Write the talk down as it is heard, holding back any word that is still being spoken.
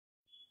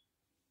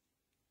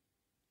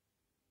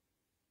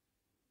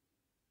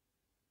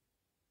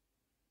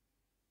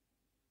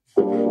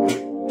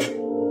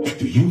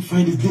Do you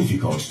find it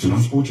difficult to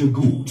transport your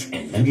goods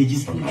and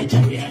luggages from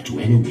Nigeria to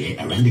anywhere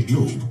around the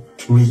globe?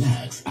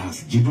 Relax,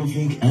 as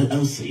Gibralink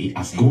LLC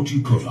has got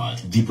you covered.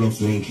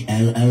 Gibralink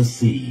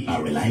LLC,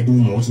 a reliable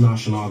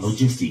multinational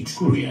logistics,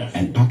 courier,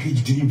 and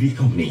package delivery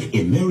company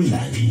in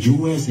Maryland,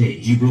 USA.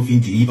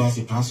 Gibralink delivers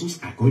your parcels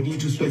according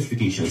to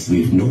specifications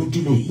with no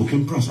delay.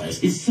 Booking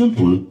process is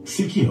simple,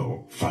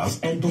 secure,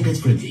 fast, and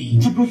pocket-friendly.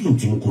 Gibralink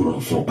ti mú kó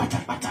rọrùn fún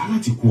pátápátá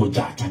láti kó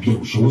ọjà tàbí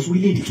ẹrù ṣọwọ́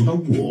sórílẹ̀-èdè tó bá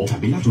wù ọ́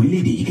tàbí láti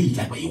orílẹ̀-èdè yíkéyìí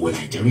lágbàáyé wọ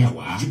Nàìjíríà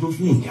wá.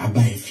 Gibralink á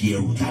bá ẹ fi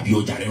ẹrù tàbí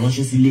ọjà rẹ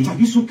ránṣẹ́ sílé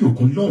tàbí sókè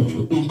òkun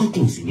lọ́hùn-ún. Nǹkan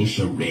kan sì ní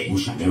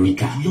Bush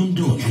America,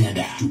 London,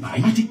 Canada, Dubai,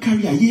 àti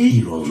kárí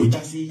ayé. Ìrọ̀rùn ló já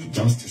sí.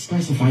 Just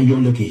specify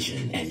your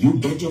location and you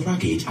get your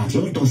package at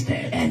your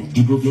doorstep. And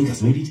Gibralink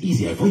has made it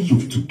easier for you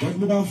to get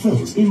mobile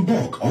phones in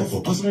bulk or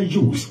for personal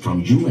use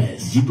from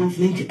US.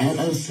 Gibralink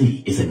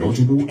LLC is a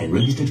notable and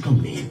registered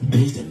company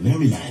based in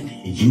Maryland,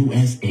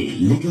 USA.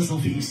 Lagos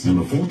office,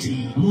 number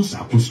 40,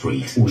 Mosako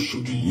Street,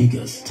 Oshodi,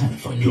 Lagos.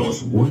 Telephone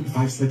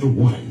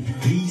 +1571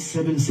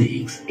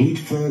 376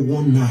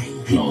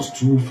 8419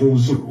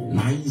 +240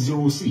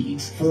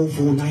 906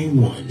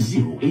 4491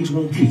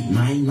 0813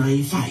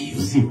 995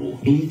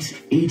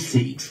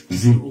 0886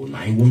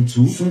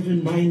 0912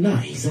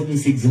 799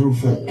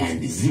 7604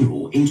 and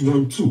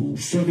 0812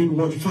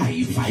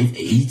 715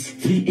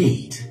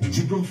 5838.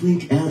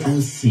 Gibralink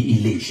LLC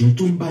ilé-iṣẹ́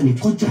tó ń bá ní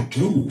kọjá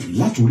kẹrù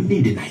láti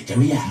orílẹ̀-èdè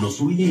Nàìjíríà lọ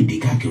sórílẹ̀-èdè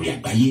káàkiri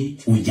àgbáyé.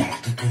 Ó yára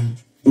kankan.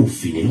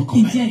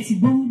 Ìjẹ́ ti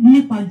gbọ́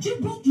nípa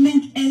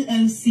Gibralink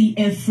LLC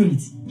Air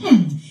Freight.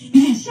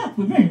 Ilé-iṣẹ́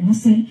àpérò rẹ̀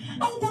músẹ́,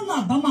 àwọn bọ́lá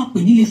àbá máa pè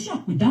ní ilé-iṣẹ́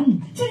àpèdáhùn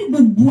torí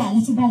gbogbo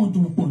àwọn tó bá wọn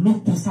dòwò pọ̀ ló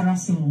pọ̀ sára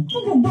sí wọn.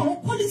 Fún gbogbo àwọn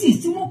qualities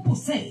tí wọ́n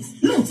possess,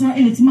 lóòótọ́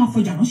ẹni tí máa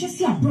fọjà ránṣẹ́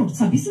sí abroad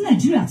tàbí sí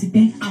Nàìjíríà ti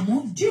pẹ́. Àwọn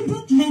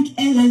Gibralink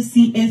LLC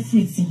Air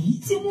Freight yìí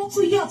tí wọ́n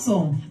tún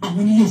yàtọ̀.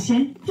 Àwọn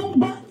ilé-iṣẹ́ tó ń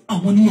gbá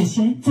àwọn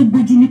ilé-iṣẹ́ tó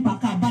gbójú nípa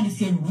ká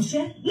abánifi ẹrù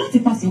ránṣẹ́ láti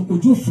pàṣẹ ọkọ̀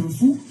ojú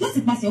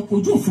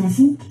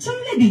òfurufú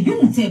sórílẹ̀-èdè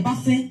yóò tẹ́ ẹ bá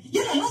fẹ́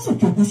yálà láti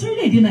òkè òkun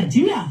sórílẹ̀-èdè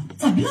Nàìjíríà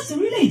tàbí láti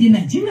orílẹ̀-èdè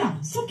Nàìjíríà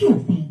sókè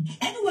òkun.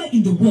 Anywhere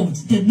in the world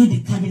they know they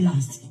carry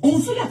last.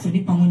 Ohun tó yàtọ̀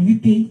nípa wọn ni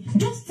wípé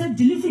doorstep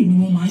delivery ni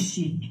wọ́n máa ń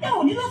ṣe. Ẹ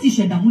ò ní láti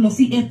ṣẹ̀dààmú lọ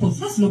sí airport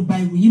láti lọ gba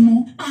ìròyìn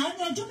mọ́.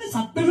 Àárín ọjọ́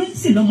mẹ́ta péré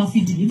sì lọ́ máa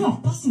fi deliver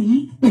parcel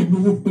yín pẹ̀lú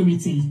owó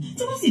péréte.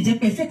 Tí wọ́n sì jẹ́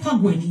pé ẹ fẹ́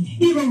káàbọ̀ ẹ̀ ní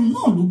ìrọ̀rùn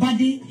náà ló bá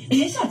dé.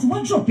 Èyí ṣàtiwọ́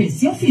drop ẹ̀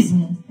sí ọ́fíìsì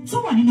wọn tó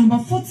wà ní number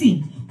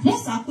 40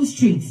 Mosako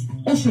Street,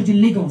 Oshodi,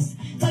 Lagos.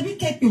 Tàbí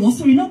kẹ́ pè wọ́n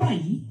sórí nọ́mbà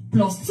yìí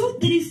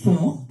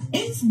 +234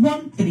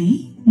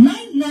 813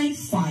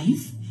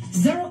 995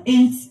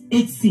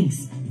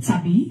 0886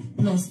 tàbí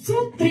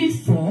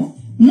 +234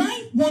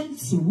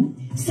 912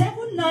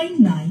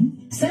 799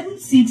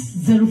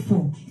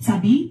 7604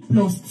 tàbí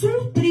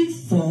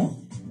 +234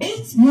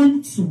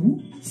 812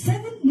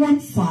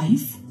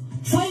 715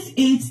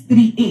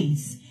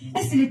 5838.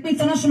 Ẹ sì lè pè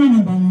international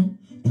number wọn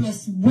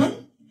 +1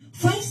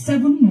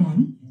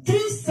 571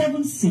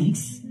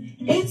 376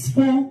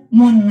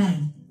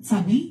 8419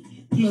 tàbí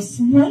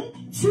 +1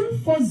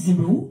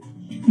 240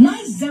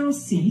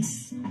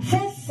 906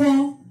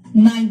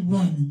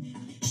 4491.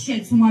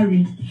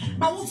 Ṣètùmárì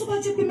àwọn tó bá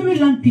jẹ́ pé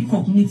Maryland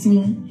pick-up ní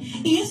tiwọn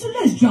ìyẹn tó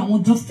less ju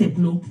àwọn doorstep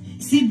lọ.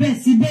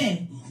 Síbẹ̀síbẹ̀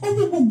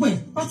owó gbogbo ẹ̀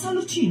pátá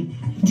ló cheap.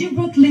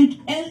 Gibralink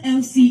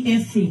LLC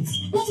Air Freight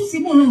wọ́n tún ti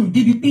mú ọ̀rọ̀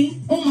débi pé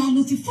wọ́n máa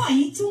notify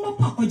yín tí wọ́n bá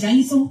pàkọjá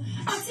yín tán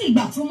àti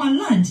ìgbà tó máa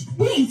land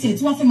bóyá ìtẹ̀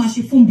tí wọ́n fẹ́ máa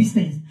ṣe phone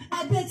business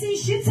abẹ́ tí ń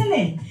ṣe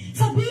tẹ́lẹ̀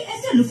tàbí ẹ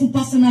fẹ́ lò fún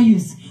personal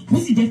use bó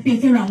sì jẹ́ pé ẹ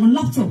fẹ́ ra àwọn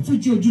laptop tó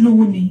jẹ́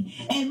ojúlówó ni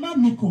ẹ má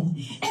mẹ́kàn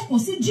ẹ kàn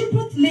sí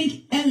Gibralink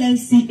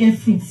LLC Air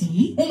Freight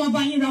yìí wọ́n máa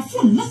bá yín ra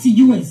fóònù láti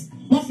US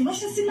wọ́n fi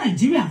ránṣẹ́ sí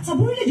Nàìjíríà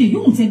tàbí orílẹ̀-èdè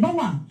yòówù tẹ́ bá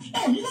wà ẹ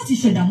ò ní láti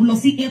ṣẹ̀dààmú lọ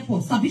sí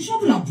airport tàbí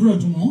travel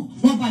abroad mọ́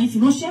wọ́n bá yín fi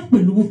ránṣẹ́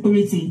pẹ̀lú owó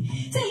péréte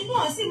tẹ́yìn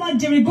náà sì máa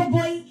jẹrè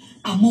gọ́bọ́í.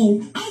 Àmọ́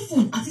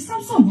iPhone àti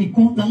Samsung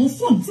nìkan làwọn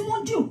fóònù tí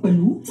wọ́n díò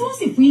pẹ̀lú tí wọ́n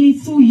sì fún yín ní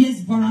 2 years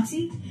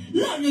warranty.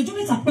 Láàrin ọjọ́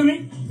mẹ́ta péré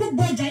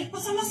gbogbo ọjà yín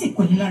pátá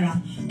lásìkò yín lára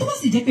tó bá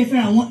sì jẹ́ pé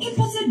fẹ́ra àwọn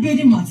imported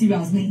building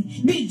materials ní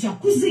bíi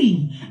jacuzzi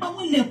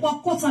àwọn ilẹ̀kùn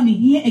akọ́tàmì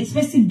ìyẹn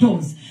expensive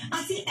doors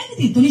àti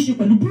anything tó ní ṣe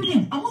pẹ̀lú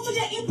building àwọn tó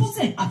jẹ́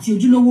imported àti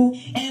ojúlówó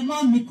ẹ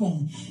máa mìkan.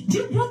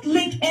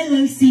 Gibralink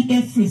LLC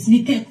Air Freight ní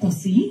kẹ́ẹ̀kan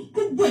sí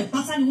gbogbo ẹ̀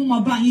pátá ni wọ́n máa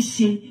bá yín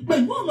ṣe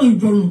pẹ̀lú ọ̀nà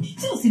ìrọ̀rùn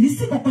tí ò sì ní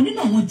sí kankan nínú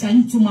àwọn ọjà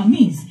yín tó máa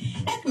means.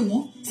 Ẹ pè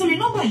wọ́n sórí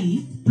nọ́mbà yìí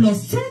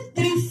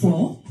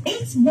 +234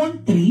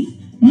 813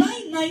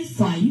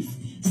 995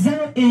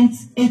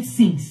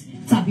 0886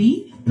 tàbí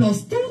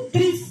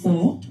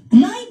 +234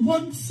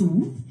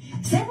 912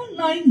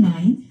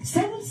 799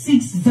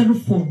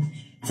 7604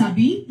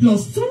 tàbí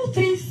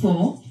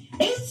 +234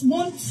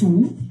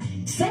 812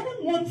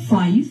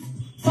 715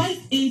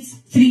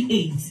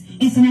 5838.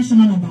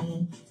 International number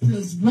one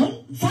 +1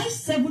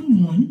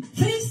 571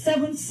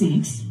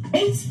 376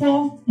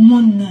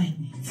 8419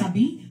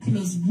 tàbí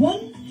 +1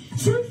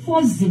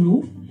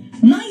 240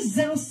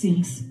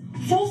 906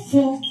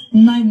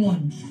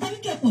 4491. Tàbí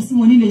kẹ́kọ̀ọ́ sí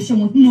wọn nílé iṣẹ́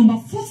wọn ní number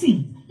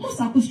 40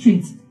 Mosako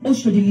Street,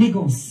 Oshodi,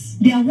 Lagos.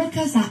 Their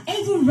workers are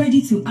ever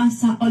ready to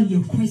answer all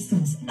your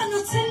questions and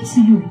attend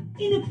to you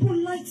in a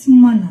polite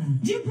manner.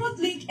 Gibrot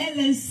Link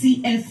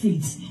LLC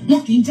Airfreight.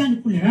 Wọ́n kì í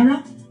jánikulẹ̀ rárá.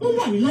 Wọ́n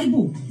wà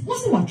reliable. Wọ́n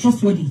sì wà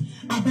trustworthy.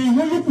 Àbẹ̀rẹ̀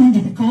wọn lókun dì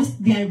because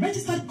they are a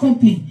registered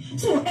company.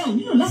 So ẹ ò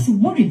nílò láti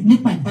worry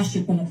nípa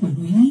ìbáṣepọ̀ wọn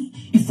pẹ̀lú yín.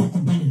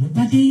 Ìfọ̀kànbalẹ̀ ló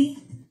bá dé.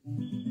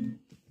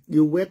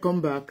 You're welcome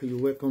back.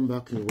 You're welcome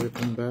back. You're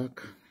welcome back.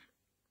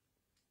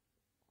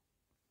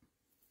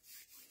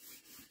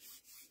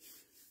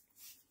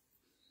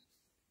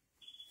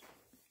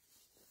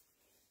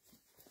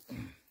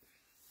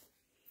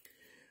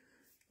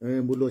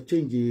 Mo lọ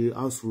change the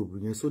house rule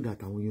yẹn so that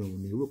àwọn èèyàn ò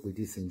ní rò pé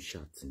the same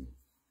shirt ni.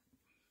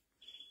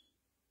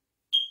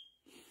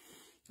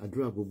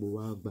 Àdúrà gbogbo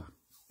wa gbà.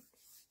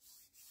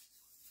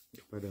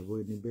 Padà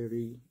boy ni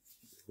very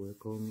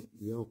welcome.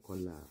 Ìyá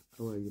Ọ̀kọ̀là.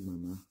 How are you,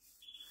 mama?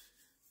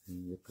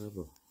 Ẹ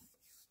káàbọ̀.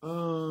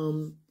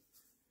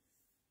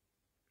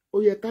 Ó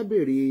yẹ ká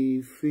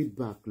béèrè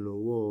feedback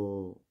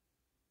lọ́wọ́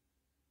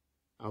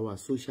our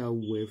social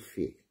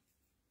welfare.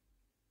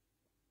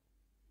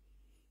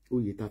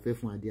 Oyè tá fẹ́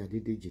fún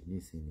Adédèjì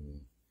nísìnyí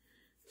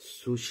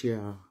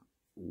social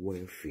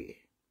welfare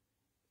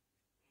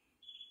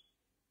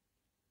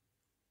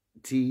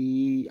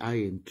tí I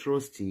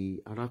entrust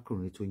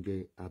arákùnrin tó ń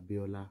jẹ́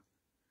Abíọ́lá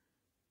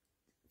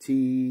tí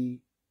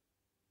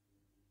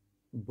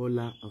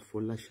Bola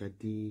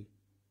Afọláṣadé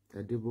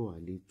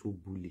Adébọ̀wálé tó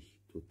bully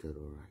tó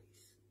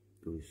terrorize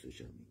lórí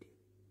social media.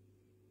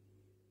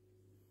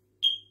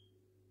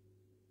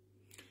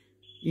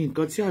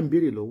 Nǹkan tí à ń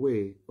béèrè lọ́wọ́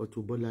ẹ̀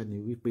Auto Bola ni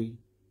wípé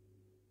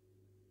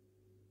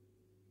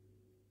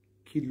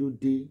kí ló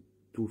dé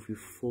tó fi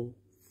fọ́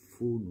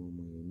fóònù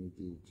ọmọ yẹn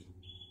méjèèjì?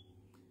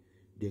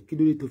 Dẹ̀ kí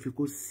ló dé tó fi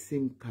kó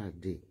SIM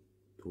card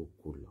tó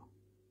kó lọ?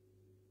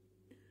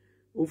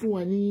 Ó fún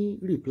wa ní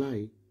reply.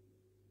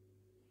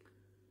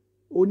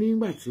 Ó ní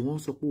ìgbà tí wọ́n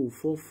sọ pé ó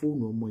fọ́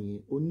fóònù ọmọ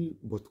yẹn, ó ní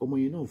but ọmọ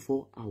yẹn náà fọ́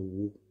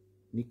àwo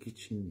ní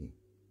kitchen yẹn.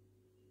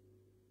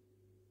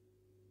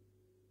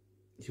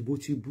 Ṣé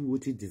ti bú ó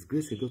ti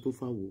disgrace ẹjọ́ tó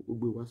fáwọ̀ ó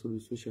gbé wá sórí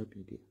social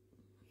media.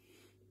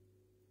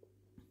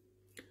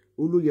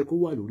 Ó ló yẹ kó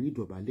wà lórí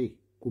ìdọ̀bálẹ̀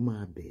kó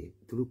máa bẹ̀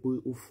torí pé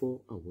ó fọ́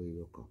àwo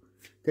ẹyọ kan.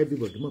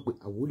 Everybody mọ̀ pé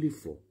àwo lè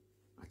fọ́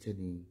at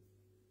any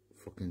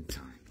fucking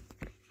time.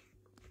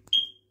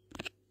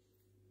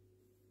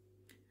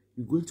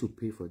 You're going to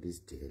pay for this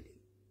dearly.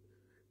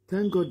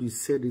 Thank God you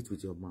said it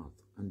with your mouth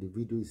and the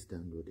video is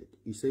downloaded.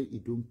 You say you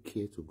don't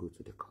care to go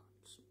to the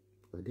courts.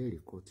 But they're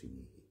recording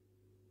you.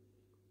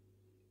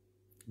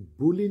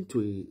 Bullying to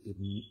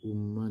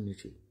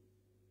humanity.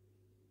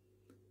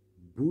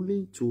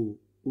 Bullying to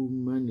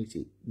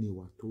humanity ni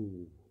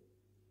watu.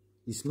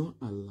 It's not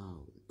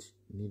allowed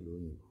ní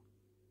Oyinbo.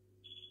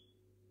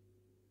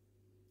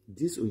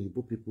 These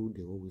Oyinbo people,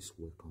 they always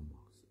welcome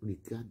us,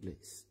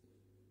 regardless.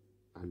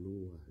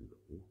 Hello.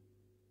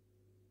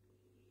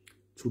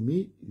 To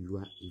me, you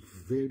are a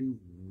very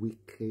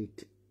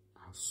wicked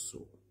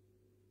asshole.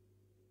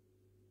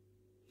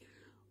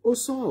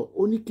 Also,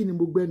 ó ní kí ni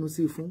mo gbẹ́nu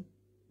sí fún?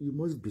 You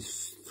must be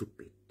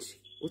stupid.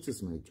 What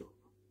is my job?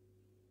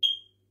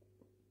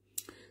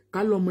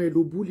 Kalomo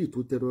elo bully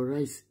to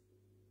terrorize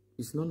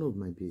is none of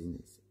my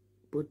business.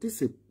 But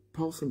this is a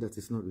person that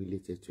is not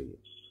related to you.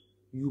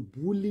 You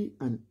bully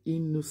an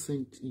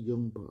innocent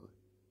young boy.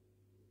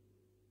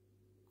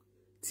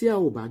 Tí a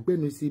ò bá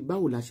gbẹ́nu sí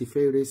báwo la ṣe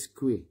fẹ́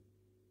rescue.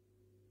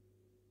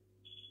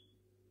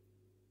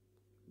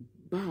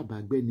 Bá a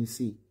bá gbẹ́nu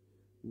sí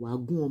wàá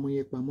gún ọmọ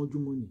yẹn pa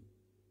mọ́júmọ́ ni.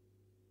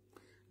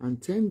 And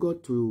thank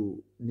God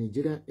to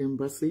Nigeria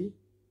Embassy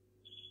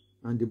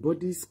and the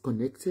bodies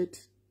connected,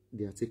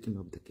 they are taking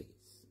up the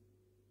case.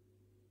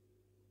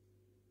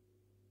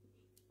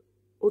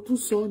 Ó tún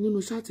sọ nínú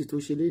ṣáàtì tó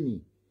ṣe lénìí,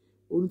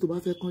 ó ní tó bá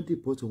fẹ́ kán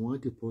deport wọ́n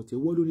deport,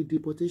 wọ́n ló ní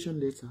deportation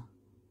letter.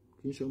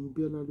 Kì í ṣe ọmọ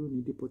Bíọ́lá ló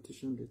ní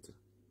deportation letter.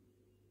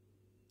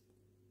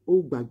 Ó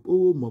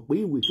mọ̀ pé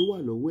ìwé tó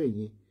wà lọ́wọ́ ẹ̀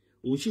yẹn,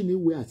 òun sì ní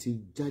ìwé àti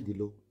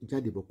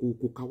jáde bọ̀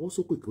kó kawọ́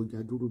sókè kó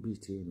já dúró bíi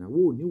tiẹ̀ náà.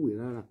 Ó ní ìwé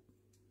rárá.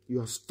 You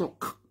are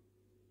stuck.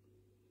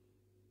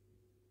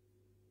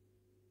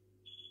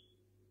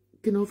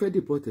 Kí ni wọ́n fẹ́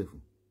deport ẹ̀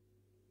fún?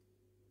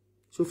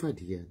 Ṣó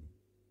fàdíyà ni.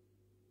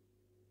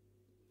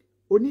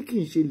 Ó ní kì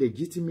í ṣe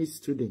legitimate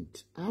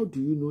student. How do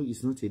you know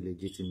he's not a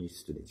legitimate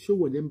student? Ṣó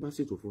wọ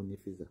embassy tó fún ní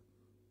visa?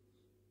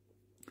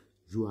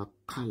 You are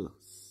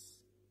callous.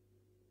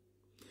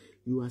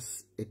 You are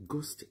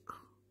egoistic.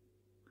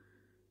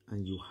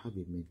 And you have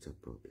a mental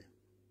problem.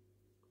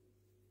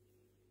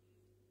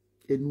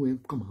 Ẹnu ẹ̀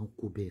kàn máa ń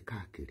kó bẹ́ẹ̀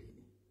káàkiri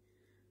ni.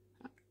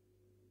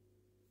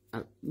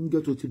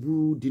 Níjọ́ tó ti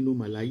bú Dino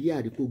Melaye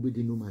àdíkò gbé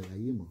Dino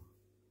Melaye mọ́.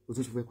 Ó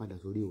tún fẹ́ padà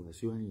sórí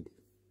Wasiu Ayinde.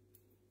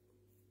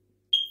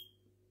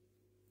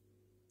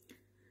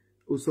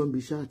 Ó sọ bí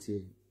ṣáàtì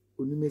ẹ̀,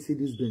 ó ní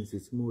Mercedes Benz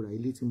tí mo rà,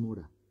 ilé tí mo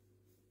rà.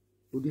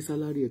 Ó ní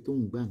sálárì ẹ̀ tó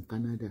ń gbà ní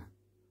Canada.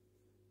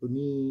 Ó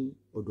ní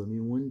ọ̀dọ̀ mi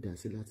wọ́n ń dà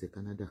sí láti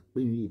Canada. Pé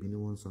mi ìbí ni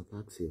wọ́n ń san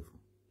tax ẹ̀ fún.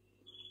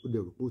 Ó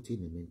dẹ̀ rò pé ó ti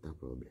ní mental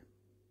problem.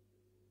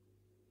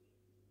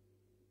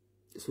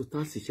 So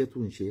tax iṣẹ́ tó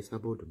ń ṣe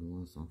Esabod ni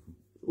wọ́n ń san fún.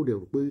 ó dẹ̀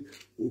rò pé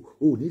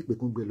ó ní ìpè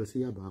kan gbé lọ sí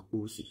Yaba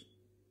apó sí.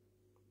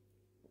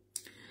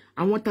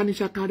 Àwọn tani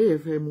ṣàkárẹ́ ẹ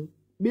fẹ́ mú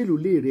mélòó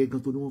lè rí ẹ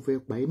gan tó ní wọ́n fẹ́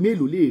pa ẹ,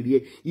 mélòó lè rí ẹ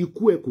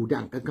ikú ẹ kò dá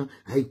nǹkan kan,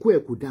 àìkú ẹ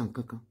kò dá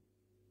nǹkan kan.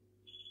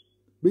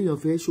 Béèyàn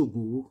fẹ́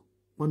ṣògùn owó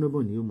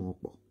pọ́nọ́bọ̀ ní ìmọ̀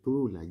ọ̀pọ̀ tó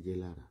rò lájẹ́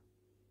lára.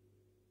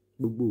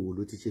 Gbogbo òwò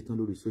ló ti ṣe tán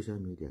lórí social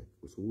media,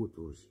 kò sówó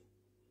tó ṣe.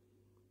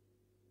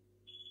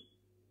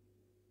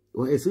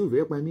 Ẹ̀sìn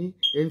ìfẹ́ pa mí,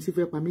 ẹni tí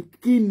fẹ́ pa mí,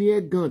 kí ni ẹ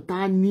gan, ta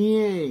ni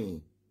ẹ̀?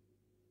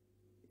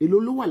 Èló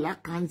ló wà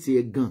lákàntì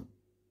ẹ̀ gan?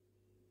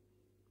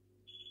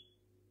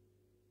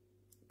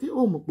 Tí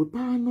ó mọ̀ pé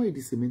paranoid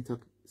is a mental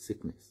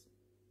sickness.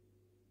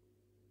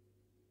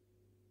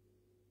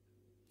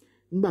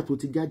 Nígbà tó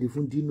ti jáde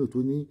fún Dino tó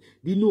ní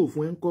Dino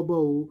fún ẹ ń kọ́bọ̀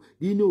o,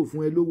 Dino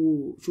fún ẹ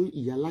lówó, ṣó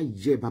ìyálà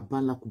jẹ́ bàbá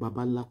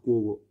ńlá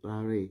kú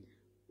ara ẹ̀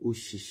ó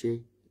ṣiṣẹ́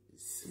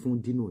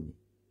fún Dino ni.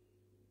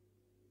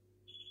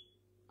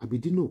 Àbí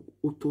Dino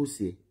ó tó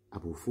sí ẹ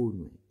àbò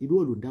fóònù ẹ, ibi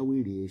wọ́n ló ń dáwọ́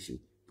èrè ẹ ṣe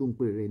tó ń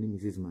pè rẹ ní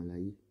Mrs.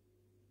 Malaye.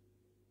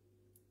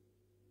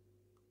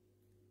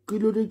 Kí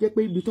ló dé jẹ́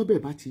pé ibi tọ́bẹ̀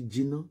bá ti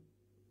jiná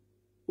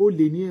ó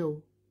lè ní ẹ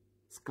o.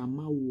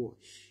 Scammer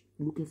wash,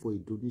 looking for a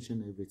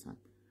donation every time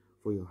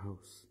for your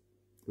house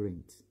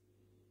rent.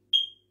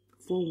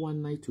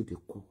 419 to the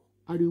core.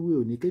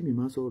 Ariwo ò ní kémi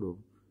máa sọ̀rọ̀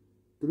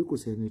torí kò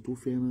sẹ́ni tó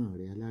fẹ́ràn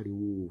rẹ̀,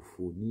 aláriwo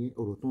òfò ní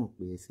ọ̀rọ̀ tán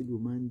pè é síbi ó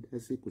máa ń dá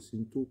sí, kò sí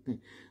tó kàn.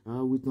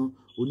 Àwí tán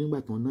onígbà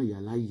tán náà yà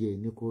láyé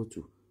ní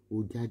kóòtù ó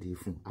jáde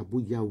fún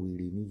abóyá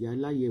wèrè ní yà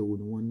láyé o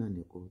ni wọ́n náà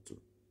ní kóòtù.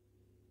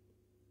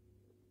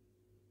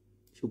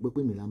 Ṣé o gbọ́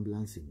pé mi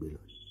l'ambulance gbé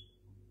lọ?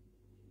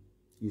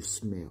 You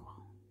smell.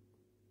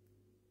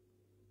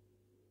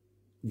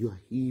 You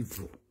are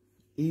evil.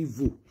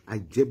 Evil.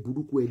 Àjẹ́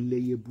burúkú,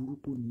 ẹlẹ́yẹ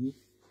burúkú ni.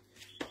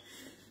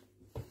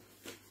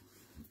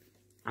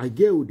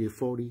 Àjẹ́ òde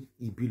fọ́rí,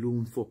 ibi ló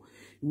ń fọ́.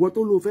 Ìwọ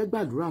tó ló fẹ́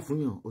gbàdúrà fún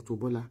yàn, Auto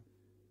Bola.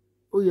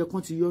 Ó yẹ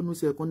kán ti yọ́nú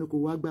sí ẹ̀kan ní kó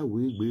wá gbàwé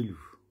ìgbèlú.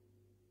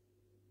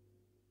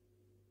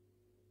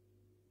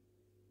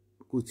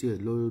 Kò tiẹ̀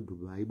lọ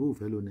Dubai, bó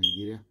fẹ́ lọ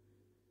Nàìjíríà.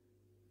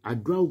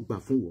 Àdúrà ò gbà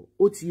fún wọ.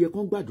 Ó ti yẹ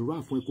kán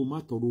gbàdúrà fún ẹ kó má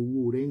tọrọ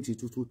owó rẹ́ǹtì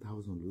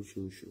 2,000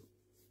 lóṣooṣù.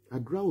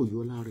 Àdúrà ò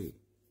yọ lára ẹ̀.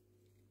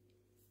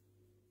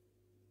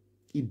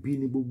 Ibi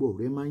ni gbogbo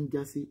ọ̀rẹ́ máa ń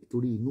já sí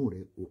torí inú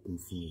rẹ̀ ó kún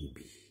fún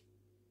ibi.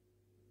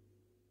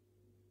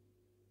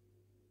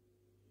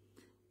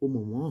 Ó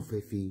mọ̀ wọ́n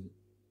fẹ́ fi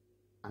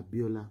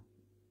Abíọ́lá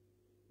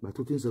gbà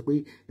tó ti ń sọ pé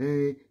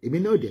èmi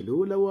náà dẹ̀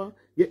lówó lọ́wọ́.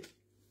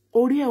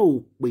 Orí ẹ̀ ò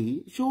pé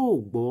ṣó ò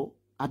gbọ́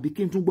àbí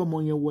kí n tún gbọ́ ọmọ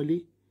yẹn wọlé.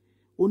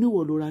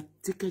 Oníwọ̀ ló ra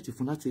tíkẹ́ẹ̀tì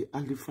fún láti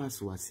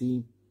Halifax wá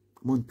sí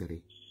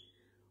Monterrey.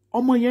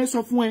 Ọmọ yẹn sọ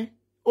fún ẹ,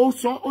 ó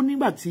sọ ó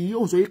nígbà tí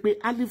ó ń sọ yìí pé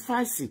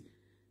Halifax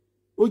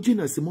ó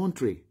jìnnà sí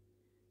Monterrey.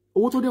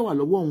 Owó tó dẹ̀ wà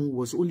lọ́wọ́ òun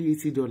was only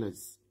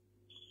 $80.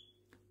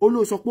 Ó ló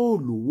sọ pé ó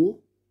lówó.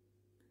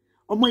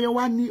 Ọmọ yẹn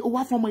wá ní, ó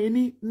wá fún ọmọ yẹn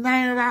ní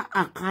náírà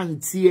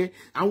àkáǹtì ẹ.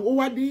 Ó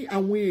wá ní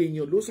àwọn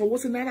èèyàn ló sanwó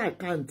sí náírà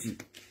àkáǹtì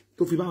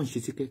tó fi báwọn ṣe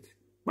tíkẹ́ẹ̀tì.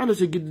 Bá lọ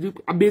ṣe gidi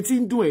àbẹ̀ tí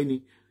ń dùn ẹ ni.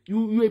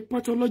 You a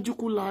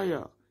pathological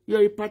liar. You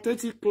are a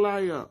pathetic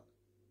liar.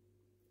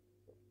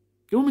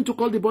 You want me to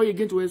call the boy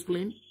again to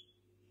explain?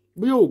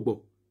 Bóyá ò gbọ́.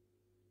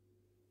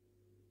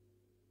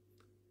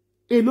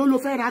 Èló ló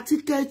fẹ́ ra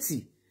tíkẹ́ẹ̀tì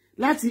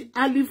láti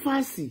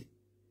Halifax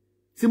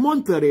sí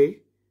Monterrey,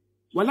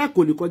 wàhálà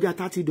kò lè kọjá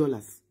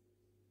 $30.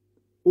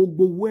 Ó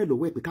gbowó ẹ̀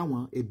lọ́wọ́ ẹ̀ pé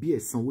káwọn ẹbí ẹ̀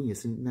sanwó yẹn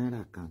sí náírà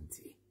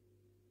àkáǹtì.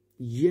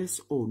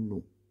 Yes or no?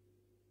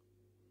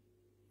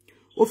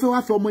 Ó fẹ́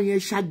wá fi ọmọ yẹn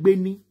ṣàgbé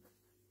ní.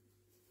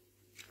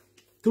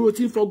 Tó o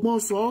ti ń fọgbọ́n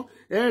sọ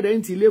ẹ̀rẹ̀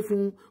ń tilé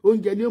fún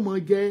oúnjẹ ní ọmọ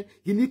jẹ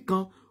yìí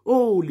kan.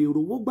 Ó lè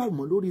rówó gbà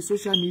mọ́ lórí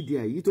social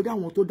media yìí torí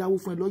àwọn tó dáwó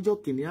fún ẹ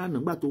lọ́jọ́ kìnìún àná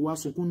gbà tó wá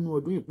sunkún nínú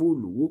ọdún ìpò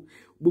olówó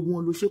gbogbo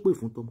wọn ló ṣépè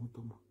fún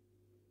tọmọtọmọ.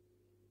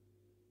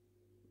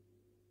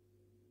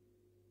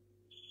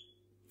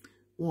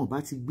 Wọn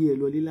bá ti gbé ẹ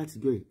lọlé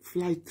látijọ́ ẹ̀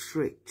flight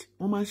threat.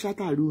 Wọ́n máa ń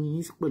ṣàtàrí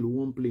yín pẹ̀lú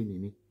one plane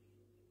ni.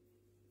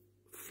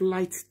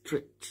 Flight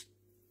threat.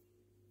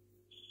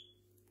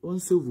 Wọ́n ń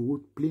save owó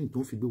plane tó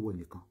ń fi gbé wọ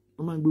nìkan.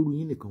 Wọ́n máa ń gbérú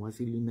yín nìkan wá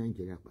sí ilé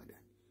Nàìjíríà padà.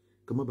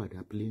 Kí wọ́n má bàdá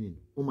plane ni.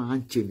 Wọ́n máa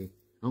ń ṣe ni.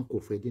 Àwọn kò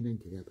fẹ́ dé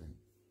Nàìjíríà báyìí.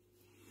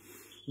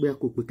 Bí a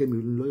kò pé Kẹ́mi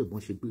lọ́yọ̀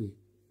bọ́n ṣe gbé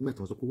nígbà tí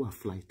wọ́n sọ pé wà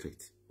flight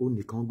threat. Ó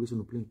nìkan wọ́n gbé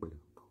sínú plane pẹ̀lú.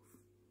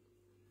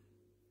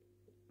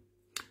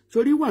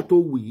 Sórí wà tó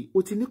wù yìí, ó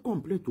ti ní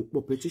complaint tó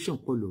pọ̀ petition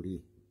pọ̀ lórí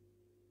ẹ̀.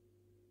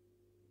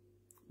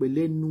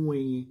 Pẹ̀lẹ́nu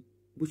ẹyin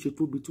bó ṣe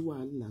tóbi tí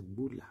wàá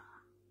làgbólà.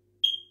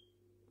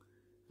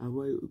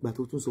 Àwọn ìgbà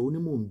tó tún sọ ó ní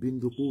mò ń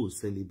bínú pé ó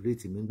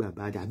celebrate mi gbà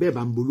bá dà bẹ́ẹ̀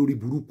bá ń bo lórí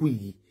burúkú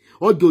yìí.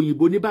 Ọjọ́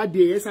òyìnbó ní bá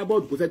dé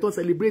Esabod kò sẹ́ tó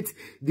celebrate.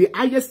 The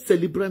highest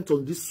celebrant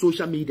on this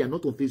social media,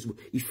 not on Facebook,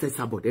 is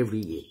Esabod every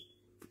year.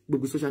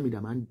 Gbogbo social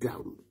media máa ń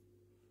dàrú.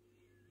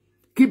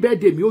 Kí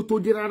birthday mi ó tó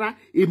dé rárá,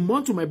 a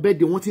month to my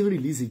birthday wọ́n ti ń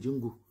release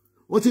jingle.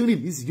 Wọ́n ti ń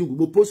release jingle.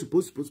 Mo post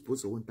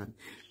one time.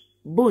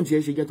 Bóun ti ẹ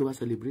ṣe jẹ́ tó bá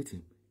celebrate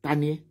him.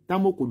 Tani ẹ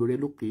táwọn kò lóore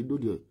lókè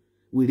lóde ọ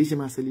wèrè ṣe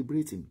máa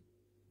celebrate mi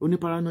oní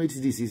paranoid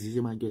disease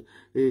ṣe máa jẹ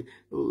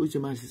ó ṣe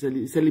máa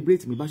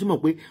celebrate mi bá ṣe mọ̀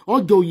pé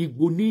ọjọ́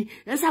òyìnbó ní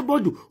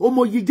Esabod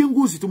ọmọ yìí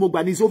jingles tó mo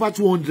gbà ní over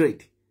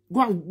 200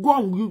 go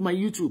and use my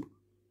YouTube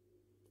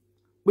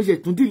bó ṣe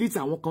tún delete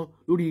àwọn kan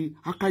lórí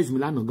archives mi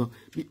lánàá gan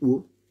bí wo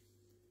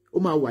ó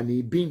máa wà ní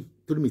bin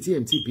torí mi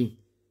TMT bin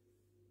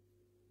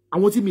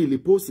àwọn tí mi lè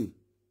post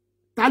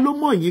ta ló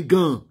mọ̀ yín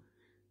gan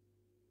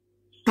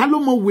ta ló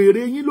mọ̀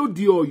wèrè yín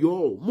lóde Ọ̀yọ́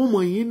mo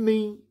mọ̀ yín ni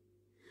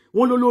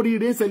wọ́n ló lórí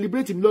ire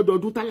celebrate mi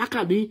lọ́dọọdún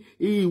tálákà ní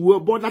ìwọ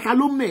Bọ́lá ta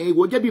ló mọ̀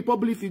ìwọ jẹ́ bí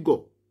public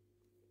figure.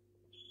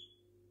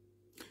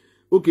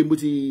 Okay, mo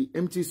ti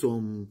empty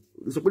some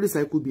so pé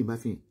recycle bin bá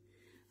fi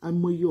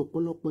àmọye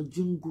ọ̀pọ̀lọpọ̀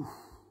jingle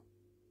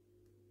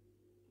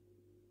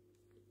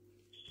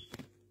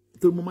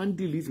tó mo máa ń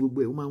delete gbogbo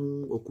ẹ̀ ó máa ń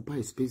occupy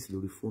space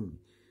lórí phone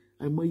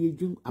àmọye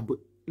jingle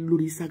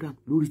lórí Instagram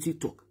lórí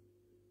TikTok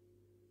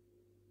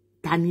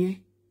ta ni ẹ́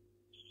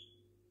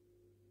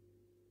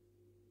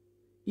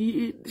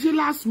ṣé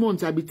last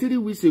month àbí 3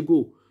 weeks ago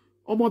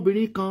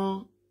ọmọbìnrin kan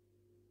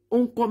ó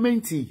ń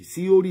kọ́mẹ́ǹtì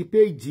sí orí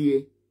péèjì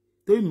ẹ̀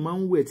tó yìí máa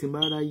ń wẹ̀ tí n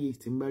bá ráyè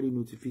tí n bá rí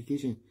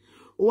notification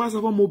ó wá sọ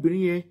fún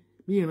ọmọbìnrin yẹn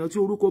ní ìrántí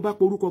orúkọ bá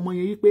pe orúkọ ọmọ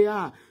yẹn yí pé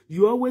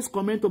you always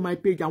comment on my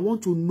page, I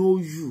want to know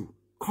you,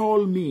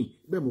 call me.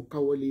 Bẹ́ẹ̀ mo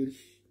káwọ́ lérí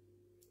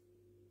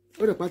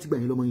ó dẹ̀ pàtí gbà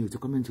yín lọ́mọ yẹn ò ti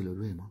comment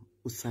lọ́dọ̀ ẹ̀ mọ́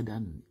ó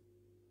sádánù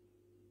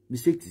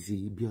mistake ti sí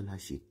Bíọ́lá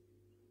ṣe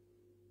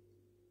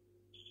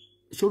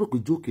ṣòro pé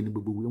jókè ní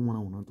gbogbo wọn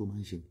àwọn tó máa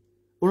ń ṣe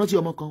ó rántí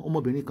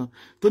ọmọbìnrin kan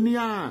tó ní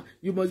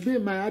you must be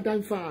my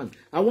Adam fan,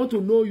 I want to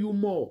know you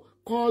more,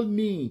 call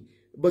me,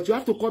 but you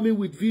have to call me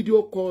with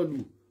video call.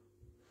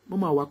 Mo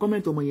máa wá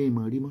comment ọmọ yẹn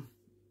ìmọ̀ rí mọ́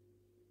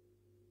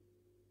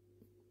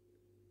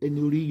ẹni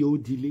orí yóò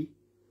dilé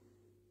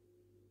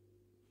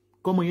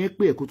kọ́mọ yẹn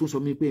pé ẹ̀kọ́ tó sọ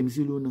mí pé MC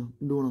ló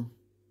ràn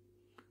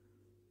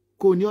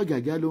kó ní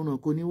Ọ̀jàjà ló ràn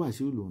kó ní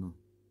Wàsíù ló ràn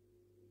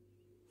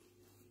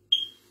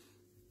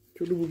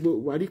ṣọlú gbogbo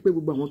wà rí pé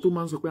gbogbo àwọn tó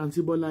máa ń sọ pé àǹtí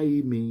Bọ́lá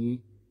èmi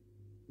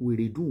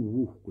wèrè dùn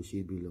wò kò ṣe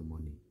ibi lọ́mọ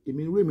ni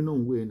èmi irú èmi náà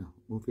ń wé ẹ̀ náà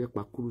mo fẹ́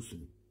pa kúrúsù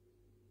ni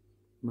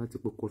má ti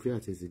po kọfí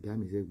àti sìgá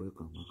mi sẹ́gbẹ̀ẹ́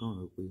kan má kàn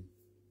rọ pé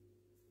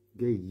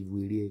gẹ́ yìí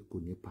wèrè ẹ̀ kò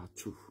ní part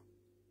 2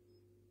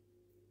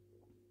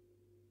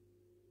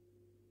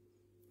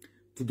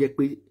 tó jẹ́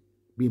pé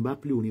bí n bá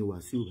play orin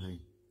Wàsíù báyìí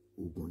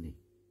ogun ni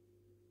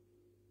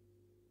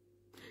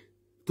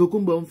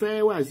Tòkunbọ̀ ń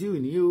fẹ́ Wàsíù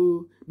ní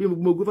o bí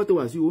mo gbé fọ́tò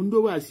Wàsíù ó ń dó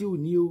Wàsíù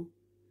ní o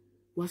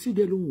Wàsíù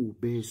dẹ́ lóhùn ò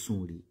bẹ́ẹ̀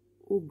sùn rí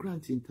ó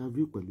grant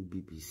interview pẹ̀lú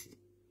BBC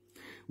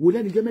wò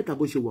lẹ́nu jẹ́ mẹ́ta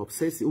bó ṣe wà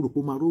obsessed ó rò pé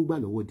ó máa ró gbà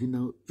lọ́wọ́ dínà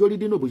sórí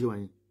dínà bó ṣe wà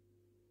yẹn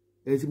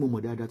ẹ tí mo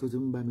mọ̀ dáadáa tó ti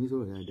ń bá mi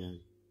sọ̀rọ̀ dáadáa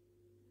rẹ̀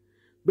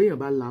béèyàn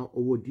bá la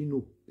ọwọ́ dínà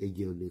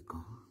ẹ̀jẹ̀ ò lè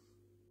kàn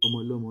ọmọ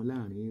ọlọ́mọ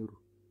láàrin èrò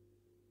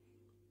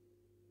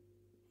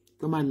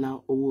tó máa la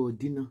ọwọ́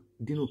dínà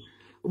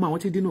ó máa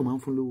wọ́n tí dínà máa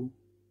ń fún lówó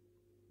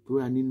tó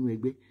ra nínú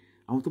ẹgbẹ́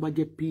àwọn tó bá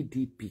jẹ́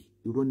PDP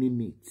running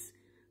mates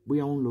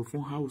bóyá wọ́n lọ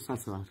fún house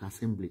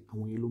assembly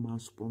àwọn yẹn ló máa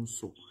ń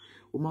sponsor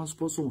ó máa ń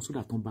sponsor wọn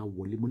sódà tó ń bá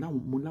wọlé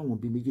mo láwọn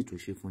bíi méjì tó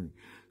ṣe fún ni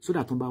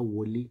sódà tó ń bá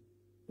wọlé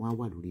wọn á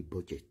wà lórí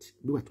budget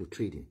bí wà tó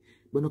trading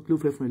gbọ́nà kí ló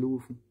fẹ́ fún ẹ lówó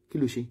fún kí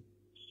ló ṣe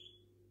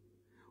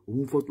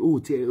òun fọ́tò ó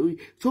tiẹ̀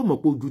tí ó mọ̀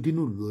pé ojú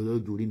dínú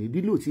lọ́jọ́ orí ni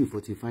dílò tí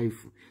 45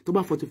 tó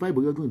bá 45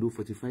 bóyá ọdún ìlú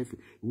 45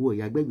 ìwọ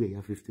ìyá gbẹ́gbẹ́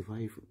ìyá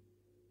 55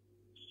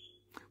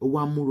 ó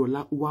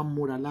wá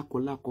múra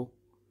lákọlákọ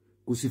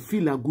kò sì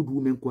feel a good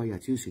woman choir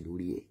tí ó sì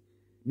lórí ẹ̀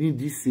ní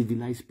this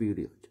civilized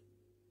period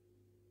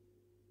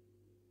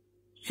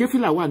ṣé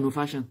fìlà wà ní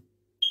fashion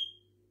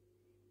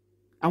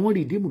àwọn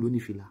rìdíìmù ló ní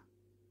fìlà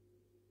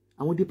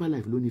àwọn deeper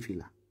life ló ní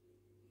fìlà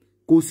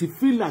kò sí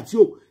fìlà tí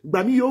ó gbà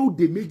mí yóò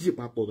dé méjì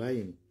papọ̀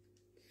báyìí ni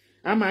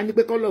a máa ní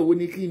pé kọ́lọ̀ wo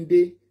ni kí n dé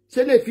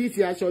ṣé lè fi ti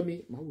aṣọ mi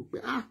máa wò pé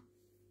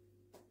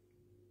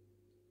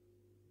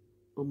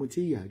ọmọ tí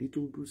ìyá rí tó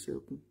bú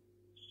sẹ́kún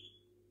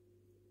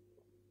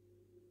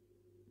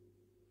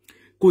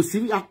kò sí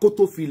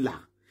akoto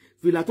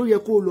fìlà tó yẹ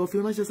kó lọ fi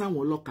ránṣẹ́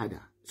sáwọn ọlọ́kadà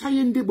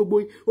ṣáyé ń dé gbogbo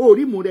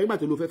orí mú rẹ̀ nígbà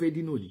tó ló fẹ́fẹ́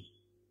dínà ni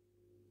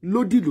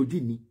lódì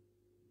ni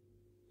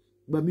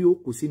gbà mí ó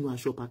kò sínú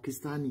aṣọ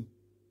Pakistani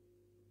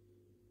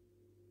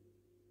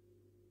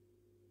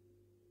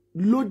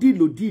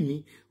lódì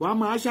ni wàá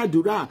máa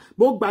ṣàdúrà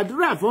mo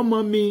gbàdúrà fọ́mọ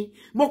mi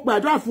mo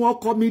gbàdúrà fún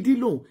ọkọ mi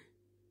dílò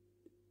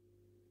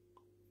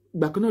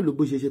gbà kan náà ló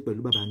bó ṣe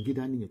pẹ̀lú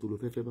Babangida nìyẹn tó ló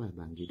fẹ́fẹ́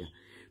Babangida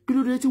kí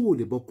ló dé tí wò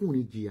lè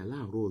bọ́kùnrin jìyà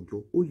láàárọ̀ ọjọ́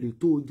ó lè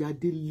tó já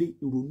délé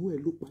ìrònú ẹ̀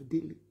ló pa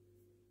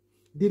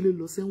délé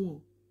lọ sẹ́wọ̀n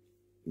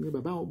ní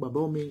bàbá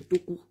ọmọ ẹ tó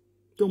kú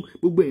tó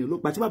gbogbo èèyàn ló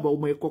pa tí bàbá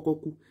ọmọ ẹ kọ́kọ́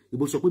kú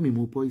ìbò sọ pé mi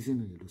mú poison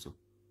ẹ̀ ló sọ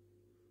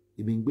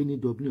èmi ń gbé ní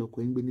Dublin ọkọ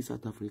ẹ̀ ń gbé ní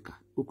South Africa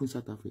ó kún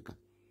South Africa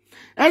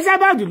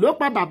Esabod ló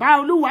pa bàbá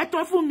olúwa tó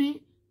fún mi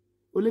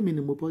ó lé mi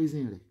ni mo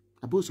poison rẹ̀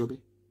àbó sọ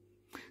bẹ́ẹ̀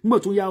nígbà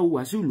tó yá o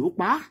Wàsíù ló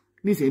pa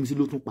ní ìsẹ̀ MC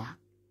ló tún pa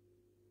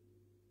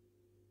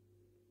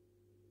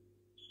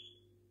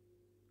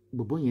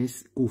bọ̀bọ̀ yẹn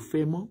kò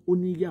fẹ́ mọ́ ó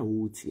níyàwó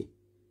tiẹ̀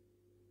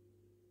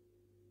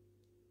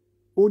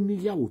ó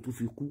níyàwó tó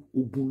fi kú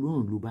ogun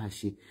lọ́rùn ló bá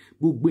ṣe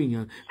gbogbo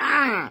èèyàn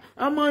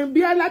ọmọ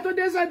Bíọ́lá tó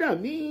dé sọ́dọ̀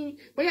mi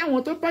bóyá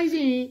àwọn tó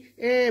poison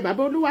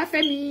bàbá olúwa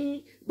fẹ́ mi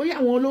bóyá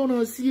àwọn ló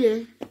ràn sí ẹ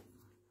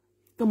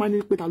tó máa ní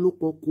pé ta ló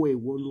pọkọ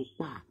ẹ̀wọ́ ló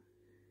pa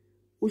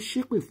ó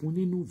ṣépè fún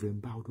ní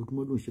November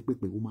ọdọọdún ló ń ṣépè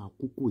pé ó máa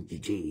kú kò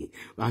jíjẹ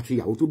àti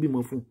ìyàwó tó bímọ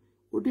fún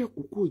ó dẹ̀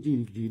kúkú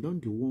òjìrìjì náà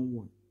di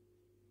wọ́n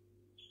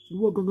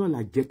ìwọ gangan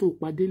làjẹ́ tó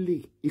padé lè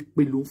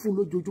ìpè ló ń fún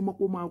lójoojúmọ́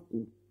kó máa kú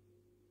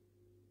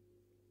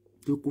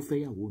tó kó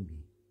fẹ́yàwó mi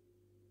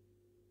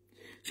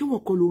ṣé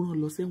wọ́n kọ́ ló rán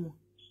lọ sẹ́wọ̀n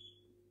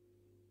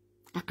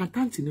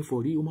àkàntáǹtì ní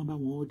fọ̀rí ó máa bá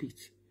wọn audit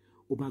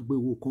ó bá gbé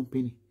owó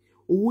company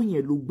owó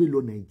yẹn ló gbé lọ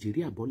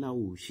Nàìjíríà Bọ́lá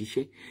ò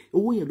ṣiṣẹ́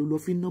owó yẹn ló lọ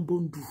fi ná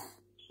bọ́ńdù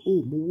ó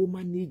mọ owó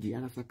manage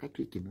ara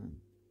psychiatric náà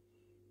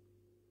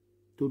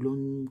tó lọ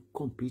ń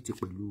compete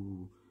pẹ̀lú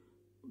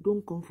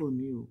don't come from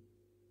me o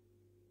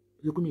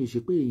ṣé kó mi ṣe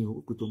pé èèyàn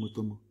ó kú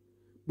tọmọtọmọ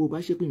bó bá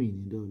ṣe pé mi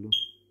ní dán lọ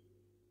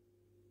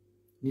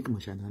ní kí mo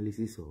ṣe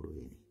analysis ọ̀rọ̀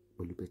ẹ̀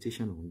pẹ̀lú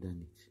petition on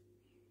damage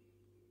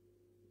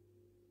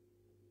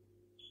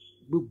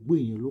gbogbo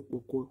èèyàn ló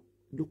pọkọ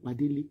ló pa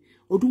Délé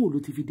ọdún wo ló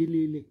ti fi Délé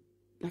lẹ̀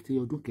láti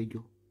ọdún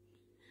kẹjọ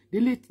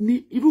Délé ní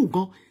irú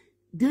nǹkan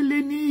Délé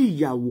ní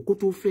ìyàwó kó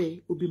tó fẹ́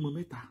ó bímọ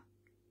 3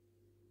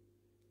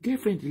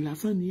 girlfriend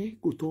lásán ni ẹ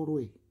kò tọrọ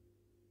ẹ̀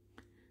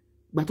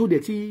gbà tó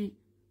dẹ̀ tí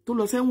tó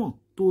lọ sẹ́wọ̀n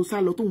tó sá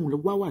lọ tóun lọ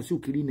wá sí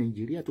òkiri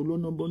Nàìjíríà tó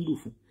lọ́nà bọ́ńdù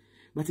fún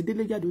gbà tí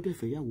Délé jáde ó dẹ̀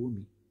fẹ́ yàwó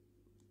mi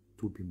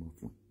tó bímọ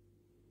fún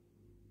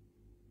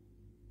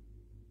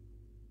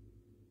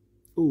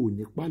o ò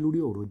nípa lórí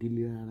ọ̀rọ̀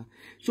Délé rárá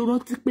ṣó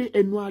rántí pé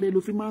ẹnu ara ẹ ló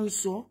fi máa ń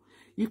sọ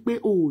wípé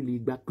o ò lè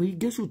gbà pé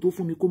Jésù tó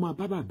fún mi kó máa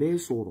bá bàbá ẹ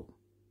sọ̀rọ̀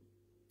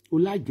o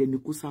lájẹ ni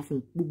kó sá fún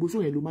gbogbo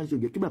sóyún yẹn ló máa ń ṣe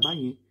òjẹ́ kí bàbá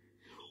yẹn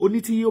ó ní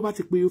tí ó bá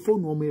ti pe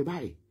fóònù ọmọ ẹ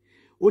báyìí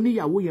ó ní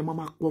ìyàwó yẹn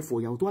máa pọ̀fọ̀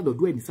ìyàwó tó wà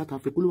lọ́dọ̀ ẹ̀ ní South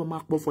Africa ló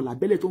máa pọ̀fọ̀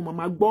làbẹ́lẹ̀ tó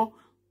máa gbọ́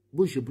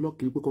bó ṣe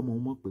búlọ́ọ̀kì pé kọ́ ọmọ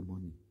wọn pè mọ́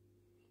ni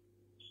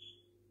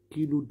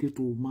kí ló dé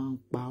tó máa ń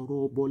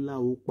parọ́ Bọ́lá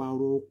ó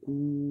parọ́ kú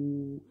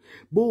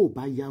bó o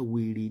bá ya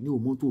wèrè ní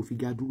òmò tó fi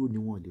ga dúró ni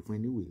wọn lè fún ẹ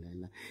níwèé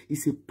láìla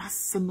it's a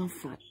personal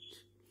fact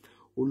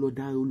ó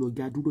lọ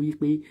já dúró yí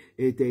pé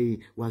ẹ̀tẹ̀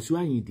Wàsíù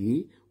Àyìndé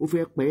ó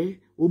fẹ́ pẹ́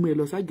ó mú ẹ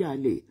lọ sájà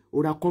alẹ̀ ó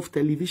ra cough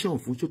television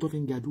fún tí ó tó fi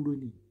ń ga dúró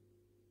ni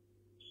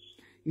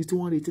yìí tí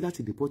wọ́n retí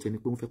láti deport ẹni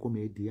pé wọ́n fẹ́ kọ́ ọmọ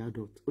ẹ di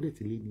adult ó dẹ̀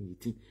ti lé ní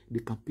 18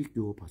 they can pick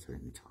you up as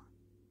any time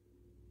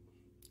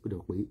ó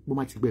dẹ̀ pé bó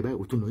má ti gbẹ báyìí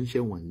ó tún lọ ń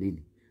ṣẹ̀wọ̀n lé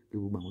ni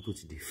gbogbo àwọn tó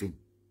ti dè fíìmù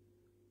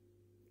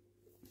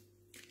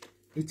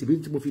ní tìbí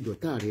tí mo fi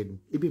dọ̀tá rẹ nu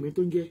ibi mi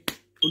tó ń jẹ́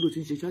olóòtú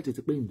ń ṣe ṣáàtì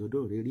ti pé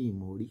ìdọ́dọ̀ rẹ rí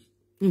ìmọ̀ orí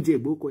ní ti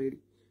ẹ̀gbọ́ kọ ẹrí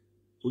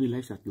orí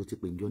life àti ọtí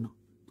pé ìjọ náà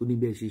tó ní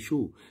bẹ́ẹ̀ ṣe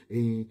show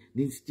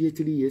ní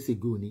 3 years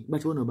ago ni nígbà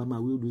tí wọ́n náà bá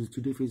máa wí olùsí tó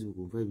dé Facebook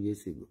 5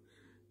 years ago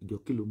ìjọ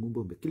kí ló mú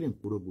bọ̀ bẹ́ẹ̀ kí lè ń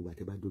purọ́ gbogbo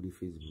àti bá dórí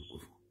Facebook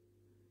fún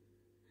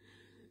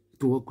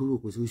tó wọ́n kúrò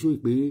kò sí show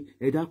pé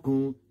ẹ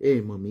dákun ẹ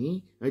mọ̀ mí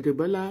ẹ̀jẹ̀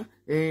Bọ́lá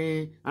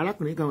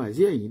arákùnrin kan wà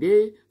sí ẹ̀yìn dé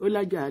ó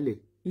lájà alẹ̀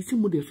ìtí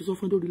mo dẹ̀ fi sọ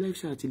fún lórí live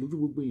chat lójú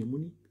gbogbo èèyàn mo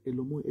ní ẹ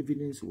lọ mú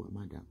evidence wà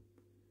madam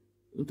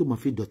ní tó máa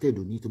fi dọ̀tẹ́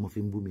ìdò ní tó máa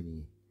fi ń bú mi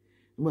nìyẹn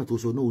nígbà tó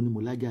sọ náà ó ní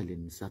mo lájà alẹ̀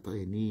ní sátọ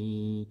ẹ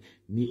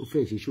ní ó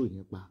fẹ́ ṣe show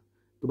yẹn pa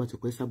tó bá ti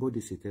kọ́ Esabod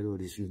is a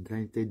terrorist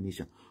United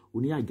Nation ó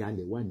ní àjà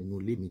alẹ̀ wà nínú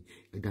ilé mi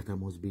that I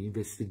must be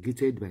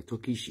investigated by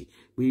Turkish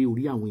pé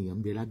orí àwọn èèyàn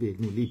ń bẹ lábẹ́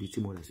inú ilé ibi tí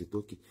mo rà sí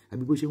Turkey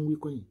àbí bó ṣe ń wí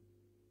kọ́yìn.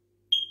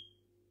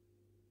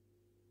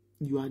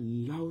 You are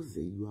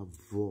lousy, you are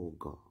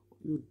vulgar,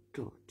 you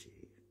dirty.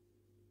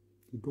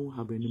 You don't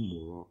have any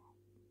moral.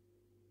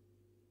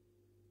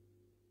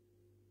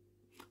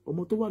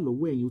 Ọmọ tó wà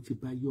lọ́wọ́ ẹ̀yin ó ti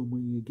bá yé ọmọ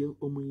yẹn jẹ́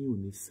ọmọ yẹn ò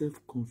ní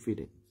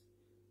self-confidence.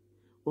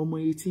 Ọmọ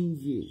 18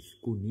 years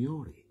kò ní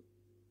ọ̀rẹ́.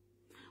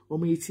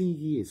 Ọmọ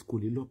 18 years kò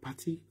lè lọ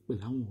pátí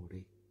pẹ̀lú àwọn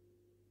ọ̀rẹ́.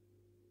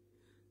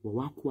 Wà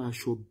wá kó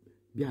aṣọ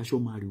bí aṣọ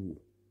màrìwò.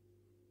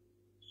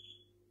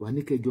 Wà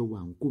ní kẹjọ wà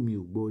ń kó mi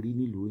ò gbọ́ rí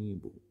nílùú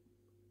òyìnbó.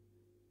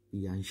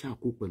 Ìyà ń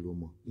ṣàkó pẹ̀lú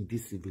ọmọ in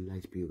this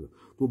civilized period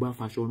tó bá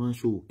faṣọ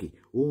ránṣọ òkè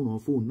ó ràn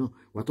fóònù náà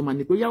wà tó máa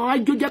ní pé yàwó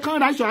àjọjẹ kan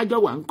ráṣọ àjọ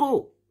wà ń kó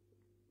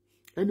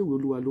anyway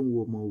olúwa ló ń wo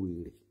ọmọ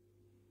wèrè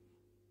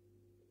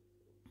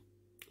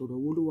ọ̀rọ̀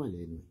owó ló wà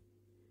lẹ́nu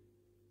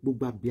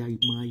gbogbo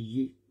abiyamọ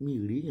ayé mi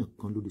rí èèyàn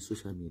kan lórí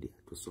social media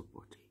tó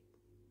support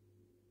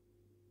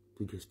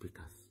tó jẹ́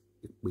speakers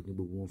ìpè ní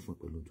gbogbo wọn fún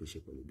pẹ̀lú tó ṣe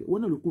pẹ̀lú bí wọn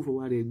náà ló kú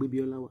fọwọ́ rẹ̀ gbé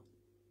Bíọ́lá wá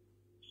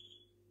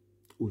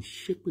ò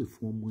ṣépè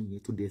fún ọmọ yẹn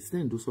tó dẹ̀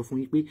send ó sọ fún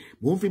yín pé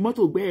mò ń fi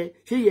mọ́tò gbé ẹ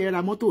ṣé yẹ ẹ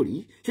ra mọ́tò rí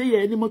ṣé yẹ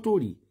ẹ ní mọ́tò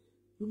rí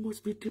you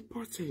must be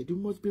deported you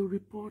must be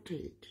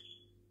reported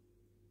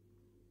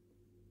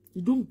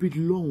you don't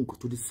belong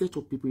to the set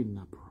of people in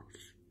abroad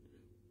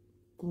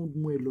kó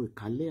mú ẹ lọ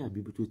ìkálẹ̀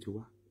àbíbi tó ti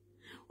wá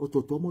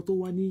ọ̀tọ̀ọ̀tọ̀ ọmọ tó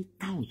wá ní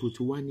town tó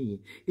ti wá nìyẹn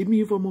èmi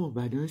ìfọmọ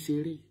Ìbàdàn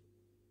ṣeré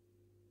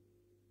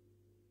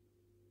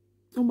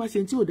tó ń bá ṣe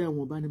tí ò dá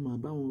wọn bá ní màá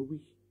bá wọn wí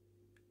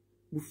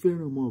mo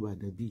fẹ́ràn ọmọ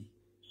Ìbàdàn bíi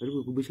pẹ̀lú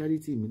gbogbo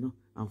charity mi náà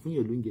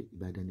àǹfúnyẹ̀ ló ń jẹ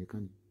Ìbàdàn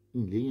nìkan ni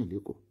ìléyàn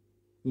lẹ́kọ̀ọ́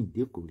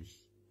ìdẹ́kọ̀ọ́ rí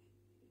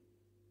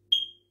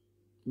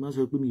má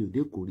sọ pé mi ò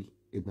dẹ́kọ̀ọ́ rí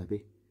ẹgbà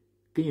bẹ́ẹ̀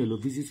kéèyàn lọ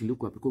visit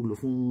lẹ́kọ̀ọ́ àbíkó lọ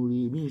fún rí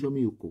mí ń sọ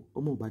mi èkó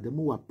ọmọ Ìbàdàn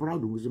mo wà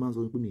proud mo ṣe máa ń sọ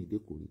pé mi ò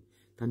dẹ́kọ̀ọ́ rí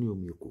ta ni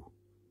omi èkó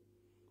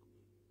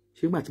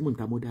ṣé nígbà tí mò ń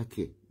ta mọ́dà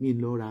kẹ̀ mi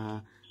lọ ra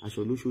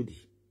aṣọ lóṣòdì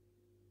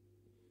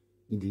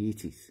in the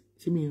 80s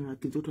ṣé mi ra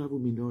kí n tó travel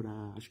mi lọ ra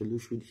aṣọ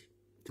lóṣòdì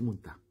tí mò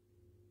ń ta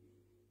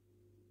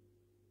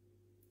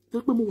tó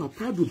pé mo wà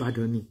proud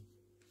Ìbàdàn ni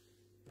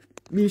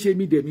mi ṣe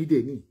mí dẹ̀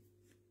ni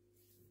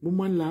mo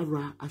máa ń la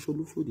ra aṣọ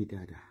lóṣòdì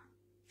dáadáa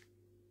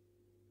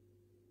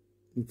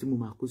ní tí mo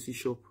máa kó sí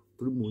shop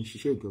torí mo ń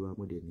ṣiṣẹ́ ìjọba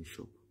mo dẹ̀ ní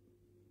shop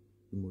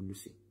ni mo lù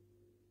sí.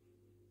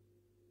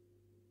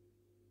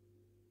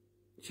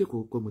 Ṣé kò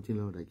kọ́ mo ti ń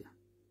lọ rajà?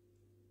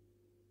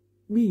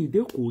 Mi ìdé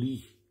kò rí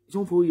tí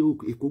wọ́n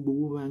fọwọ́ Èkó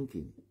gbowó báńkì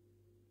ni.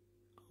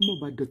 Ọmọ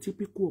Ìbàdàn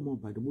typical ọmọ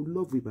Ìbàdàn, mo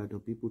love Ìbàdàn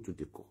people to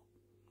the core.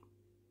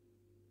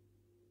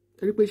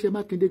 Ẹni pé iṣẹ́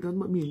Mákindé gan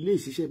mi lè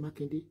ṣiṣẹ́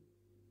Mákindé.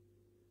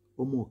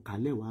 Ọmọ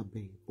ọ̀kálẹ̀ wà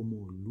bẹ́ẹ̀, ọmọ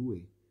ìlú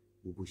ẹ̀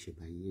gbogbo ṣe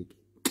bá yé ẹ̀gẹ́.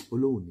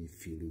 Ọlọ́run ní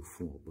fèrè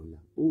fún ọ Bọ́lá,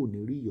 ó ní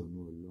rí ìyọ́nú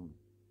Ọlọ́run.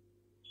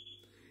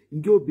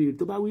 Ǹjẹ́ obìnrin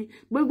tó bá wí,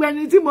 gbogbo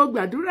ẹni tí mo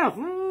gbàdúrà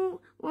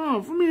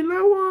fún mi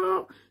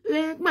lọ́wọ́,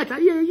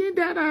 pàtàyé yín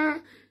dára,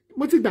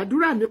 mo ti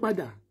gbàdúrà mi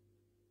padà.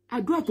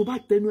 Àdúrà tó bá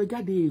tẹnu ẹ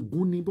jáde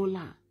ègún ni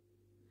Bọ́lá.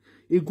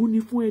 Ègún ni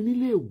fún ẹ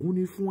nílé, ègún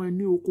ni fún ẹ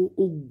ní oko,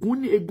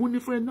 ègún ni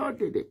fún ẹ ní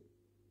ọ̀dẹ̀dẹ̀.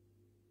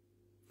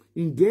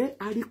 Ǹjẹ́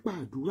a rí pa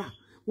àdúrà?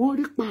 Wọ́n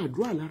rí pa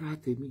àdúrà lára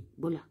tèmi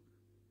Bọ́lá.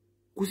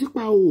 Kò sí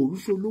pa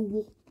òrùṣọ lówó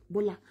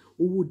Bọ́lá.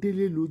 Owó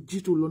délé ló jí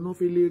tó lọ náà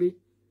fẹ́lẹ́ré.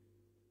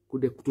 Kò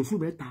dẹ̀ tó oṣù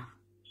mẹ́ta,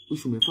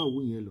 oṣù mẹ́fà owó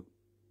yẹn lọ.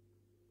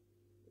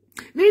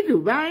 Ní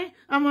Dubai,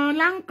 ọmọ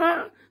láńkọ́,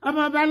 ọmọ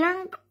ọba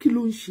láńkọ́. Kí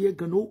ló ń ṣe é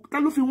gan-an? Ká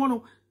ló fi wọ́n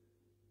rán?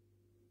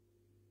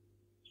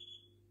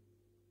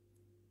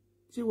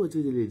 Ṣé wọ́n ti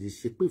lè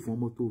ṣe pé fún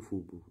ọmọ tó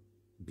fòbò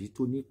bí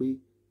tó ní pé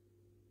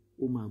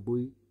ó máa gbé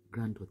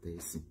granddaughter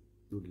ẹ̀sìn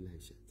lórí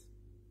láìṣẹ́?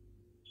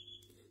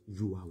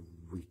 You are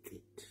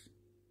wicked.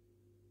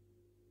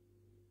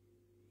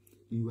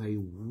 You are a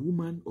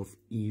woman of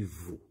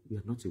evil. You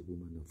are not a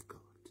woman of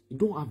God. You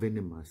don't have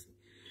any mercy.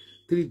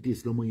 3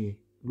 days lọ́mọ yẹn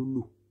ló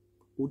lò.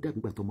 Ó dàbí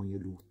ìgbà tọ́mọ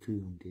yẹn lò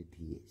 300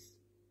 years.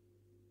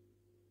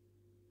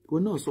 Kò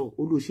náà sọ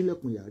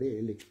olóṣìlẹ̀kùn yàrá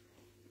ẹ̀ lẹ̀.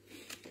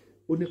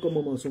 Ó ní kọ́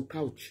mọ́mọ́ sùn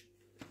couch.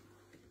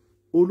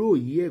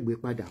 Olóòyí ẹ̀gbẹ́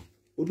padà.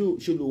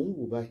 Olóṣè lòun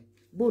wò báyìí.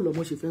 Bó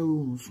lọ́mọ ṣe fẹ́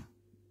rọrùn sùn.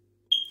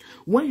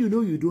 When you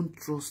know you don't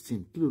trust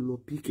him, kí ló lọ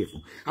pick ẹ̀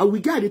fún?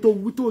 Àwíjáde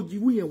tó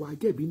jíwú yẹn wà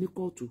jẹ̀bi ní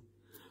kóòtù.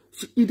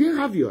 He didn't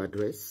have your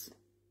address.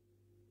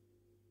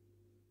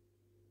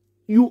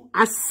 You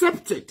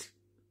accepted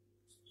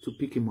to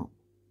pick him up.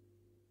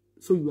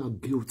 So you are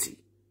guilty.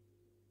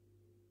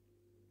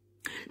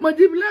 Mo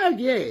di blog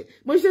yẹ,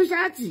 mo ṣe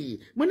ṣáàtì,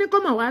 mo ní kó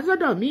máa wá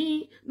sọ́dọ̀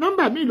mi,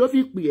 nọ́mbà mi ló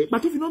fi pè é,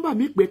 pàtó fi nọ́mbà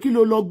mi pè é, kí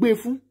ló lọ gbé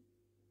fún?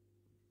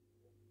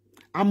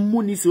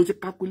 Amúnisìn ó ti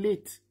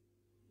calculate.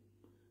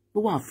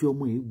 Bó wà fi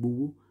ọmọ yìí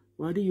gbowó,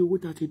 wà á rí owó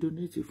tá a ti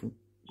donate fún.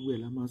 Gbogbo ẹ̀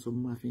la máa sọ, mo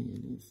máa fi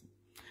yẹn ní ìsìn.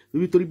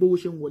 Torí bówó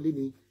ṣe ń wọlé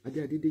ni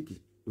Adédèjì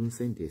ló ń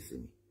sẹ́ǹdì sí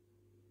mi.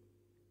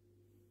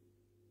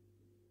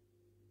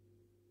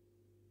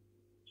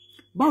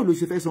 Báwo ló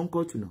ṣe fẹ́ sọ ń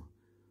kọ́ọ̀tù náà?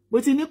 Bó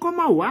ti ní kó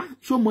má wá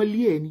ṣó mọ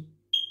ilé ẹ ni.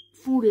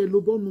 Fún rẹ ló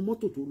bọ́nu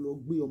mọ́tò tó lọ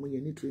gbé ọmọ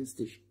yẹn ní train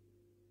station.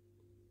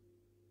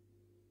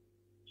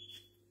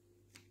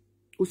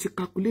 Ó ṣe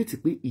calculate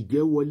pé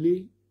ìjẹ́ wọlé.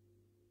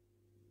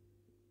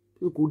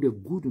 Pé kò dẹ̀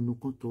gúdù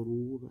nìkan tọrọ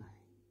owó báyìí.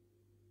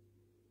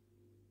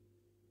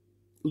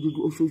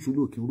 Oṣooṣù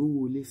ló kí n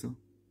rówó ilé san.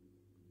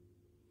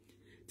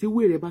 Tí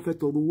wèrè bá fẹ́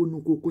tọrọ owó nù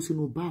kó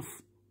sínú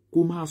báàfù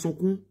kó máa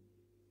sunkún.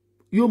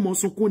 Yóò mọ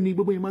sunkún ni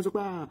gbogbo yẹn máa sọ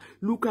pé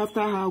look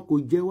after her kò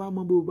jẹ́ wá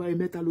mọ́ bó bá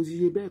ẹ̀mẹ́ta ló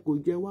ṣiṣẹ́ bẹ́ẹ̀ kò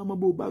jẹ́ wá mọ́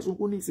bó bá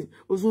sunkún nísìn.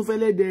 Ó sún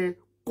fẹ́lẹ́ dẹ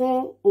kọ́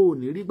ò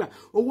ní rí gbà.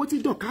 Owó tí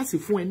dọ̀kásì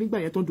fún ẹ nígbà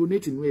yẹn tó ń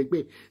donate nínú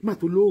ẹgbẹ́ nígbà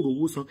tó lóòrò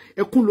owó san.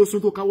 Ẹkún ló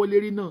sun tó káwọ́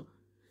lérí náà.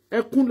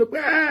 Ẹkún ló pé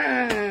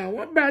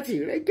wọ́n bá ti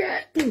rẹ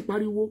jẹ́ tó ń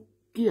pariwo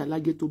kí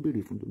alágé tó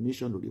béèrè fún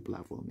donation lórí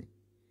platform ẹ̀.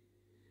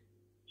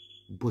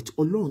 But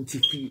Ọlọ́run ti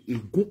fi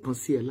ègún kan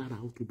sí ẹ lára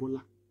Auto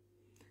Bola.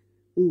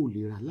 Ó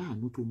lè rà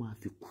láàánú tó máa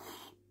fi kú.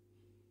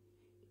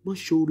 Wọ́n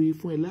ṣoore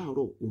fún ẹ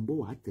láàárọ̀, òun bọ̀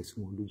wá tẹ̀sí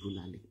wọn lójú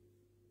lálẹ́.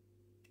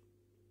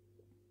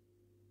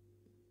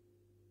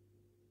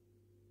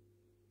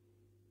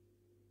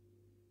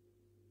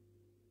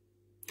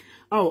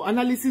 Oh,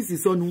 analysis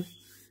is on.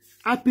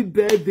 Happy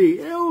birthday.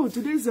 Oh,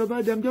 today's your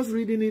birthday. I'm just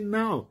reading it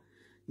now.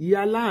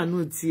 Ìyá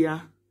aláàánú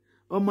tíá.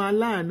 Ọmọ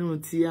aláàánú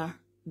tíá.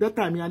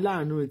 Dọ́tà mi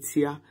aláàánú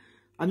tíá.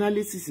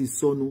 Analysis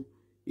is on.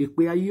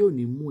 Èpè ayé ò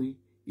ní mú ẹ.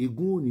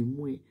 Ègún ò ní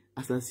mú ẹ.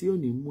 Àṣàsí ò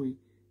ní mú ẹ.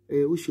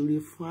 Ó ṣeré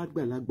fún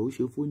àgbàlagbà, ó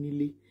ṣe fún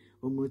nílé.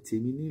 Ọmọ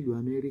tèmi nílùú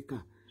Amẹ́ríkà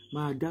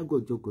máa dá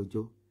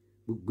gọ̀jọ̀gọ̀jọ̀.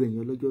 Gbogbo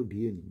ẹ̀yin ọlọ́jọ́ bí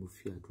èní mo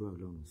fi àdúrà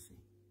Ọlọ́run sí.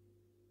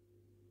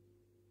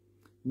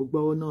 Mo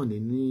gbọ́wọ́ náà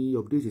ní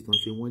update tán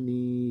ṣe wọ́n ní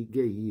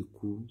gẹ́ yìí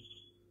kú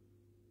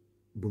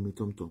Bùnmi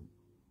Tọ́mtọ́m.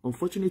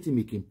 Unfortunately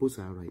mi kì í post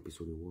RIP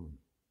sórí wọ́n mi.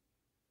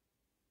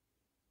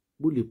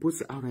 Mo lè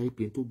post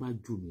RIP tó bá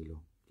jù mí lọ.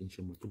 Kì í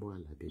ṣe mo tó bá wà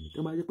lábẹ́ mi.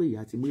 Tó bá jẹ́ pé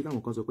ìyá ti mú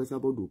láwọn kan sọ pé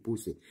Esabod ò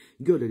post ẹ̀.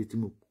 Gẹ́ ọ̀lẹ́dì tí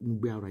mo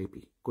gbé RIP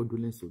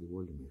condolence sórí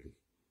wọ́ọ̀lù mi rí.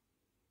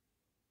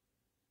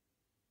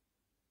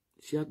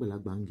 Ṣé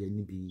àgbàlagbà ń jẹ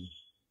níbi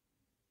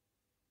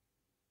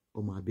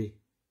ọmọ abẹ́?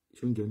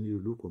 Ṣé oúnjẹ nílé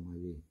olóko ọmọ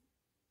abẹ́?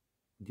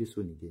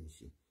 Jésù ní jẹ́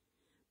ṣe.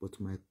 But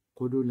my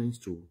condolence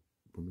to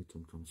Bùnmi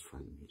Tọ́mtọ́m's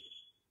family.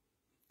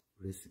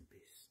 Rest in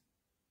peace.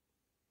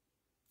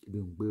 Ibi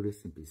ń gbé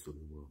rest in peace sórí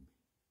wọ́ọ̀lù mi.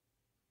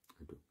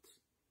 I don't.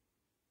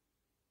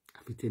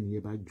 Àfi tẹ́ni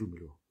yẹn bá jù mí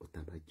lọ,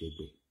 ọ̀tá bá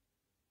jẹ́gbẹ́.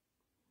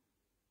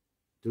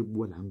 Tó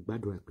gbọ́ là ń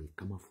gbàdúrà pé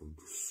ká má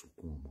fojú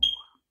sunkún ọmọ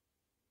wa.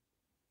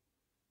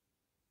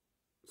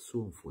 So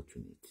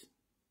unfortunate.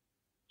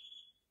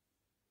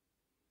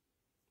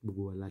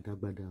 Gbogbo wa la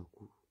dágbádá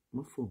kú.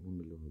 Má fọ̀ mọ́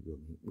mi lọ́rùn yọ̀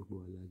mí. Gbogbo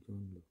wa la jọ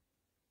ń lọ.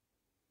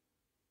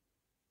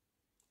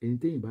 Ẹni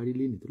tẹ́yìn bá rí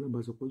lẹ́nìí tó lọ́n bá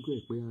sọ pọ́jọ́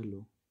ẹ̀ pé á lọ.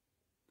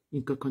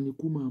 Nǹkan kan ni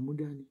kú máa mú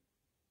dání.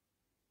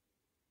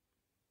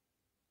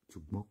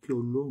 Ṣùgbọ́n kí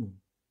Ọlọ́run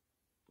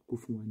kó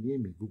fún wa ní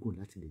ẹ̀mí gígùn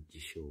láti lè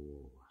jíṣẹ́ ọwọ́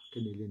wa.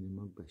 Kẹ́ni ẹlẹ́ni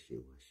má gbàṣẹ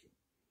wa ṣe.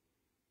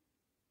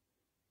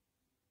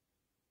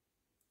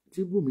 Tí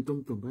bùnmi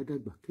tọ̀mtọ̀m bá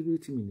dàgbà, kí ló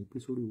tí mi ní pé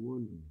sórí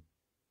wọ́ọ̀lù mi?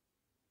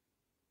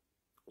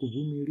 Kò bú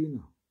mi rí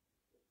náà.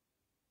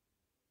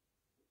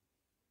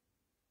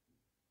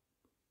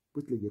 Bó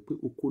tilẹ̀ jẹ́ pé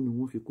okó ni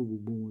wọ́n fi kó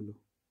gbogbo wọn lọ.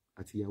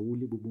 Àti ìyàwó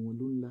ilé gbogbo wọn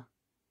ló ńlá.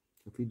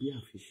 Àfi bí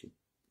àfiṣe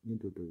ní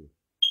dọ̀dọ̀ rẹ̀.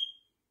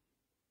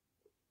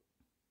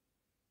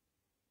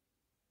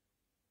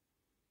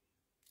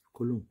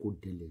 Kọ́lọ́n kó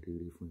délẹ̀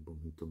rere fún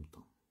ìbùnmi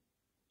tọ̀mtọ̀m.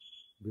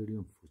 Very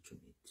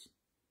unfortunate.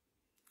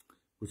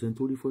 Kò sẹ́ni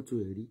tó rí fọ́tò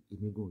ẹ̀ rí,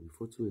 èmi gan rí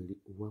fọ́tò ẹ̀ rí,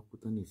 owó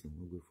akútá ní ìsìn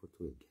wọn gbé fọ́tò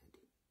ẹ̀ jáde.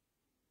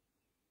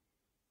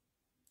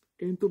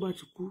 Ẹni tó bá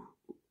ti kú,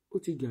 ó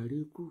ti jàre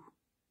kú.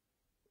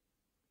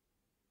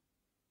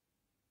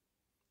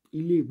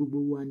 Ilé gbogbo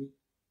wa ni,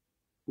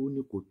 ó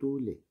ní kò tó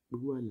lẹ̀,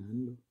 gbogbo wa là ń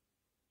lọ.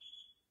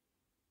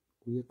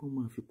 Kò yẹ kó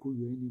máa fi kú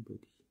yọ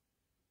anybody.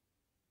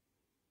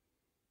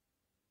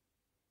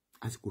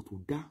 Àsìkò tó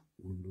dá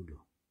òun ló lọ.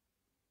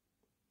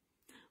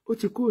 Ó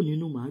ti kúrò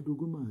nínú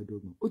màádógún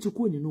màádọ́gbọ̀n. Ó ti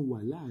kúrò nínú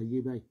wàhálà ayé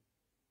báyìí.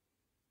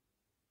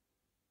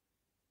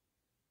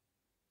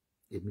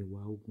 Ẹ̀mí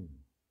wa ogun,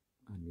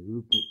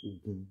 ànírógún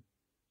ogun,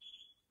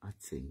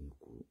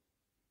 àtẹ̀yìnkù,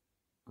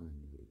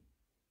 àníre.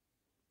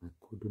 My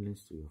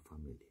condolence to your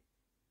family.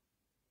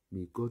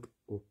 May God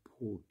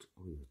uphold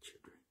all your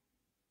children.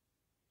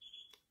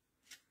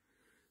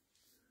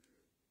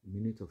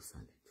 Minute of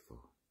silence for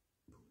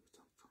Bola.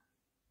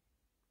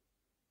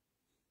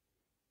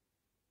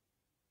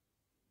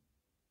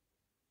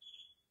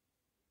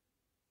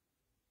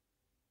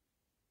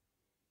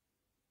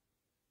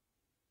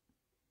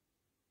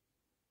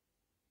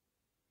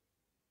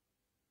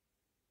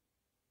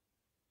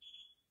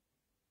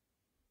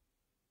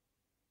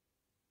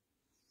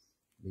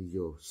 May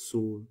your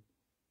soul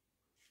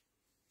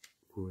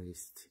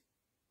rest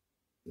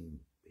in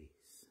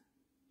peace.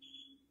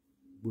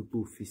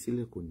 Gbogbo fi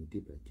sílẹ̀ kò ní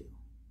dìbàjẹ́.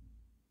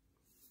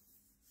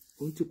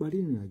 Ó ti parí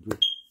ìrìn àjò.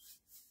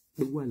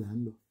 Gbogbo wa là ń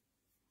lọ.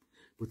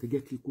 Bó ti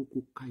jẹ́ kí kókó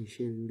ká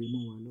iṣẹ́ rere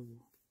mọ́ wa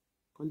lọ́wọ́.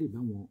 Kó lè bá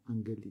wọn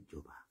áńgẹ́lì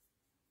jọba.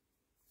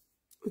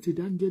 Ó ti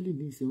dá áńgẹ́lì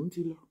ní ìsìn, ó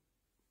ti lọ.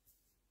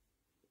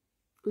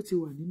 Ó ti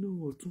wà nínú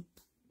ọ̀tún.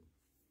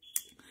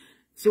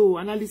 So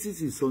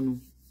analysis ìsọnù.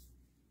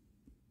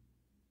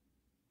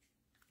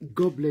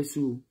 God bless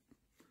you.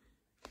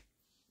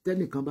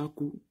 Tẹ́nìkan bá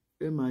kú,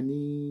 ẹ máa ní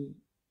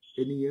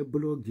ẹni yẹn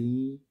búlọ́ọ̀gì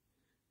yín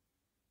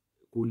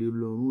kò lè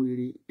lọ́rùn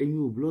rere. Ẹ̀yin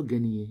ò búlọ́ọ̀gì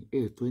ẹni yẹn,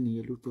 ẹ̀ẹ̀tọ́ ẹni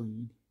yẹn ló tọ́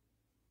yín.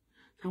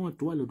 Sáwọn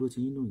tó wà lọ́dọ̀ tí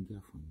yín náà ń jà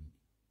fún yín.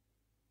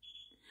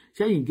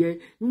 Ṣẹ́yìn jẹ́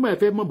nígbà ẹ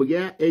fẹ́ mọ̀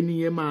bóyá ẹni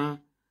yẹn máa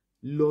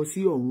lọ sí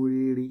ọ̀run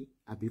rere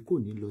àbí kò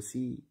ní lọ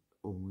sí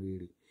ọ̀run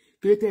rere.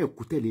 Kí ló tẹ́ ẹ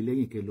kú tẹ̀lé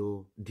lẹ́yìn kẹ́ lọ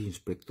di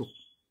inspector?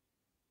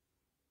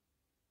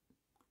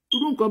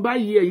 Irú nǹkan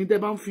báyìí ẹ̀yin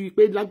tẹ́ bá ń fi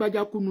pé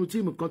lágbájá kúnú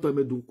tíìmù kan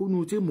tọ̀mẹ̀dùn kúnú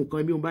tíìmù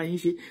kan bí wọ́n bá yín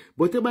ṣe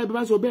bọ̀ tẹ́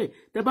bá sọ bẹ́ẹ̀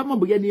tẹ́ bá mọ̀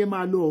bóyá ni ẹ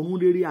máa lọ ọ̀run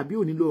rere àbí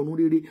ò ní lọ ọ̀run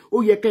rere ó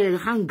yẹ kẹ́ ẹ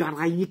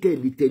hàǹgàrà yín kẹ́ ẹ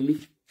lè tẹ̀lé.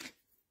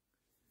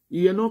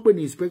 Ìyẹn náà pè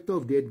ní inspector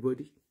of dead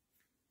body.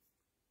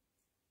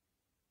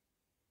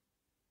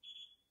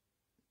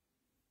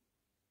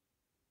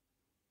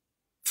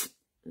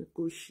 Ẹ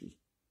kó ṣì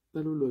ta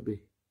ló lọ bẹ̀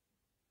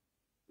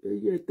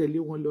ẹ tẹ̀lé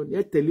wọn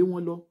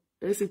lọ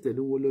ẹ sì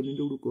tẹ̀lé wọn lọ ní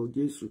lórúkọ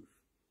Jésù.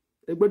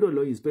 Ẹ gbọ́dọ̀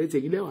lọ inspect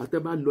ẹ̀yin lẹ́wà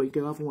tẹ́ bá lọ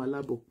ìkẹ́ wá fún wa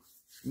lábọ̀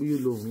bí yóò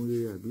lọ ọ̀run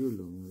rere àbí yóò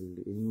lọ ọ̀run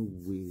rere ẹ̀yin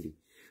wèrè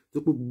tó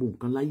pé gbogbo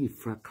nǹkan láyé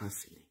fracas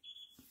ni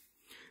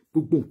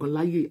gbogbo nǹkan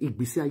láyé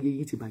ìgbésí ayé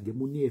yín ti bàjẹ́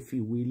mo ní ẹ fi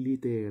ìwé ilé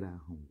tẹ́ ẹ ra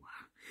hàn wá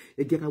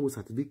ẹ jẹ́ ká wo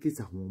certificate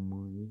àwọn ọmọ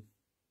yín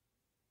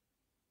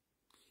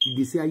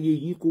ìgbésí ayé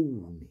yín kò wù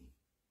mí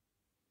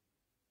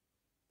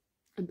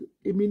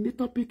èmi ní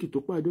tọ́pìkì tó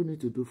pọ̀ I don't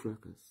need to do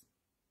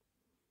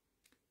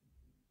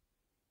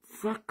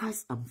fracas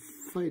I'm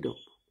fed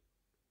up.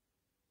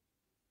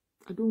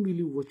 I don't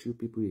really watch you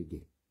people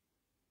again.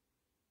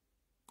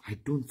 I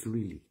don't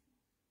really.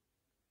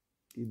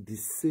 It's the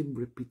same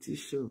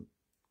repetition.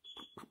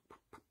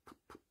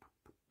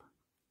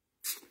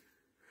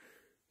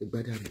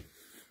 Ẹgbàdá mi.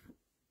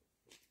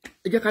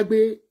 Ẹ jẹ́ ká gbé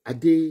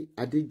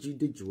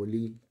Adéjídéjì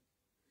wọlé.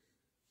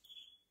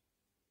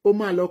 Ó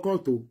máa lọ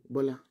kọ́ọ̀tù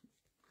Bọ́lá.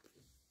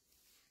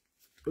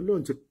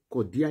 Ọlọ́run ti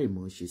kọ̀ dí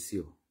àìmọ̀ ṣe sí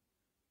ọ.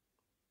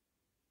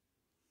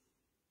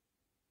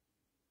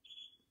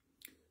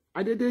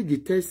 Adédèjì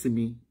tẹ́sì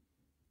mi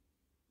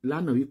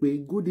lánàá wípé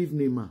good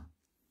evening ma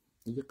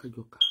ẹ jẹ́ ká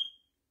jọ kà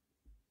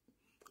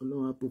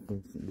Ọlọ́run á bùkún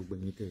fún gbogbo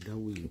ẹ̀yin tẹ́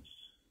dáwọ́ yìí.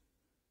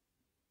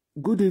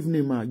 Good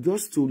evening ma,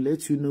 just to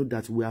let you know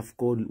that we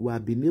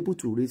have been able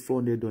to raise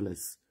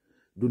 $400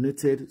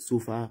 donated so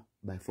far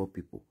by 4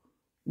 people.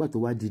 Gbà tó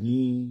wá di ní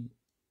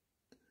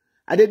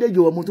Adédèjì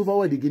ọmọ tó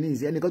forward gini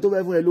sí ẹnìkan tó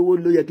fẹ́ fún ẹ lówó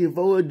ló yẹ kí n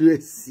forward ẹ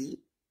sí.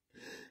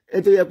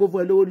 ẹ tó yẹ kó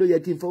fún ẹ lówó ló yẹ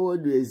kí n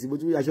forward ẹ sí mo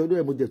tún aṣọ ọdún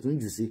ẹ mo tẹ̀ tún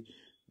jù sí.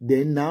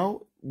 Then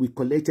now we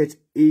collected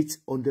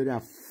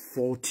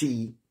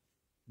 $840.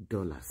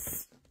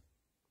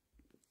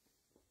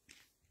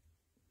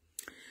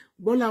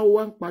 Bola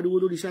wa ń pariwo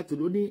lórí ṣáàtì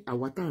ló ní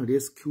àwa tá ń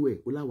rescue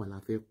ẹ̀ ó láwa la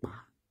fẹ́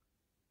pa.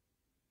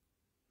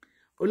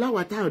 Ó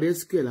láwa tá ń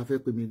rescue ẹ̀ la fẹ́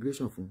pe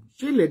immigration fún.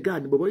 Ṣé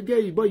legal ni bọ̀bọ̀ jẹ́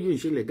ìbọn yìí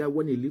ṣe legal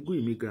wọ́n ní illegal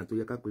immigrant tó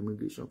yẹ ká pe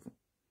immigration fún.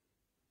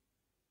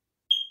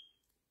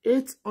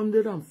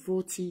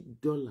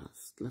 $840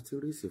 láti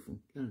ríṣì fún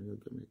láàrin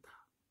ọjọ́ mẹ́ta.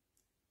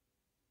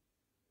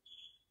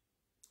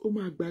 Ó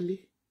máa gbalé.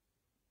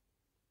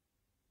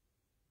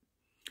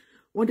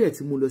 Wọ́n dẹ̀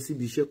ti mú lọ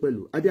síbi iṣẹ́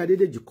pẹ̀lú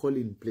Adédèjì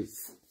calling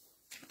place.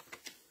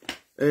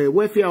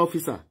 Welfare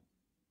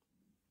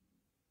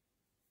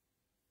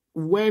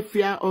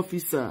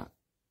officer.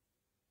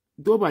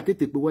 Tó bá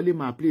tètè pé wọlé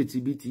máa play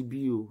TBTB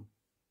o.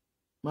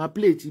 Máa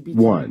play TBTB.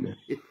 1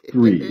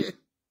 3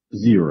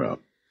 0.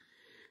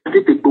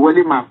 Tètè pé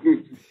wọlé máa play.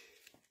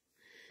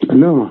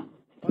 Hello.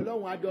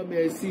 Ọlọ́run á dọ́mọ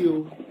ẹ sí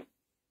o.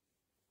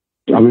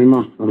 Àmín.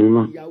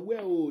 Ìyàwó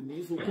ẹ ò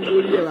ní sunkún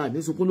lórí ẹ̀rà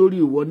ní sunkún lórí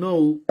ìwọ náà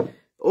o.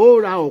 Ó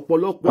ra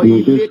ọ̀pọ̀lọpọ̀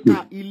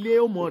ilé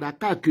ó mọ̀ ra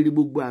káàkiri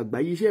gbogbo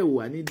àgbáyé iṣẹ́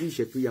ìwà ní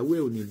díṣẹ̀ tó ìyàwó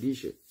ẹ̀ ò ní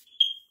díṣẹ̀.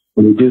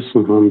 Àmín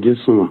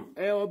Jésù mà.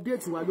 Ẹ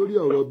update wa lórí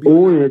ọ̀rọ̀ bí.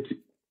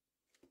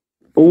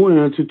 Owó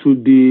yẹn ti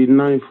di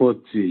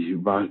 940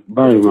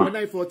 báyìí mà.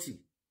 940.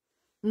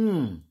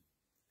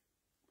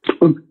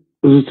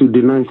 Ó ti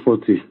di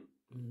 940.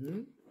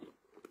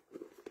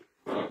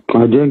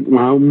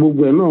 Màá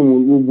gbogbo ẹ̀ náà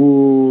gbogbo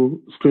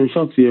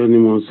screenshot yẹn ni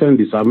mo send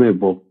Samuel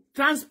bọ̀.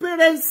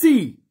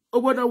 Transparency. Ó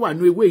gbọ́dọ̀ wà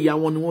ní ewé ìyá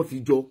wọn ni wọ́n fi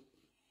jọ.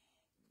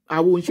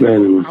 Àwo ń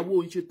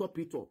ṣe top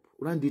it up,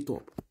 round it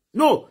up.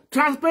 No,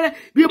 transparent.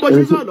 Bí mo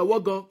ṣe sọ̀rọ̀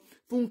lọ́wọ́ gan,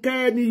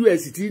 Fúnkẹ́ ní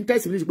US tí ń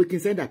tẹ̀sí mi pé kí n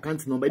send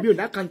account number. Èmi ò ní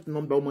account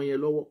number ọmọ yẹn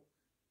lọ́wọ́.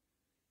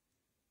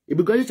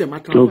 Ibi gan ṣẹ̀ṣẹ̀ máa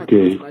transfer.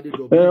 Okay.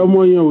 Ọmọ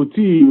yẹn ò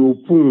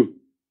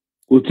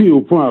tí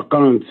open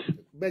account.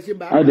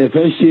 A dẹ̀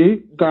fẹ́ ṣe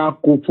ká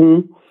kó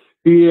fún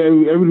kí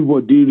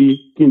everybody rí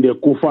kí n dẹ̀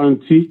kó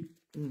fáǹtì.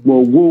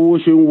 Gbogbo owó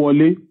ṣe ń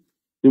wọlé.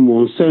 Ni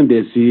mo send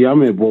ẹ sí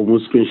amẹ̀bọ̀ mo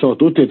screenshot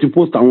ó tẹ̀ tí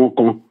post àwọn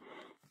kan.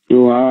 I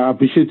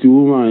appreciate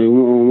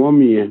woman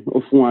mi yẹn ó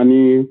fún wa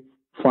ní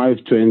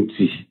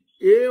 520.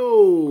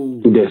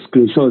 The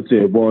screenshot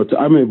ẹ but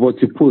amẹ̀bọ̀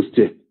ti post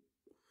ẹ.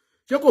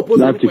 Ṣé kò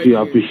post láti fi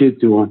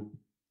appreciate wọn.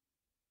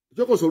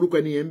 Ṣé kò sọ orúkọ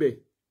ẹni yẹn bẹ́ẹ̀?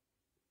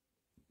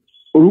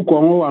 Orúkọ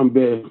wọn wà ń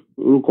bẹ̀.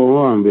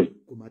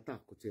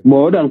 But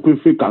ó dà ń pín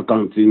fake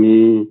account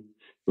ní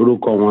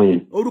orúkọ wọn yẹn.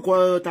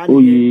 Orúkọ ta ni?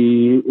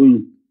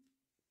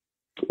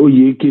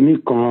 Oyè kìíní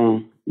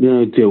kan ní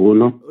ẹtì ẹ̀wọ̀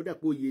náà.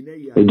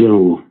 Ẹ̀jẹ̀ ń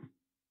wò.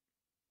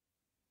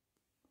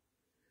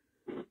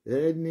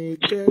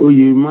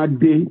 Oyè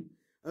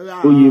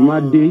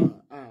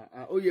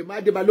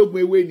Mádé Balógun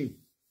ewé ni.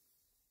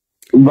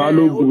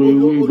 Balógun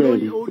ewé bẹ́ẹ̀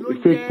ni.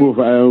 Fake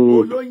profile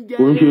ó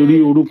ń ṣe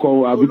rí orúkọ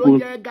àbíkó.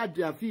 Olóúnjẹ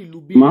Gàdáfì ìlú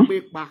bí ń pé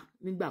pa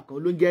nígbà kan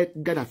olóúnjẹ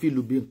Gàdáfì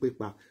ìlú bí ń pé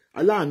pa.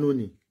 Aláàánú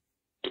ni.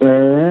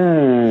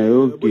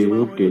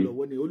 Okay.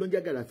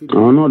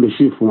 Àwọn náà lè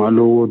ṣe fún wa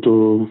lówó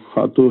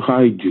tó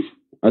high jù.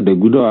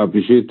 Adẹ̀gúdọ̀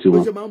appreciate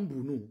wọn.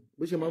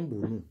 Bó ṣe máa ń bù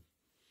nù.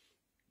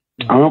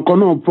 Àwọn kan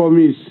náà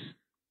promise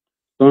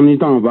tán ní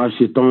táwọn bá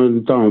ṣe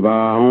táwọn bá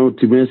wọn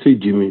ti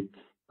message mi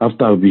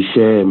after bí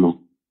iṣẹ́ ẹ̀ mọ̀.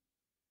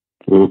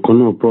 Àwọn kan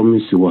náà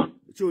promise wa.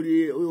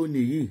 Sórí ó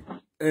nìyí.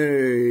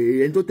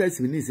 Ẹni tó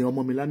tẹ̀sí mi ní ìsìn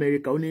ọmọ mi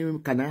l'Amẹ́ríkà ó ní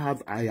can I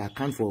have an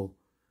account for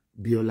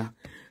Biola?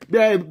 Kí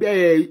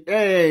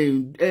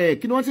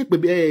ni wọ́n ti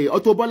pè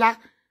Auto Bola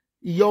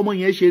ìyá ọmọ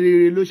yẹn ṣe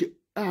rere ló ṣe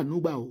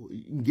ànúgbà o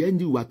ǹjẹ́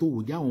ní ìwà tó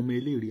wù já àwọn ọmọ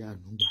eléèrè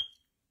ànúgbà.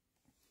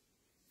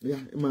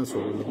 Ẹ máa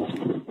sọ̀rọ̀ lọ.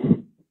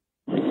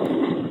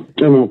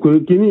 Ẹ mọ̀ pé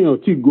kí ni èèyàn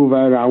tí go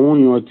viral àwọn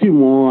èèyàn tí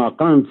mọ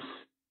account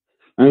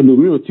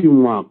ẹlòmíì ò tí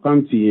mọ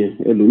account yẹn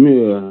ẹlòmíì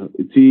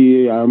tí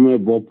àwọn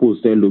ẹbọ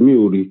post ẹlòmíì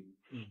ò rí.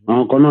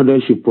 Àwọn kan náà dẹ̀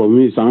ṣe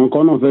promise àwọn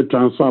kan náà fẹ́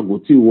transfer kò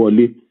tí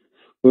wọlé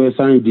fẹ́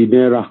sign di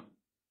náírà.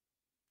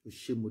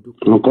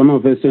 Àwọn kan náà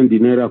fẹ́ send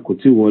náírà kò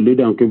tí wọlé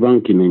dáńké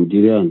báńkì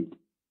Nàìjíríà ni.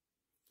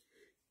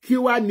 Kí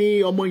wá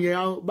ní ọmọ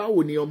yẹn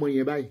báwo ni ọmọ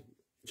yẹn báyìí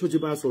ṣó ti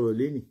bá sọ̀rọ̀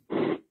lẹ́nìí?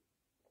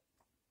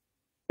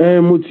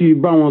 Mo ti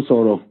bá wọn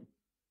sọ̀rọ̀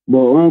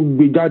bọ̀ wọ́n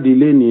gbé jáde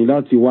lẹ́nìí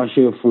láti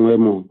wáṣẹ́ fún ẹ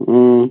mọ̀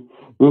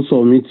wọ́n sọ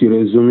mí ti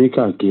resume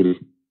káàkiri.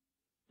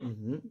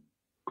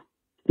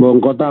 Bọ̀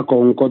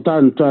nǹkan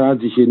tá ń try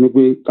láti ṣe ni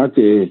pé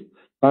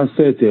ká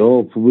set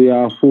up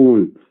bóyá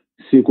fóònù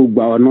sí kó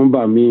gba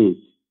nọ́mbà míì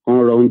kan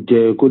ra oúnjẹ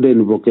kó dẹ̀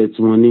ní pocket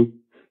money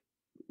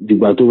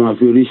dìgbà tó máa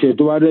fi ríṣẹ́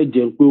tó bá dẹ̀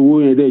jẹ́ pé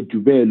owó yẹn dẹ̀ jù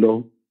bẹ́ẹ̀ lọ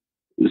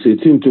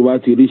ṣètìn tó bá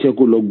ti ríṣẹ́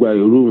kó lọ gba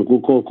ìrúùmù kó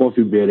kọ́kọ́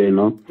fi bẹ̀rẹ̀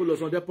ná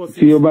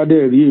tí ó bá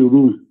dẹ̀ rí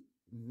ìrúùmù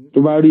tó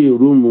bá rí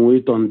ìrúùmù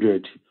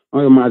 800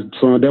 wọ́n máa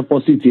san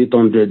deposit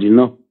 800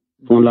 náà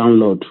fún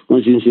landlord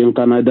wọ́n ṣe ń ṣe ní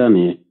Canada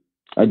nìyẹn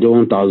àjọ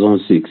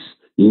 1006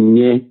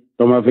 ìyẹn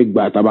tó bá fẹ́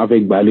gbà tá bá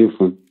fẹ́ gbalé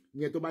fún.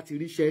 ìyẹn tó bá ti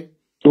ríṣẹ́.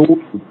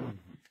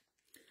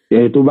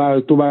 tó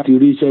bá ti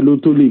ríṣẹ́ ló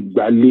tó lè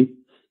gbalé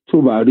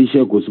tó bá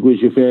ríṣẹ́ kò sí pé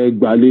ṣe fẹ́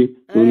gbalé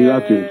torí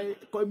láti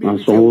máa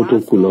sanwó tó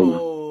kù lọ́wọ́.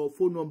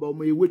 phone number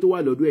ọmọ ewé tó wà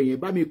lọ́dọ̀ ẹ̀yẹn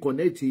bá mi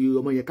connect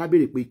ọmọ yẹn ká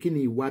béèrè pé kí ni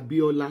ìwà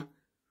Bíọ́lá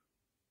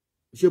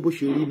ṣé bó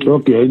ṣe rí ni.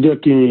 ok ẹ jẹ́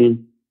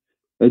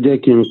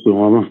kí n pè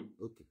wọ́n mọ̀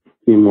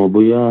ìmọ̀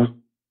bóyá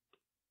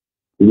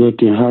ẹ jẹ́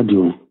kí n háàdì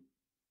wọn.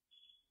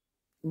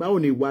 báwo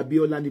ni ìwà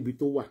Bíọ́lá níbi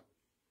tó wà.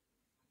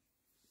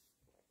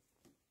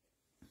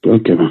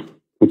 ok ma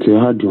mo ti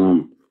háàdì wọn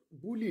mọ̀.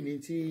 búlì ni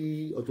tí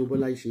Auto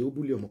Bola ṣe ó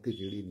búlì ọmọ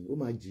kékeré ni ó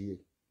máa jí ẹ.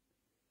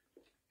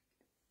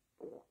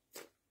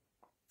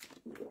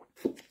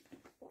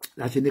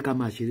 láṣẹ ní ká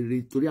máa ṣe rere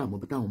torí àmọ́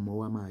bí táwọn ọmọ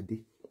wa máa dé.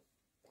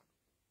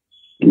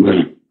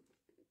 bẹ́ẹ̀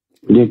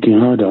jẹ́ kí n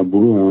háàdì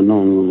àbúrò wọn náà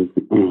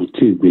wọn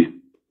tí ì gbé.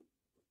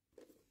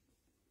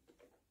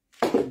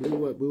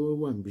 bí wọ́n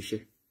wà níbi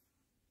iṣẹ́.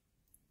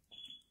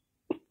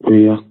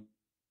 bóyá.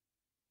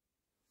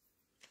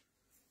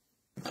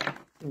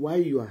 Why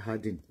you are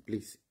hiding,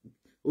 please?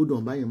 Hold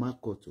on, buy your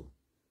mark to.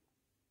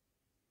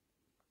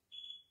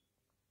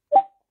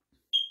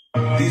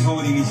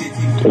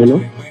 Hello?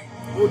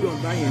 Hold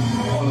on, buy your.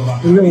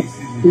 Hello?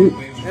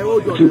 Hey,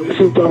 hold on.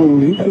 Sit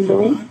down. Hello?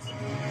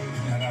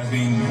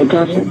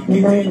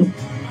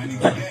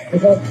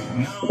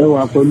 Ẹ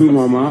wà pẹ̀lú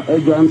màmá, ẹ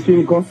jọ àǹtí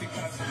ńkọ́.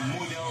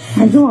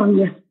 Àjọ wà ń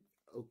yẹ.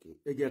 Okay,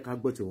 ẹ jẹ́ ká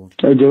gbọ́ tiwọn.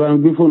 Ẹ jẹ́ bá ń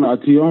gbé fóònù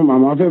àti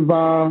màmá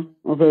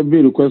wọ́n fẹ́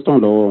béèrè question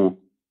lọ́wọ́ wọn.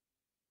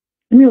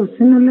 Mi ò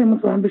sínú ilé mo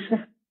sọ àbíṣẹ́.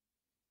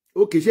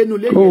 Okay, ṣé inú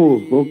ilé yẹn oh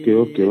okay.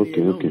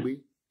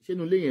 Ṣé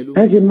inú ilé yẹn ló.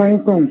 Ẹ jẹ́ máa ń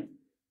kàn.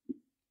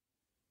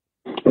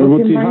 Mo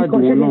ti háàdì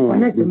wọn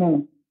náà.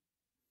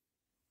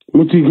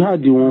 Mo ti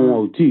háàdì wọn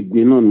ò tí ì gbé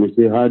náà ni mo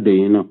ṣe háàdì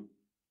yín náà.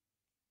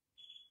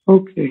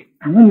 Okay,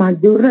 àwọn máa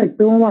gbé orí ẹ̀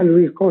pé wọ́n wà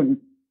lórí ìkọ́ ni.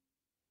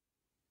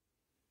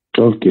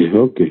 Okay,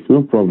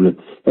 no problem.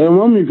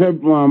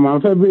 Màmá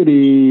fẹ́ béèrè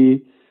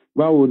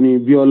báwo ni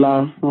Bíọ́lá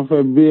wọ́n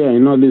fẹ́ béèrè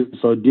ẹ̀yin náà lè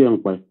sọ díẹ̀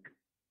nípa ẹ̀.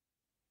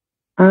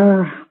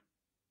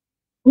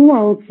 Ó wà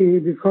okay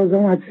because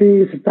àwọn àti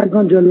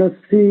ìfìtàgànjọ lọ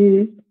sí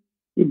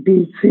ibi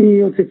tí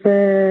ó ti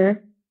fẹ́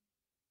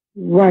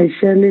wá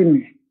iṣẹ́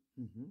lénìí.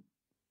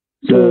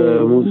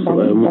 Mo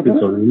ti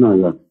sọ̀rọ̀ náà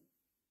yà.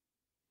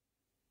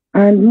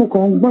 And mo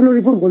kàn ń gbọ́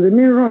lórí fóònù kò lè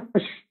ní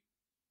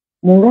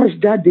mo rush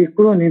jáde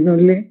kúrò nínú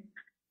ilé.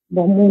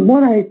 But mo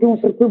gbọ́dọ̀ àyè pé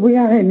wọ́n sọ pé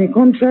bóyá ẹnì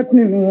contract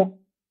nínú wọn.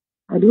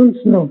 I don't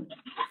know.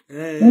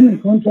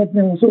 Ẹnì contract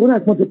nínú wọn. So wọ́n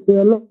àti wọ́n ti pe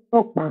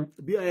ọlọ́pàá.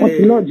 Wọ́n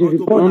ti lọ́ọ̀jì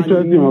report.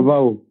 Contract wọn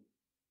báwo?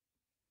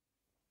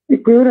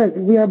 Ìpè rẹ̀ ti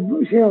bóyá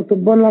ṣé Auto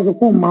Bola sọ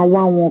pé òun máa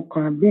wá wọn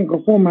kàn àbí nǹkan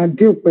pé òun máa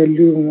deal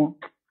pẹ̀lú wọn.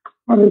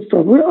 Wọ́n ti sọ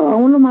pé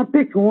àwọn ló máa pè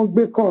kí wọ́n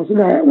gbé call so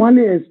that wọ́n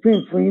lè explain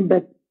fún yín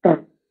better.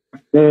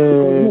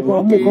 Mo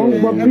kàn ń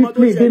gbọ́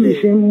briefly bí mi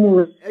ṣe ń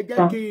múra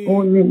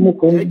òun ni mo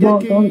kàn ń gbọ́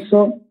tó ń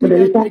sọ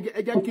pẹ̀lú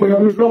pé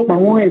ọlọ́pàá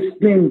wọ́n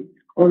explain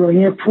ọ̀rọ̀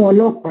yẹn fún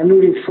ọlọ́pàá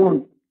lórí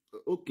fóònù.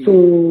 So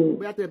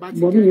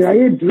bọ̀mí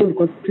ìráyè dúró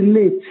nǹkan ti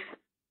late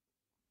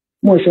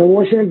mo ṣe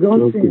wọṣẹ́ gan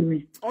sí mi.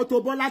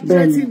 Auto Bola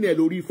tẹ́tí nẹ̀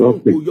lórí fóònù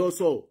kò yọ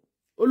sọ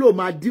ó lóun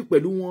máa dín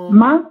pẹ̀lú wọn.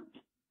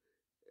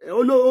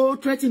 Ó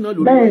tẹ́tí náà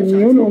lórí wọn. Bẹ́ẹ̀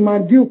ni ó lóun máa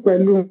dín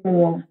pẹ̀lú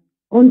wọn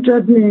ó ń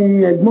tẹ́tí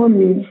ẹ̀gbọ́n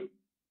mi.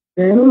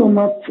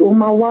 Ó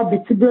máa wá bí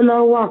tí Bíọ́lá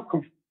wà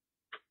kan.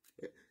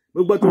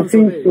 Gbogbo tó ń sọ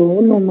bẹ́ẹ̀.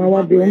 Ó náà máa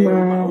wá bí ó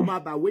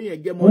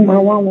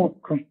máa wá wọn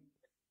kan.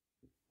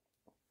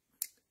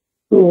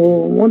 So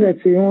wọ́n dẹ̀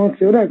tí ó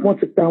dẹ̀ kí wọ́n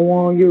ti pe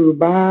àwọn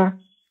Yorùbá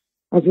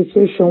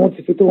association wọ́n ti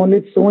fi tó wọn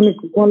létí so wọ́n ní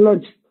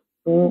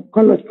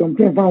kán lodge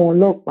complaint fún àwọn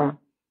ọlọ́pàá.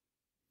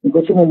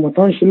 Nǹkan tí mo mọ̀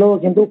tán ń ṣe lọ́wọ́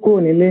kí n tó kúrò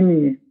nílé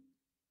nìyẹn.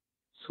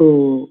 So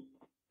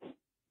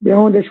bí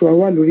wọ́n dẹ̀ ṣe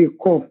wá lórí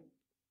call.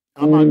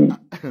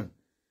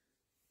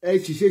 Ẹ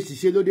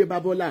ṣìṣe ló dé bá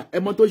Bọ́lá ẹ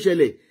mọ̀ tó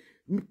ṣẹlẹ̀.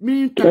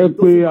 Ẹ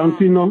pé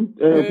àǹtí náà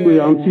ẹ pé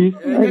àǹtí.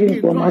 Ẹ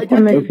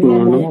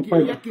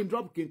jẹ́ kí n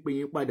drop kí n pè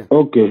yín padà.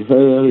 Okay.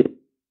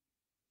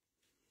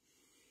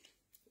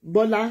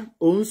 Bọ́lá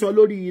òun sọ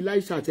lórí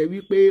Elisha tẹ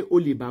wípé o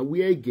lè bá wí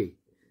ẹ̀gẹ̀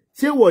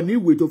ṣé wọ̀ ní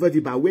ìwé tó fẹ́ fi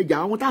bá wí ẹ̀gẹ̀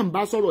àwọn tá à ń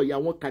bá sọ̀rọ̀ yìí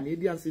àwọn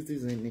Canadian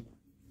citizen ni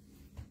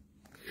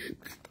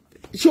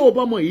ṣé o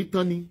bọ́mọ yìí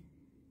tán ni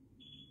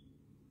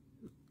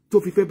tó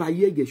fi fẹ́ bá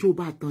yí ẹ̀gẹ̀ ṣé o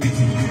bá tán ni.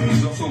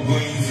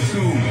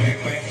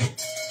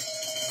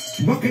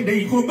 Bọ́kẹ́dẹ̀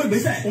yìí kó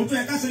gbégbèsè. Ohun tó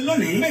yẹ ká ṣe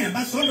lónìí. Bẹ́ẹ̀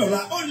bá sọ́dọ̀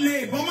la, ó lè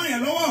bọ́mọ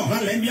yẹn lọ́wọ́.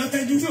 Ralẹ̀ ń bí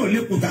ọ́tẹ́jú tí ò lè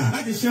kùtà.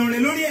 Láti ṣe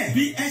orin lórí ẹ̀.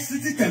 PS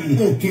System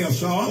òkè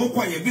ọ̀ṣọ́. Ó kọ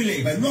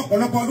àyẹ̀bílẹ̀ pẹ̀lú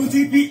ọ̀pọ̀lọpọ̀ ọdún tí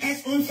PS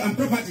Homes and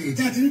Property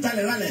tí a ti ń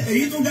talẹ̀ ralẹ̀.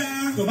 Èyí tún ga.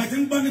 Tó bá ti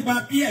ń gbọ́ nípa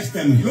PS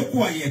System ló kọ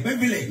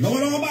àyẹ̀bílẹ̀.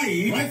 Lọ́wọ́lọ́wọ́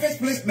báyìí, private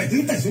placement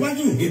ń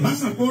tẹ̀síwájú.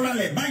 Ìbáṣepọ̀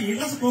ralẹ̀ báyìí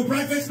lásìkò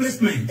private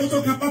placement. Ó tó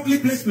ka public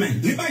placement.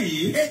 Ní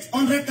báyìí,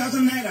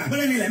 800,000 naira.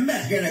 Bẹ́ẹ̀ ni ilẹ̀ ń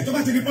bẹ̀. Gẹ̀rẹ̀ tó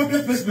bá ti di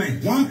public placement.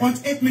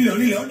 1.8 million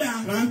ilẹ̀ ó dáa.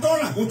 Rántọ́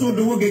rà kó tó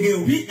dowó gẹ́gẹ́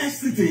o. PS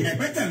PSCT,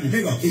 Epetem,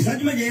 Lagos.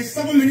 Isajumeje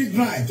 7-minute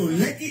drive to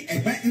Lekki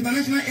Epe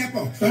International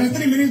Airport.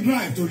 23-minute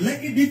drive to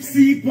Lekki Deep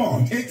Sea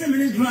Port.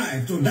 18-minute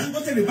drive to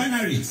Dangote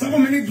Refinery.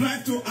 7-minute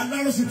drive to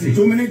Alaro City.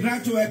 2-minute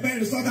drive to Epe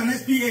Resort and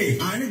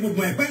SPA. And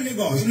gbogbo Epe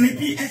Lagos ní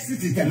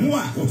PSCT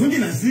Tẹ̀múwà. Kò tún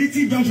jìnnà sí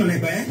T Junction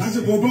Epe.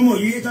 Lásìkò promo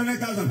yìí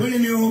 800,000 péré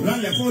ni o.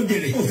 Rálẹ̀ fún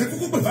òjèlè. Kò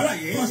sẹ́kúkú pè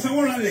fàlàyé.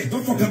 Ọ̀sánwó rálẹ̀ tó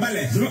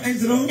fọkànbalẹ̀.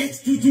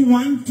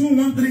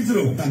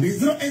 08082212130 tàbí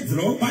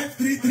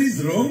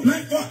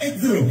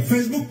 08053309480.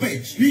 Facebook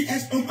page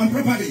PS Home and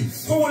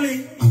Properties. Kówólé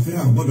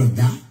àfihàn gbọ́dọ̀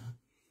dá.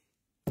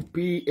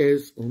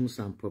 PS Homes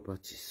and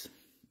Properties.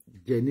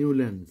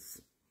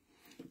 Genuines.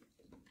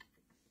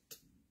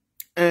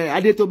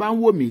 Adé tó bá ń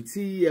wò mí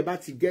tí ẹ bá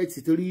ti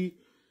get torí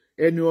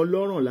ẹni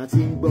ọlọ́run láti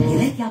ń gbọ́.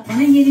 Gerek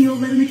yapmanın yeni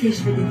yollarını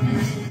keşfedin.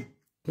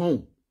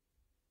 Pọ́n.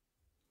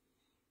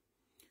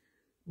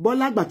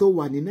 Bọ́lá àgbà tó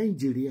wà ní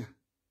Nàìjíríà.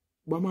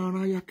 Bọ́ máa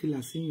rán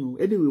ayákìlá síyàn.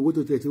 Anyway, owó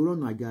tó tẹ̀ tí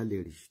rọ́nà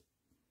àjálẹ̀ rí.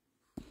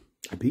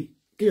 Àbí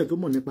kéèyàn tó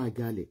mọ̀ nípa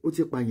àjálẹ̀, ó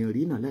ti pààyàn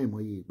rí náà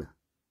láìmọye ìgbà.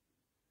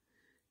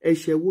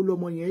 Ẹ̀ṣẹ̀ wo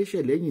lọmọ yẹn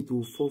ẹ̀ṣẹ̀ lẹ́yìn tó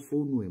fọ́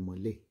fóònù ẹ̀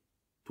mọ́lẹ̀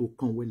tó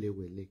kàn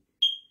wẹ́lẹ́wẹ́lẹ́.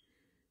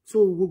 So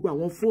gbogbo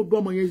àwọn fóònù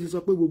bọ́mọ yẹn ṣe sọ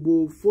pé gbogbo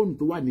fóònù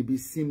tó wà níbi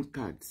sim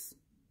cards.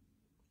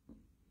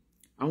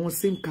 Àwọn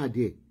sim card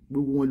ẹ̀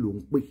gbogbo wọn ló ń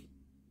pè.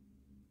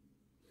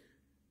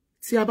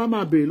 Tí a bá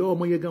máa béèrè lọ́wọ́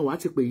ọmọ yẹn gan wàá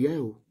ti pè yẹ́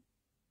o.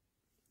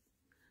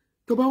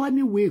 Tó bá wá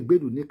níwèé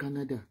ìgbèlú ní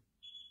Canada,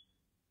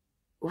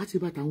 wàá ti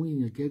bá tàwọn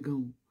èèyàn jẹ́ gan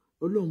o.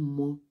 Ọlọ́run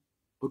mọ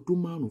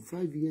ọdún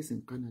 5 years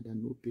in Canada,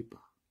 no paper.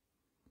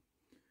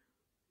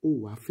 O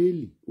wà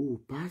fẹ́ẹ̀lì, o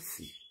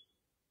páàsì,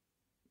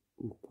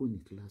 o kò ní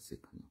kíláàsì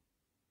kan náà.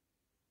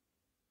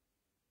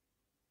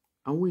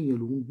 Àwọn èèyàn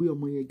ló ń gbé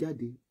ọmọ yẹn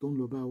jáde tó ń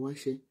lọ bá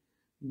wáṣẹ́.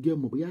 Jẹ́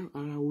mọ̀ bóyá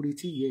ara orí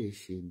tí ìyá ẹ̀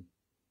ṣe ni.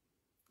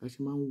 A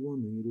ṣe máa ń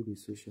wọ́nù yín lórí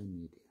social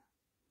media.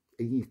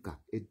 Ẹ̀yin ìkà,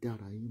 ẹ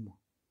dára yín mọ̀.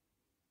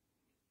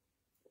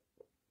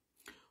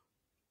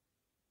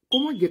 Kó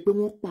má jẹ́ pé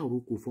wọ́n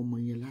pàrokò fọmọ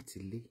yẹn láti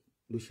ilé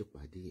ló ṣe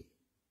pàdé ẹ̀.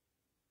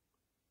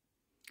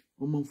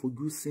 Wọ́n máa ń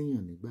fojú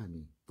séèyàn nígbà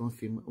míì tó ń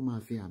fi wọ́n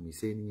máa fi àmì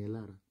sẹ́ni yẹn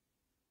lára.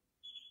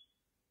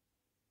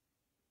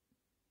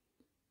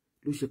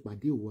 Ló ṣe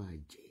pàdé ìwà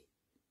àjẹ́.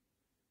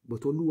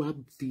 Bọ̀tọ̀ Olúwa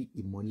fi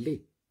ìmọ́lẹ̀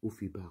ó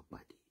fi bá a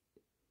pàdé.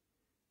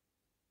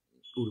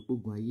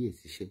 Orúkógun ayé ẹ̀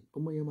ṣiṣẹ́.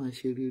 Ọmọ yẹn máa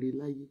ṣe rere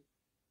láyé.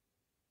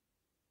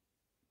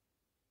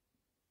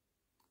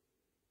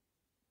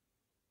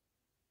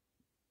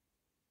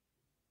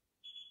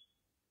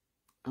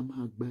 A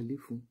máa gbalé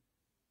fún.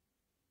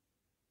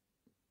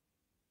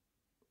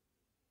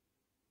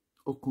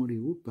 Ọkàn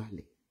rẹ̀ ó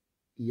balẹ̀,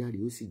 ìyá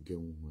rẹ̀ ó sì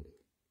jẹun rẹ̀.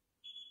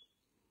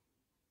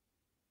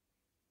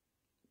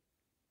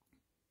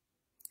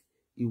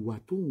 Ìwà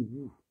tó ń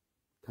wù,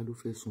 ta ló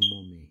fẹ́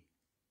súnmọ́ mi?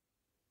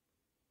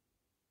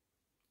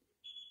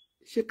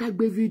 Ṣé ká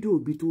gbé fídíò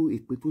bí tó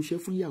èpè tó ṣe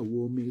fún ìyàwó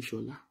ọmọ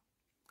Ìṣọ̀lá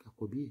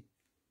àkọ́bí ẹ̀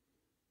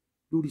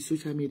lórí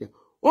social media?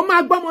 Ó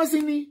máa gbọ́mọ sí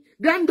ni,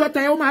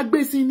 granddaughter ẹ̀ ó máa gbé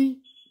sí ni.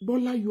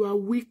 Bọ́lá, you are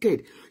wicked.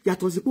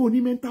 Yàtọ̀ sí pé o ní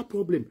mental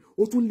problem,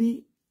 ó tún ní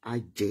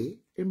àjẹ́.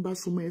 Ẹ bá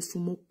súnmọ́ ẹ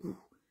súnmọ́ kú,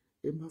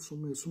 ẹ bá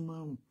súnmọ́ ẹ súnmọ́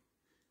àrùn.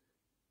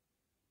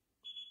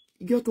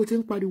 Ìjọ tó ti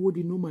ń pariwo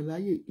di nọ́mà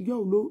láyé, ìjọ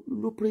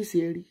ló pèsè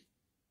ẹ rí.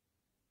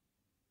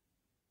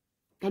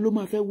 Ta ló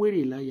máa fẹ́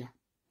wèrè láyà?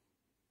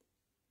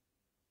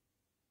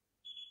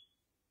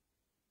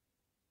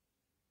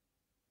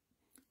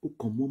 Ó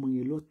kàn mọ́ ọmọ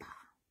yẹn lọ́tà.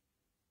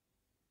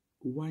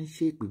 Ó wá ń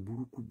ṣépè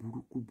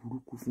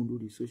burúkú fún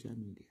lórí social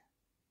media.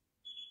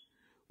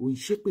 Ó ń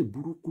ṣépè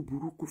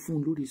burúkú fún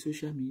lórí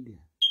social media.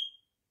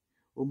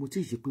 Ọmọ tí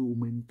ìṣe pé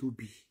ọmọ ẹni tó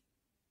bí.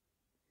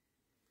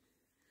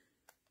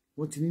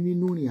 Wọ́n ti ní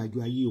nínú ìrìn àjò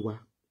ayé wa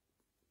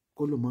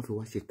kọ́ ló máa fi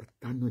wá ṣe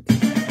tánà dé.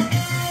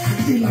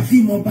 Adé la fi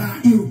mọ bá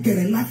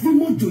ìrùkẹ̀rẹ̀ la fi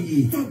mọ jòyè.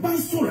 Tó bá ń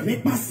sọ̀rọ̀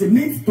nípa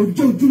sìmẹ́ǹtì tó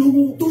jẹ́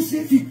ojúlówó tó ṣe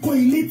é fi kọ́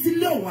ilé tí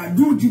lẹ́wọ̀n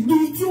àdúró di bí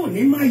tí ò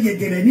ní máa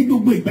yẹ̀gẹ̀rẹ̀ ní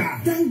gbogbo ìgbà.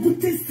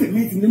 Dangote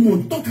sìmẹ́ǹtì ni mò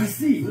ń tọ́ka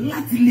sí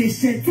láti lè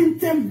ṣe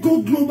Tintem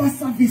Gold Global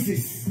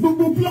Services.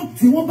 Gbogbo blọọkì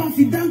tí wọ́n bá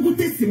fi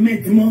Dangote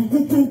sìmẹ́ǹtì mọ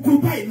kókó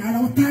báyìí lára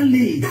ọ̀tá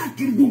lè.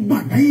 Káàkiri gbogbo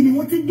àgbáyé ni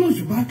wọ́n ti gbé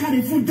òṣùbà káre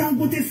fún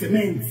Dangote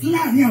sìmẹ́ǹtì.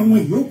 Láàárín àwọn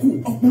ìyókù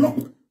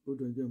ọ̀pọ̀lọpọ̀. Ó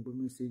dọjọ́ ń bọ́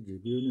mẹ́sẹ̀jì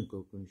bí ó ní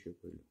nǹkan kan ṣe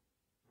pẹ̀lú.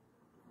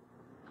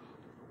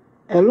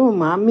 Hello,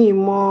 màámi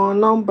mọ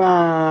nọ́mbà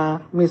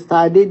Mr.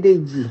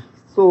 Adédèjì,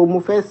 so mo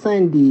fẹ́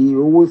sẹ́ndì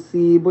owó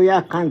sí bóyá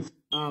àkáǹtì.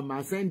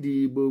 Màá sẹ́ndì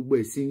gbogbo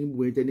ẹ̀ sí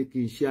gbogbo ẹ̀ tẹ́ni kí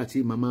n ṣe àti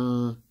màmá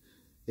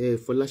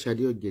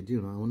Fọláṣadé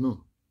Ọ̀gẹ̀dìran àwọn náà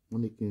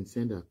wọ́n ní kí n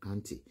sẹ́ndì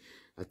àkáǹtì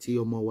àti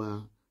ọmọ wa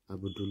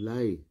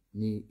Abdullahi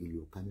ní ìlú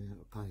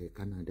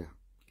Canada.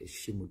 Ẹ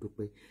ṣé mo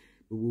dúpẹ́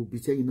gbogbo ibi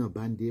tẹ́yìn náà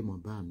bá ń dé mọ̀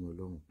bá àánú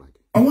Ọlọ́run pàdé.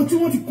 àwọn tí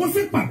wọ́n ti kó sí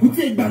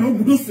pàkúté ìgbà náà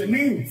gbọdọ̀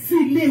cement sí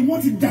ilé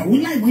wọn ti dàwó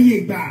láìmọye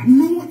ìgbà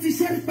ni wọ́n ti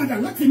ṣẹ́rí padà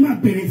láti máa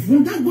bèrè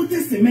fún Dangote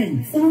cement.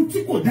 ohun tí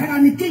kò dára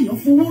ni kéèyàn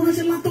fowó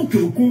ránṣẹ́ látòkè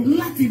òkun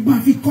láti bá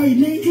fi kọ́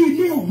ilé kí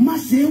ilé ọ̀hún má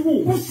ṣe é wò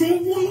bó ṣe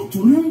ń wó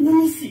lọ́tún ló ń wó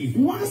lọ́sì.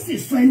 wọ́n á sì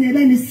sọ ẹni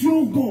ẹlẹ́ni sí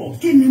ògọ̀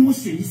kí ni mo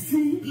ṣèyí sí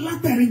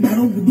látàrí ìgbà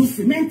náà gbọdọ̀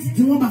cement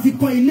tí wọ́n bá fi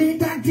kọ́ ilé.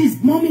 daddies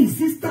mummies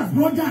sisters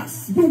brothers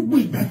gbogbo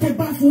ìgbà tẹ́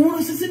bá fowó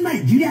ránṣẹ́ sí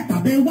Nàìjíríà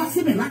tàbí wá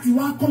síbẹ̀ láti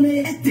wá kọ́lé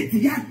ẹ tètè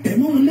yá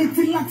tẹ̀mọ́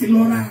létí láti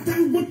lọ ra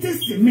Dangote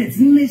cement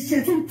ní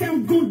iṣẹ́ tó ń tẹ́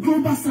Gold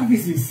Global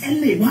Services. ẹ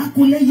lè wá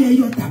kó lẹ́yẹ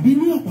ẹyọ tàbí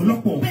ní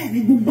ọ̀pọ̀lọpọ̀. bẹ́ẹ̀ ni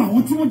gbogbo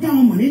àwọn tí wọ́n dá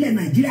wọn mọ̀ nílẹ̀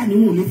Nàìjíríà ni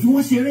wọn ò lè fi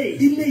wọ́n ṣeré.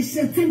 ilé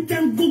iṣẹ́ tó ń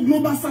tẹ́ Gold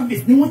Global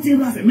Service ni wọ́n ti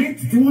ra cement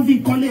tí wọ́n fi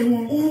kọ́lé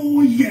wọn.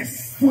 oh yes,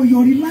 for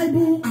your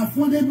reliable,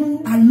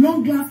 affordable and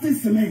long-lasting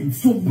cement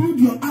to build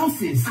your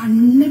houses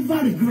and never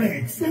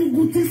regret.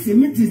 Dangote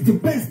cement is the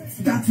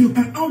best that you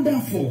can order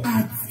for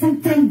at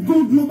Fountain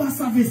Gold Global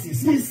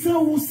Services. They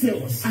sell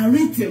wholesales and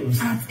retails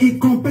at a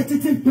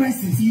competitive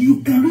prices. You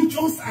can reach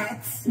us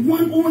at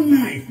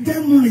 109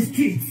 Demon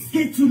Street,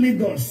 K2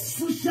 Lagos.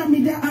 Social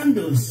media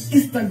handles: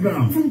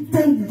 Instagram,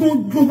 Fountain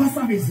Gold Global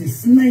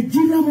Services,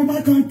 Nigeria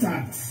mobile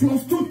contacts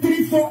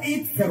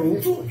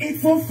 +23480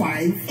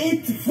 2845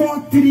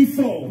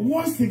 8434.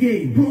 Once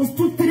again,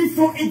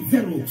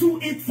 +23480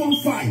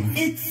 2845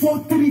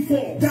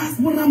 8434. That's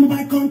Bola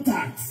mobile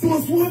contacts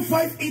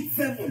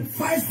 +1587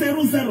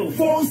 500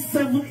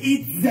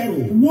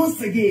 4780.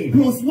 Once again,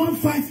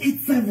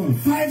 +1587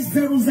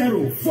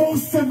 500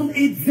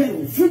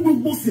 4780. Fún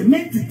gbogbo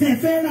cement tẹ́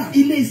fẹ́ rà,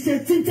 ilé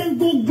iṣẹ́ Tintin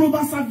Gold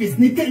Global Service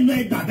ní kẹ́lọ́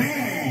ẹgbà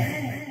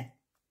bẹ́ẹ̀.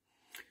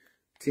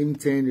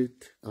 Tintin,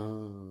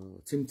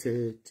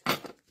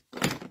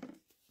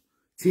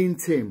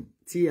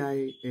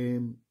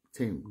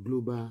 TIM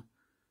Global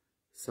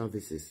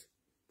Services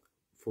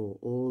for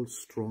all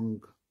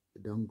strong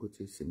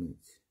Dangote cement.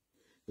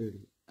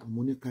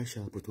 Amoni cash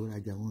app to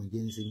raja won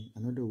jensin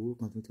another wo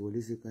kan tún ti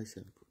wọlé sí cash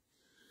app.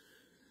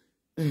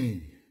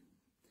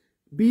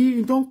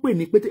 Bí n tó ń pè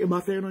ní pé ẹ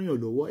máa fẹ́ ràn yàn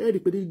lọ́wọ́ ẹ rí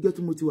pé ìjọ́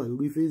tí mo ti wà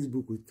lórí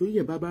Facebook tó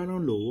yẹn bá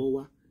ràn lọ́wọ́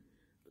wá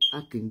a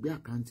kì í gbé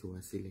àkáǹtì wa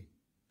sílẹ̀.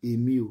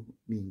 Èmi ò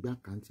mi ń gbé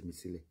àkáǹtì mi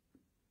sílẹ̀.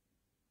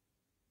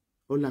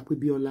 Ọlá pé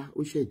bí ọlá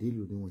ó ṣẹ̀dé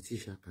ìlú ni wọ́n ti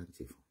ṣe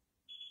àkáǹtì fún.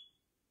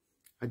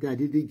 Adé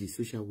Adédèjì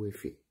social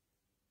welfare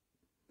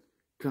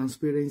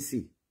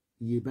transparency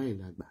iye báyìí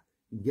lágbà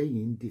ǹjẹ́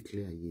yìí ń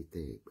declare ayé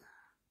tẹ́ ẹ gbà.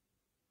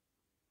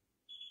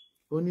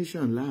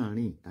 Oníṣàn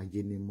láàrin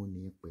ajẹnimú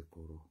ní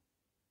pẹ̀kọ̀rọ̀.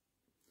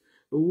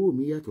 Owó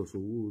mi yàtọ̀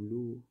sówó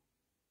olówó.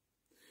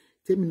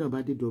 Tèmi náà bá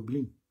dé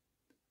Dublin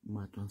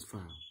máa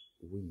transfer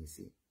owó yẹn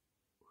sí.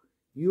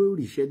 Yóò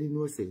ríṣẹ́ nínú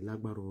ọ̀sẹ̀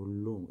lágbára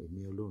Ọlọ́run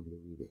ẹ̀mí Ọlọ́run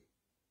lórí rẹ̀.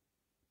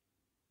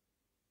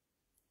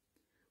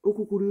 Ó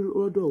kúkú rí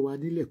ọ̀dọ̀ wa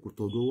nílẹ̀ kò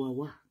tọ̀dọ̀ wa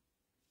wá.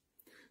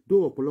 Dó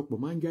ọ̀pọ̀lọpọ̀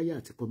máa ń jáyà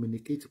àti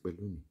communicate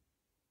pẹ̀lú mi.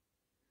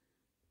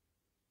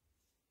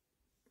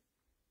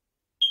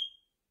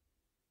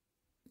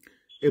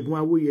 Ẹ̀bùn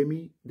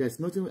Awóyẹmí, there's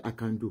nothing I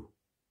can do.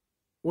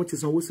 Wọ́n ti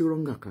sanwó sí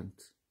wrong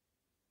account.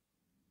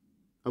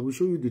 I will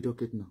show you the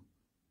docket now.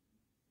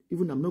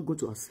 Even I'm not going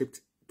to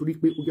accept torí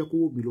pé ó jẹ́ kó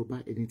wò mí lọ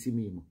bá ẹni tí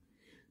mi mọ̀.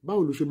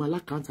 Báwo ló ṣe máa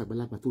lákàntì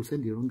àgbàlagbà tó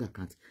send the wrong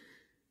account?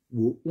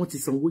 Wo wọ́n ti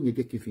sanwó yẹn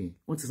jẹ́ kí n fi yẹn.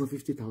 Wọ́n ti san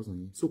 50,000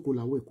 yẹn. So kó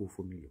lawọ́ ẹ̀ kó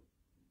fún mi lọ.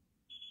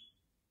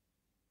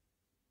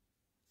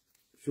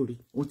 Sorry,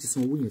 wọ́n ti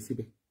san owó yẹn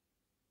síbẹ̀.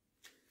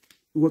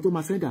 Ìwọ tó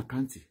máa send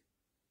account.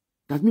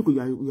 That means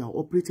you are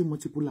operating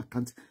multiple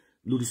accounts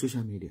lórí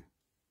social media.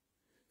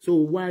 So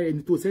why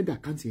ẹni tó send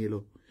account yẹn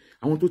lọ?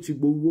 Àwọn tó ti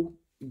gbowó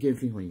gẹ́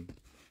fi hàn yín.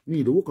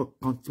 Ní ìdówó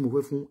kankan tí mo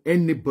fẹ́ fún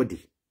anybody.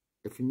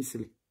 Ẹ fi mí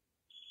sílẹ̀.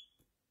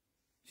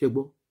 Ṣé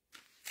gbọ́?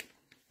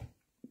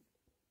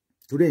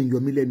 Torí ẹ̀yin yọ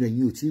mí lẹ́nu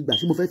ẹ̀yin ò tí gbà.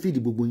 Ṣé mo fẹ́ feed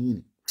gbogbo yín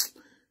ni?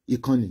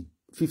 Ìkànnì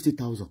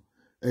 50,000.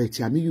 Tí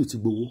àmì yóò ti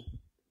gbowó.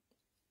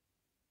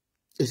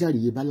 Ẹ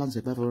ṣàríyé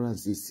balance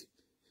 506.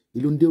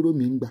 Ìlú ń dérò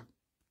mi ń gbà.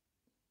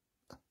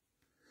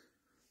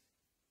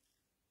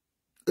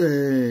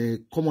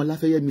 Kọ́mọ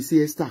láfẹ́yẹ́ mi sí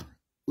Esther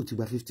ó ti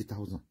gba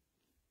 50,000.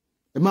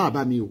 Ẹ má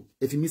bá mi o,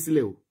 ẹ fi mí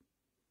sílẹ̀ o.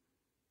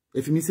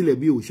 Ẹ fi mí sílẹ̀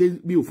bí o ṣe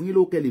bí o fún yín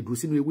ló kẹ́ lè dúró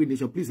sínú ewé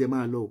nation please ẹ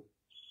máa lọ o.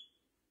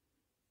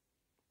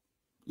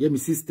 Yẹ́mi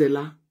sí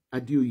Stella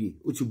Adéoyè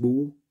ó ti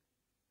gbowó.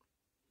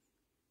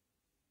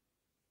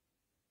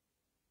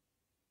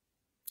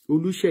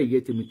 Olúṣèyẹ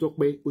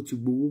Tèmítọ́pẹ́ ó ti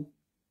gbowó.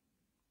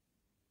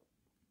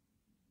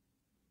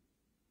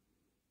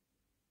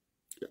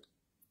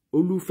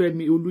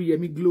 Olúfẹ́mi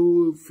Olúyẹmí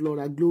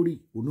Flora Glory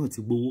òun náà ti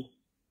gbowó.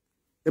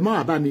 Ẹ má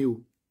wá bá mi o.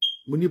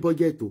 Mo ní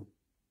budget o.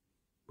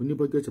 Mo ní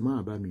budget má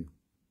wá bá mi o.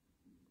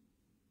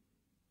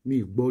 Mi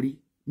gbọ́ rí,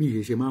 mi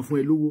ṣẹ̀ṣẹ̀ máa fún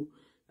ẹ lówó.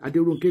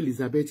 Adérónkẹ́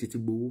Elizabeth ti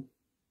gbowó.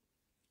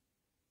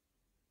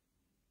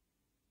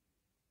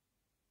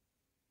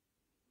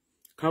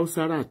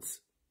 Kausarat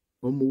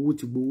ọmọ owó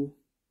ti gbowó.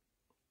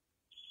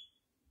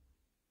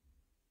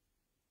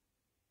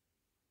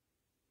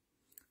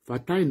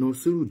 Fatai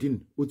Nasiruddin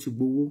ó ti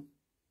gbowó.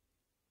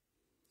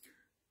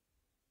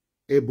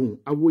 Ẹ̀bùn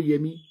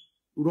Awóyẹmí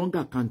wrong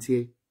account ẹ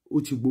ó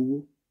ti gbowó.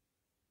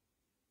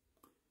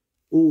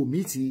 o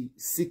mi ti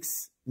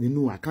 6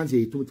 nínú account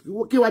e tó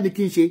kí wá ní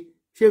kí n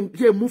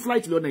ṣe mú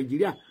flight lọ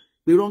Nigeria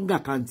pé wrong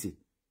account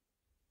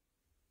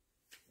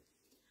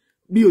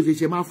bí o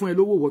ṣe máa fún ẹ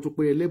lówó wo tó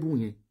pé elebun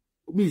yẹn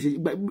mi ṣe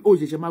o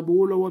ṣe máa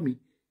gbowó lọ́wọ́ mi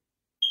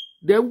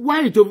then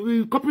why to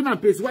copy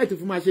and paste why to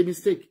fi máa ṣe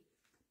mistake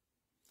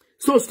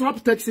so stop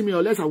texting me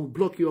or else I will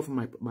block you off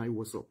my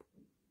WhatsApp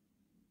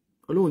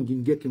Ọlọ́run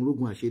jin jẹ́ kí n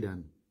rogun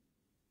àṣedànù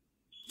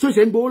so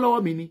ṣe ń gbowó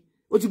lọ́wọ́ mi ni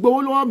o ti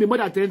gbowó lọ́wọ́ mi more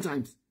than 10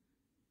 times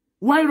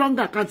why wrong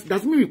account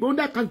that's me pé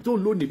that account tó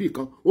lò níbí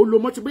kan o lo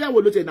multiple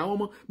wo ló ṣe na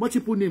àwọn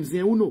multiple names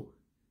yẹn uno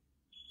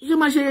ṣe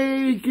máa ṣe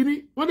kíní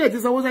wọ́n dẹ̀ ti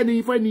sanwó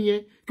sẹ́ni fún ẹni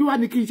yẹn kí wá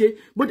ní kí n ṣe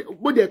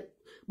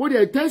mo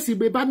dẹ̀ tẹ́sì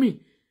gbé bá mi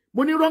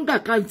mo ní wrong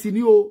account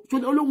ni o so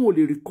Ọlọ́run ò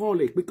lè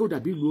recall ẹ̀ pé kí ó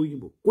dàbí ìlú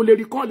òyìnbó kò lè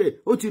recall ẹ̀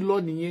ó ti lọ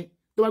nìyẹn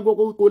tó bá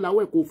gbọ́ kó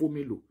láwọ́ ẹ̀ kó fún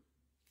mi lò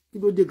kí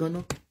ló dé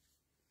gan-an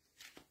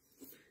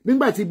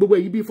nígbà tí gbogbo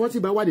èyí bí 40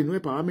 bá wà nínú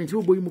empowerment tí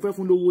gbogbo yìí mo fẹ́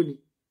fún lówó ni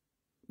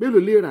mélòó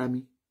lè rà mí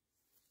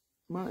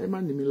ẹ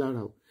má ní mi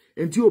lára o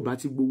ẹni tí ò bá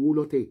ti gbowó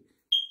lọ́tẹ̀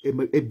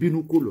ẹ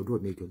bínú kó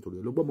lọ́dọ̀ mi ìjọ nítorí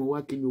ọlọ́gbọ́n mo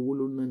wá kí ni owó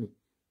ló ń ná ni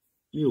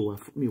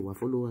mi ò wá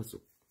followers o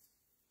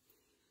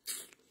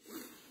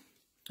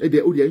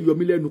ẹ̀dẹ̀ ó dẹ̀ ń yọ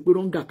mí lẹ́nu pé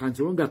wrong account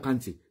ó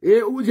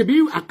ṣe bí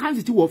account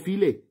tí wọ́n fi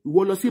lẹ̀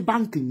ìwọ lọ sí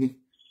báǹkì yẹn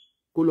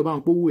kó lọ bá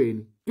wọn pówó ẹ̀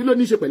ni kí ló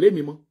ní ṣe pẹ̀lú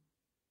èmi mọ́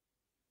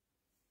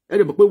ẹ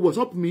dẹ̀ mọ̀ pé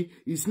WhatsApp mi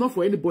is not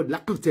for anybody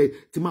lákàtẹ̀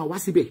tí máa wá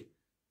síbẹ̀.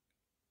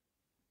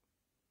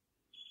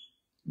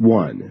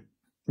 1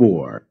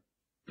 4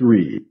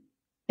 3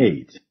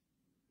 8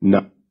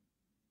 9.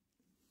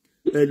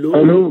 Hello.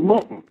 Mo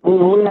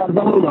ń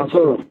bá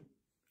sọ̀rọ̀.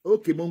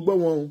 Okay, mo ń gbọ́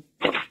wọn o.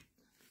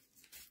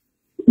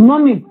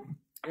 Mọ́mì.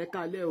 Ẹ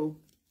káalẹ́ o.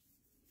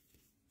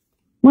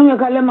 Mọ́mì ẹ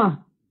káalẹ́ mà.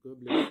 God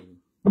bless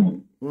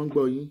you. Wọ́n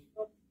gbọ́ yín.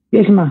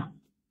 Yes ma.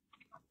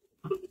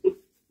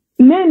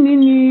 Lẹ́ni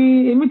ni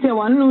èmi tẹ̀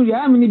wà nínú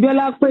yàrá mi ni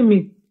Bíọ́lá pè mí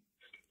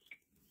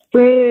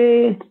pé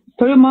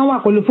torí máa ń wà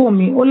pẹ̀lú fóònù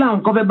mi ó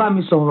láwọn kan fẹ́ bá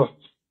mi sọ̀rọ̀.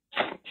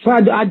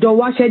 Àjọ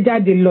wáṣẹ́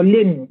jáde lọ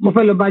lẹ́nu mo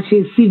fẹ́ lọ bá ṣe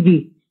CV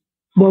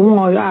bọ̀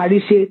wọn àrí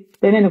ṣe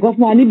ẹnìkan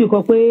fún wa níbì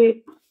kan pé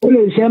ó lè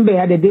ṣe ń bẹ̀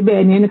àdẹ̀dẹ̀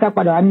bẹ́ẹ̀ ni ẹni ká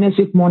padà wá next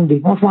week Monday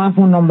wọ́n fún wa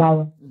fún nọ́mbà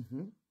wọn.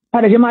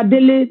 Padà ṣe máa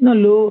délé náà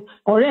lo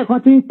ọ̀rẹ́ ẹ̀ kan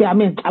tí ń pè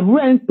àmì àbúrò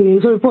ẹ̀ ń pè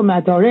sórí fóònù mi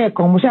àti ọ̀rẹ́ ẹ̀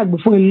kan mo ṣàgbé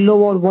fún ilé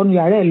lọ́wọ́ wọnú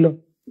yàrá ẹ̀ lọ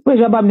pé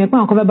ìṣọ́ bá mi pé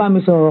àwọn kan fẹ́ bá mi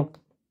sọ̀rọ̀.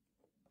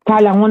 Ta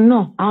làwọn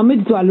náà àwọn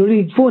méjì tó wà lórí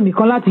fóònù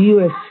kan láti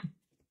US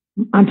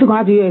àǹtí kan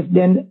láti US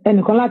then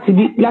ẹnìkan láti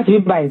bí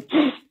báyìí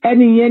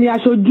ẹni yẹn ni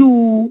aṣojú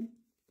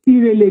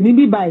ìrèlè ní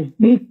bí báyìí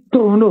ní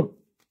Toronto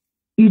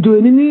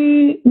ìjòyè ní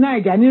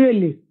Naija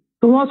nírèlè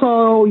tó wọ́n sọ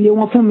òye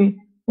wọn fún mi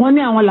wọ́n ní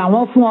àwọn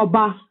làwọn fún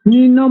ọba ní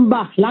nọ́mbà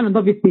lánàá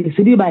tó fi pè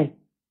sí bí báyìí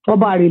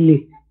ọba àrèlè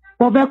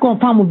wọ́n fẹ́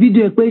kọ̀ǹfàmù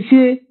fídíò ẹ̀ pé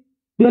ṣé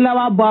Bíọ́lá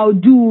wá ba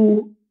ojú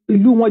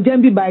ìlú wọn jẹ́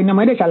ń bí báyìí ní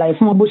ọmọdé ṣàlàyé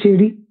fún wọn bó ṣe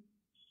rí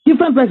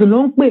different person ló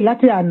ń pè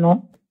láti àná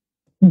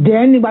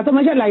then nígbà tó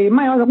máa ṣàlàyé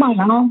máa yọ sọ pé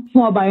àwọn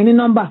fún ọba yẹn ní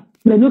nọ́mbà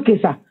lẹ́nu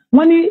kẹsà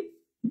wọ́n ní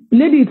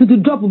lady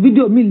tuntun drop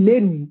fídíò mi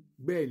lẹ́nu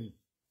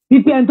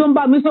ipe ẹni tó ń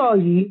bá mi sọ̀rọ̀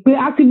yìí pé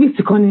activist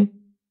kan ni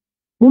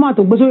wọ́n máa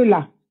tó gbé sórí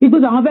là ipe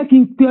tó àwọn fẹ́ kí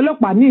n pe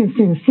ọlọ́pàá ní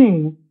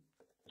ìsinsìnyí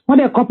wọ́n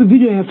dẹ̀ copy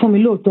fídíò yẹn fún mi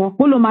lóòótọ́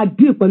ó ló máa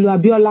deal pẹ̀lú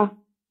Abíọ́lá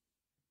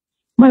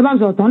mo ìbá mi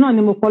sọ̀rọ̀ tán náà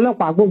ni mo pọ̀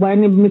ọlọ́pàá gbogbo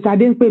ẹni Mr.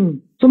 Adé ń pè mí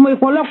tó mo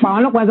ipò ọlọ́pàá àwọn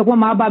ọlọ́pàá sọ pé wọ́n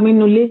máa bá mi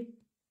nulẹ̀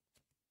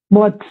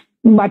but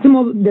ìgbà tí mo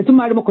dẹ̀ tún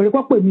máa rí mo kọ̀ rí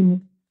pọ̀ pè mí ni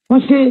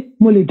wọ́n ṣe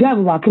mo lè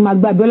drive wá kí n máa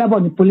gbé Abíọ́lá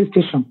bọ̀ ní police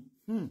station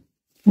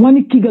wọ́n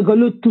ní kí gẹ́gẹ́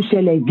ló tún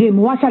ṣẹlẹ̀ gé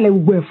mo wá ṣàlẹ̀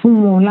gbogbo ẹ̀ fún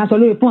wọn lásán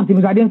lórí fóònù tí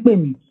Mr. Adé ń pè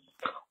mí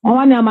wọ́n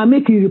wá ní a máa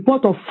make a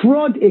report of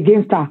fraud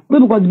against her pé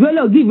because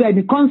Bíọ́lá ò give her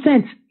the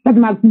consent láti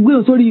máa gbé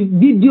o sórí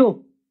fídíò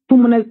fún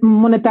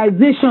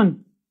monetization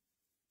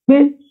pé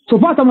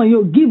support ọmọ yìí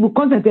ò give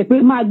consent ẹ pé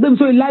máa gbé mi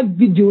sórí live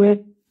video ẹ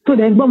tó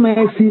dẹ̀ ń gbọ́ mọ́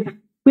ẹ sí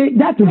pé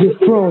that is a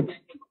fraud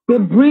pé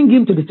bring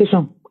him to the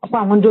station ọ̀pọ̀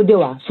àwọn tó dé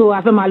wá so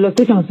a fẹ́ máa lọ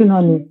station sí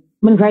náà ni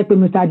mo ní ká pé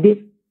Mr. Adé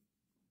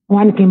wọ́n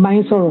á ní kí n bá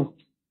yín sọ̀rọ̀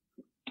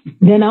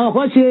then àwọn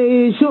kan ṣe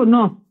show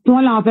náà tí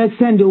wọ́n láwọn fẹ́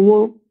send owó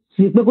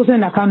sí pé kó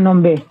send account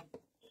number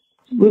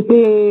wípé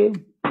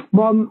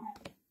bọ́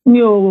mi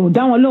ò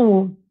dá wọn lóhùn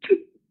o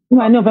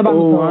nígbà ní ọ̀fẹ́ bá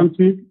mi sọ̀rọ̀.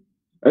 àǹtí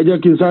ẹ jẹ́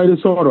kí n sáré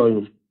sọ̀rọ̀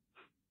yìí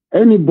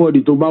anybody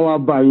tó bá wá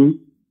bá yín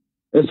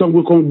ẹ sọ pé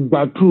kàn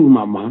gba true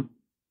màmá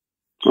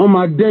wọ́n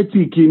máa dẹ́tì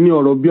kí ní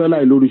ọ̀rọ̀ Bíọ́lá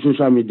yìí lórí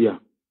social media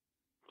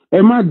ẹ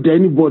má dẹ́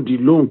anybody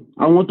lóhùn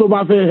àwọn tó bá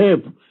fẹ́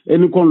help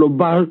ẹni kan lọ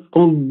bá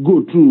kan go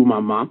through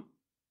màmá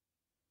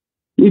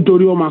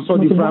nítorí wọ́n máa sọ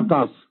di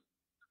fracas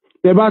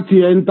tẹ bá ti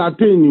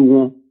entertain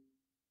wọn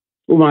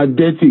ó máa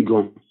dẹ́tì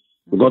gan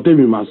nǹkan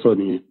tèmi máa sọ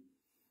nìyẹn.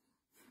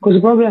 kò sí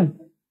problem.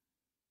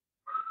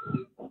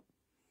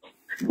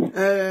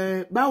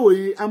 báwo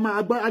yìí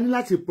a ní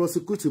láti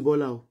prosecute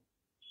Bọ́lá o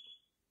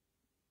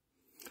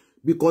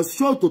because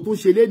show tó tún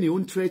ṣe lé ní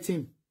ń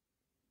threaten.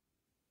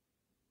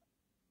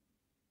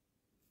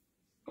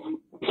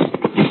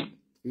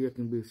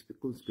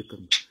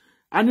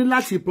 a ní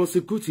láti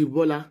prosecute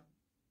Bọ́lá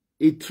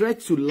a threat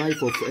to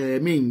life of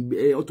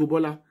Auto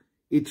Bola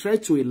a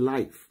threat to a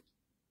life.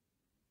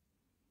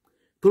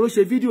 Tó ló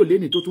ṣe fídíò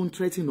lẹ́ni tó tún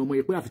threaten ọmọ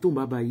yẹn pé àfi tó ń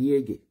bá ba yí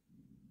ẹ̀gẹ̀.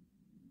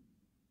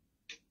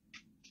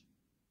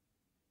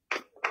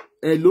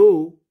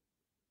 hello.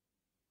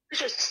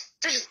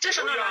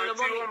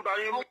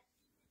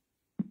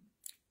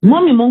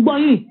 Mọ́mì mo ń gbọ́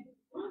yìí.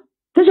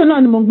 Tẹ́sán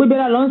náà ni mo ń gbé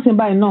bẹ́rẹ̀ lọ́sìn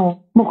báyìí náà.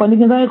 Mo kàn ní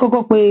kí n sáré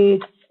kọ́kọ́ pé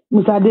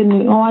Mr. Adé ni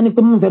wọ́n wá ní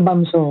pé mo fẹ́ bá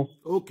mi sọ̀rọ̀.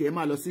 Okay, ẹ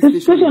máa lọ sí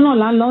station. Tẹ́sán náà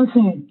là ń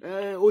lọ́sìn.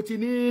 O ti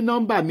ní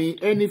nọ́mbà mi,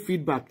 any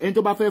feedback. Ẹni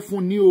tó bá fẹ́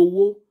fún ní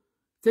owó,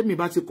 tẹ́mi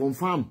bá ti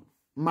confirm,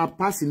 máa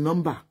pass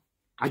nọ́mbà.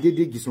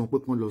 Adédèjì sọ pé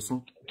kán lọ san.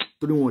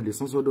 Torí wọn lè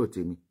san sọ́dọ̀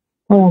tèmi.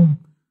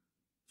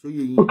 So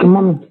ye yin. Okay,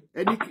 mọ́mì.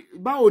 Ẹni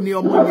báwo ni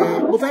ọmọ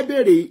yẹn? Mo fẹ́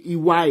béèrè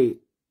ìwà ẹ̀.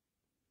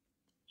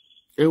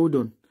 Hold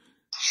on.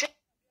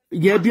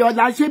 Yẹ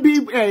Bíọ́lá ṣé bí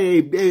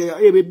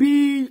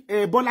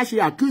Bọ́lá ṣe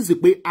accuse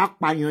pé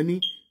apàyàn ni,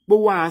 pé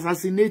wá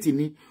assassinate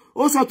ni.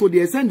 Ó sọ to the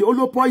extent ó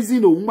ló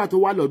poison òun gbà tó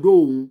wà lọ́dọ̀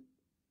òun.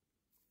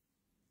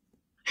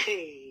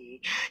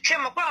 Ṣé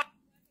mo pa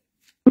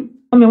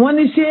ọmọ wọ́n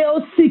ní ṣé ó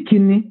sick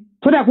ni.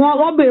 So that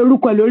wọ́n bẹ̀rẹ̀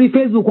orúkọ lórí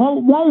Facebook,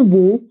 wọ́n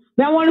wò ó.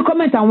 Bí wọ́n rí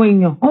comment àwọn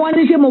èèyàn. Wọ́n wá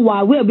ní ṣé mo wà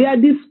aware bí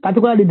this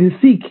particular lady is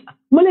sick.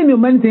 Mo lè mi ò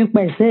mọ̀ anything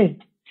pa ẹ̀sẹ̀.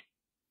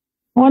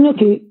 Wọ́n ní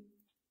okay,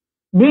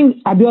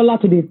 bring Abiola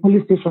to the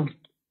police station.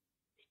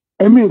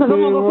 Èmi pé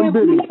wọ́n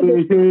bèrè pé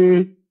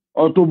ṣé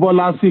Auto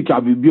Bola sick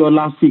àbí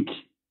Biola sick.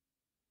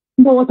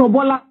 Mo Auto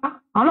Bola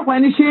àwọn ọlọ́pàá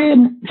ní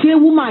ṣé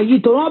woman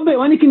yìí tó wọ́n bèrè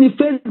wọ́n ní kí ni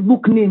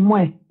Facebook name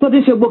ẹ̀ tó ti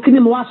ṣe gbó kí ni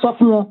mo wá sọ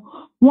fún wọn.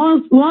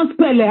 Wọ́n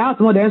spell out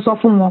mo dẹ̀ ń sọ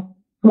fún wọn.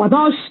 Wọ́n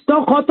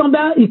tán kọ́ tán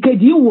bá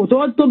ìkejì wò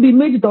tó bí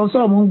méjì tó ń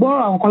sọ̀rọ̀ mo ń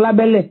gbọ́rọ̀ àwọn kan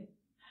lábẹ́lẹ̀.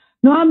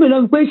 Ní wọ́n bèrè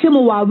lọ́wọ́ pé ṣé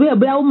mo wà wí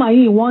ẹ̀bí woman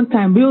yìí one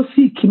time bí ó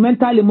sick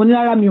mentally mo ní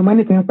rárá mi ò mọ̀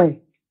anything pa ẹ̀.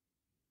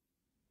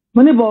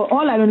 Mo ní bọ̀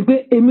all I know ni pé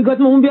èmi gan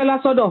tí mo ń Bíọ́lá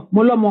sọ́dọ̀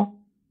mo lọ́mọ.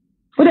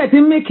 Ó dẹ̀ ti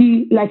ń make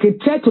it like a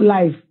threat to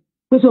life.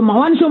 Pé so màá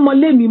wá ní ṣé mo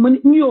lé mi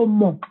mi ò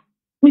mọ̀.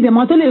 Mi dẹ̀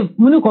máa tó lè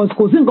mo ní kò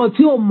sí nǹkan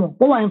tí ò mọ̀.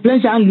 Ó wà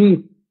influential ń lu yìí.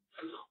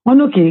 Wọ́n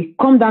ní okay,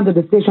 come down to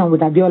the station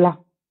with Abiola.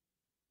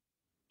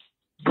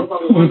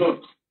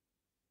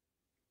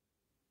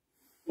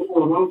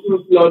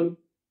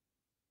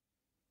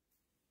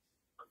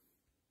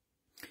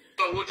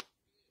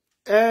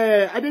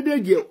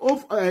 Adédèjì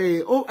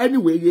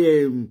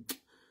anyway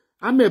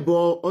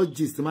amẹ̀bọ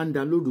urgist máa ń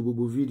download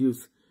gbogbo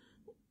videos.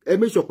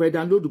 Make sure pé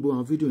download gbogbo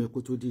àwọn video yẹn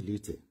kó tó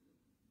delete.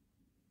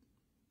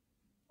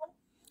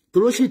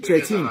 Toro ṣì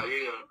threatening.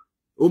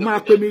 Ó máa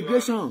pe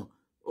immigration.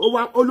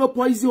 Ó ló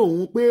poison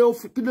òun pé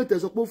kí ló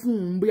tẹ̀sọ́ pé fún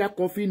òun bóyá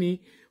coffee ni.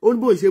 Ó ní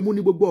bó ṣe mú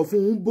ní gbogbo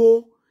ọ̀fun òun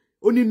bó.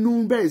 Ó ní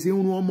nú bẹ́ẹ̀ sí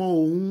run ọmọ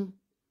òun.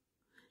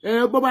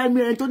 Bọ́bá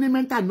ẹni tó ní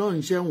mental náà ń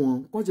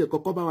ṣẹ́wọ̀n. Kọ́n ti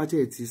kọ́kọ́ bá wa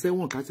tiẹ̀ tì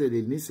sẹ́wọ̀n ká tẹ̀ lè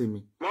nísinmi.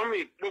 Mọ́mì,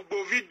 gbogbo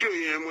fídíò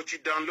yẹn mo ti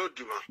download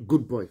ma.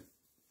 Good boy.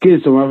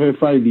 Kéèsì wọn fẹ́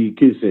fáìlì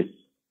kéèsì.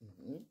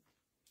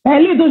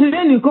 Ilé tó ṣe lé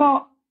nìkan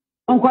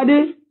ọ̀nkọ́dé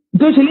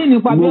tó ṣe lé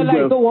nípa Bíọ́lá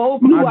ìtọ́wọ́ ó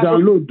blue wa. Máa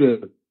download ẹ̀.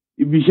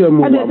 Ibi iṣẹ́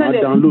mo wà máa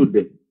download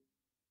ẹ̀.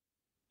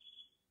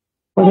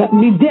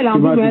 Ní díẹ̀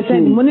làwọn fífi ẹ̀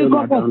sẹ́ni, mo ní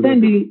kọ́kọ́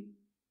sẹ́ni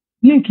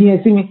link yẹn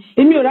sí mi.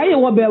 Èmi ò ráyè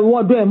wọbẹ̀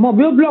wọ́dọ̀ ẹ̀ mọ́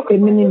bí ó block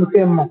èmi ní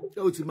ìfẹ́ mọ̀.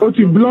 Ó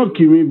ti block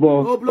mi bọ̀.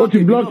 Ó ti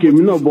block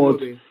èmi náà but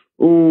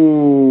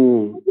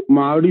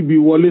màá rí bí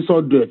wọlé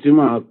sọ́dọ̀ ẹ̀ tí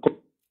màá kọ́.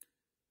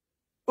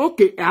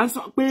 Okay, à ń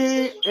sọ pé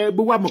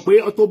gbogbo àmọ̀ pé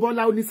Auto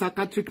Bola ó ní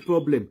psychiatric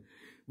problem.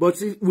 But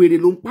wèrè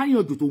ló ń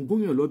pààyàn jù tó ń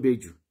gúnyàn lọ́bẹ̀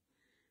jù.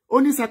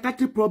 Ó ní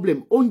psychiatric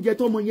problem. Oúnjẹ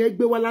tó ọmọ yẹn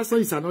gbé wá lásán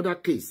is another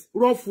case.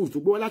 Raw food tó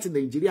gbé wá láti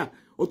Nàìjíríà.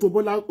 Auto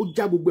Bola ó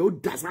já gbogbo ẹ̀ ó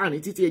dà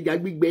sáàrin títí ẹja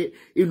gbígbẹ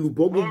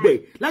èlùbọ́ gbogbo ẹ̀.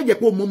 Láì jẹ́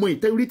pé ó mọmọ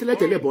ìtẹ́rí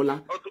tẹ́lẹ̀tẹ́lẹ̀ Bọ́lá.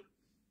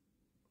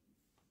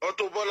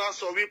 Auto Bola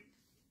sọ wí.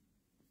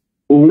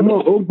 Òun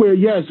mọ̀ ó gbé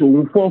yes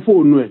òun fọ́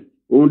fóònù ẹ̀.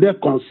 Òun dẹ̀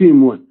kàn sí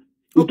ìmọ̀ ẹ̀.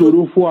 Nítorí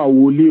ó fọ́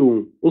àwòlé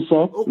òun. Ó sọ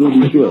lórí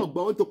iṣu ẹ̀.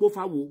 Ó tó kó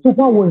fáwo. Tó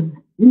fáwo ẹ̀.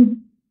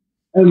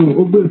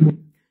 Ó gbé mi.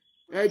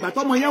 Ìgbà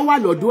tọ́mọ yẹn wà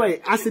lọ́dọ̀ ẹ̀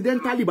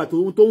accidentally ìgbà tó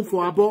ń fọ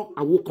abọ́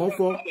àwo kan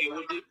fọ́.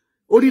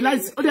 Orí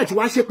láìsí ó dẹ̀ ti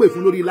wá ṣépè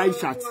fún lórí live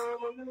chat.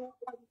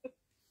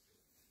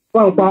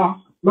 Pàápàá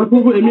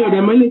microwave èmi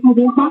ọ̀dẹ̀ mọ́ ilé tó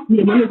fi ń pa mi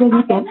ò mọ́ ilé tó fi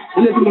ń tán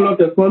ilé tí mo lọ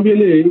tẹ̀sán bí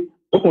eléyìí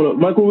ọkùnrin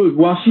microwave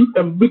wá sí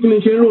bí kí ni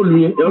ṣe róòlù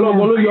yẹn ẹ̀rọ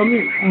ọgbọ́n ló yọ mí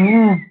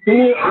kí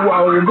ni wà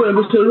òyìnbó yẹn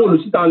ló ṣe róòlù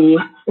síta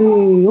nìyẹn.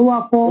 Ó wá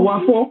fọ́. Ó wá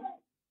fọ́.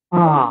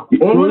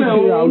 Òun ló ṣe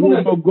àwọn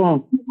ọgbọ̀n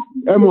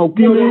ẹ mọ̀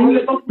kí ni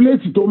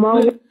pléètì tó máa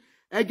ń.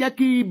 Ẹ jẹ́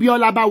kí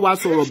Bíọ́lá bá wa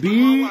sọ̀rọ̀ bí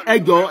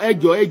ẹjọ́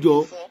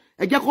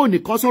ẹ jẹ́ kó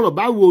nìkan sọ̀rọ̀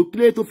báwo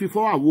kílé tó fi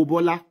fọ́ àwo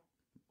Bọ́lá.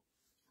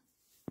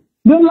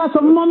 Bíọ́lá sọ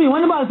fún mọ́mì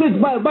wọ́n ní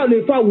báwo lè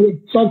fọ́ àwo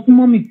sọ fún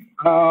mọ́mì.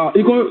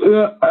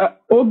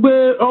 Ó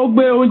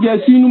gbé oúnjẹ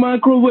sínú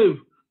microwave.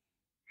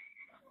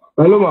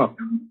 Hello ma.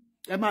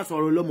 Ẹ máa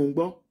sọ̀rọ̀ lọ mò ń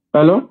gbọ́.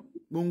 Hello.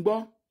 Mò ń gbọ́.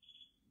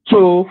 So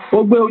ó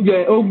gbé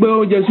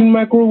oúnjẹ sínú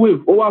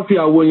microwave ó wá fi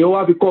àwo yẹn ó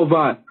wá fi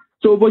cover.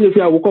 So bó ṣe fi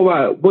àwo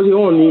cover bó ṣe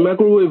hàn ní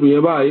microwave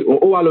yẹn báyìí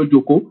ó wá lọ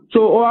jókòó. So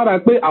ó wá rà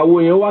pé àwo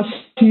yẹn wá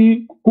sí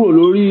kúrò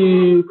lórí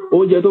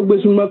oúnjẹ tó gbé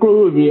sínú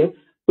microwave yẹn.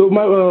 So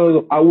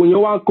àwo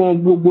yẹn wá kan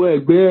gbogbo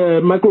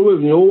ẹ̀gbẹ́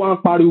microwave yẹn ó wá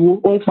ń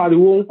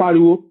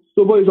pariwo.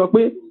 So bó ṣe sọ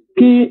pé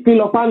kí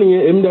lọ pa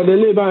nìyẹn èmi dẹ̀dẹ̀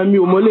lé báyìí mi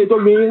ò mọ ilé tó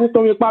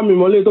fi pa mi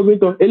mọ ilé tó fi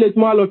tán eléyìí tí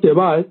wọ́n á lọ tẹ̀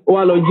báyìí ó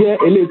wá lọ jẹ́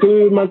eléyìí tó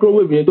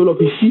microwave yẹn tó lọ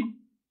fi ṣí.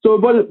 So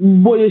bó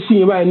ṣe ṣí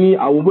yẹn báyìí ní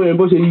àwo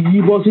bó ṣe yí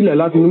bọ́ sílẹ̀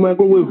láti ní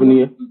microwave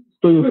nìyẹn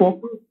tó yẹ fọ́.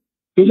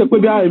 kì í ṣe pé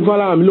bí àìrí fún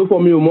alára mi ló fọ́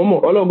mi ò mọ́mọ́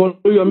ọlọ́gbọ́n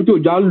ló yọ mí tí ò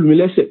já lù mí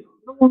lẹ́sẹ̀.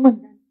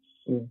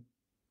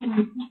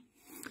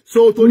 So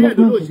torí ẹ̀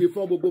ló ṣe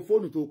fọ́ gbogbo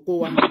fóònù tó kó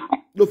wa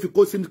ló fi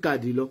kó sim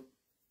card lọ.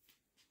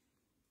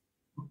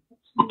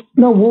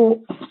 No, wo,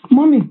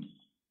 mommy.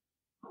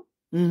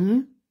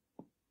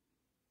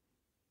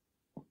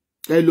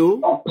 Hello.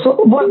 So,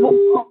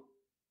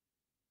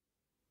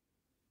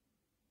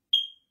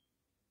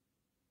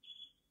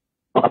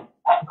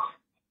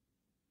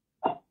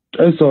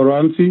 ẹ sọ̀rọ̀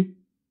àǹtí.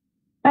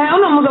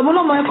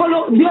 ọlọ́mọ ẹ̀kọ́ ló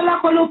Bíọ́lá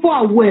kọ́ ló fọ́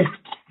àwọ̀ ẹ̀.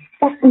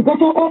 Nǹkan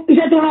tó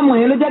iṣẹ́ tó rán ọmọ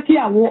yẹn ló jẹ́ kí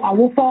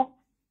àwo fọ́.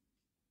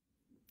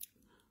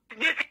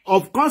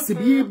 Of course,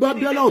 bí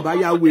Bíọ́lá ò bá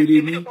ya wèrè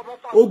ni,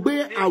 ó gbé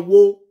àwo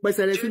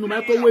pẹ̀sẹ̀rẹ̀ sínú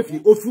microwave,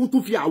 ó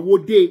tún fi àwo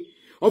dé.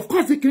 Of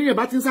course, kí yẹn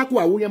bá ti ń sákò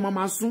àwo yẹn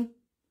máa sún.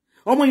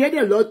 Ọmọ yẹn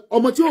dẹ̀ lọ,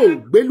 ọmọ tí ò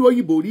gbé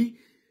lóyìnbó rí,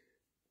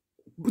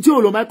 tí ò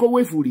lọ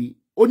microwave rí,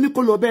 ó ní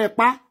kó lọ bẹ́ẹ̀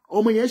pa,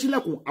 ọmọ yẹn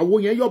ṣílẹ̀kùn, àwo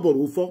yẹn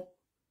yọ̀bọ̀rọ̀ fọ́.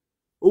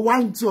 Ó wá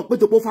ń tí ọ pé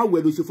tó pọ́ fáwọ̀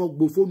ẹ̀ ló ṣe fọ́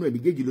gbogbo fóònù ẹ̀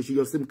méjèèjì ló ṣe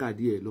yọ sim card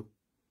ẹ̀ lọ.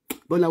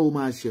 Bọ́lá wo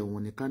máa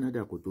ṣẹ̀wọ̀n ní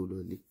Canada kò tó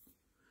lọlé.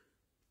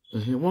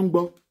 Wọ́n ń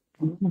gbọ́.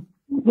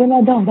 Bọ́lá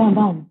dáhùn.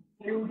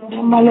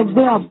 Wọ́n máa lọ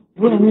gbé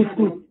àbúrò ẹ̀ ní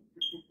sùn.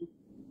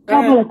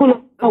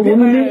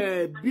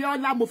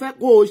 Bíọ́lá, mo fẹ́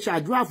kó o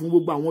ṣàdúrà fún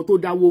gbogbo àwọn tó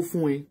dáwó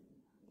fún ẹ.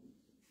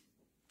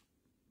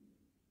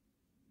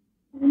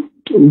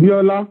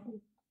 Bíọ́lá,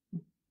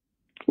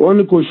 wọ́n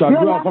ní kó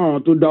ṣàdúrà fún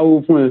àwọn tó dáwó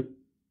fún ẹ.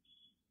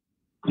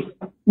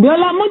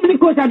 Bíọ́lá, mo ní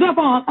kó ṣàdúrà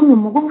fún àwọn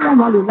ọmọ kó wọ́n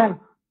máa lò láì.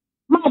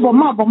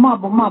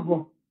 Máa bọ̀.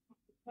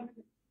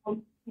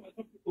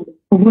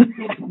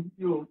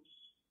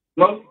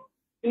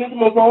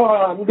 Mo fọwọ́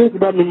ara mi dé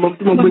ìgbà mi mọ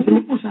tí mo gbé sí.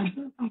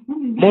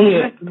 Mọ́mí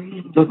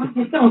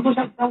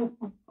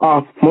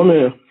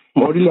ẹ̀,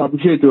 mo rí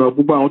appreciate ìwà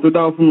gbogbo àwọn tó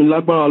dáwọ́ fún mi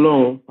lágbára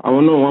Ọlọ́run.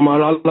 Àwọn náà wọ́n máa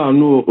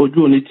láàánú ojú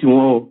òní tí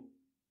wọ́n o.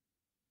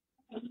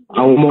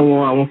 Àwọn ọmọ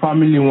wọn, àwọn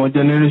fámílì wọn,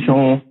 generation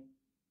wọn.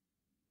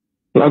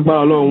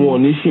 Lágbára Ọlọ́run wọn ò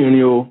ní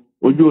ṣìnrin o,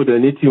 ojú òdẹ̀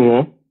ní tí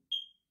wọ́n.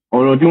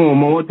 Ọ̀rọ̀ tí wọn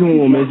mọ́wọ́ tí wọn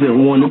ò mẹ́sẹ̀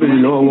wọn níbèrè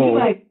lọ́wọ́ wọn.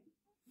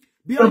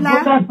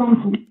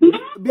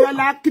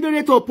 Bíọ́lá, kí ló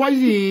dé tó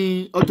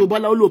poison Auto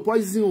Bola ó lò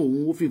poison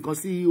òun ó fi nǹkan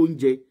sí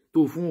oúnjẹ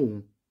tó fún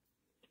òun?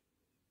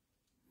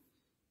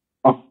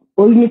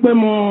 Ó ní pé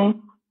mo.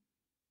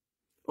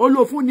 Ó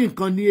lò fún ní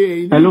nǹkan ní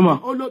ẹ̀yìn. Hello ma.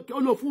 Ó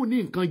lò fún ní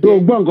nǹkan jẹ. Tó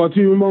gbọ́ nǹkan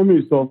tí mọ́mí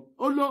sọ.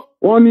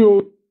 Wọ́n ní o.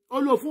 Ó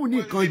lò fún ní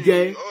nǹkan jẹ.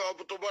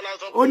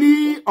 Ó ní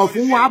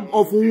ọ̀fun ń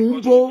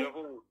bó.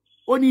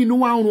 Ó ní inú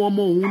wa ń run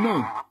ọmọ òun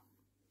náà.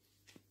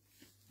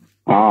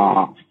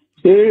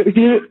 Ṣé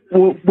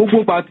gbogbo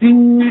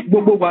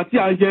ìgbà tí à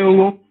ń jẹun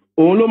wọn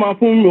òun ló máa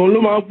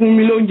fún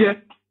mi lóúnjẹ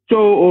so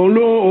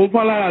òun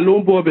fálára ló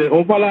ń bọ ọbẹ̀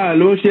òun fálára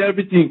ló ń ṣe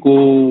everything kò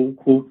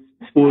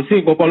sí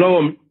nǹkan kan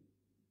lọ́wọ́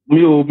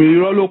mi ò bí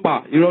irọ́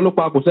ló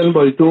pa kò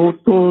sẹ́nibọ̀dì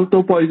tó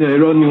poison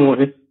irọ́ ni wọ̀n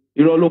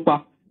irọ́ ló pa.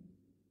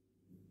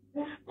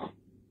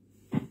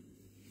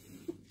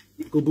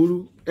 Kò burú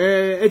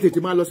ẹ tètè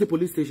máa lọ sí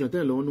police station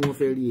tẹ́lẹ̀ lọ́wọ́ ni wọ́n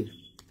fẹ́ rí ẹ.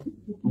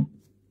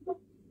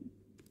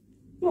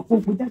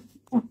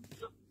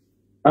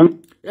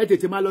 Ẹ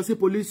tètè máa lọ sí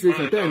police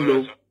station tẹ́ ń lọ.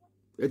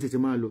 Ẹ tètè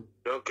máa lọ.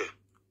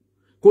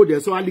 Kó dẹ̀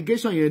sọ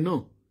allegation yẹn náà.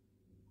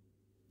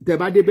 Tẹ́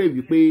bá débẹ̀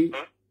wípé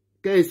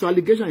kẹ́ ẹ sọ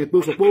allegation yẹn pé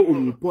ó sọ pé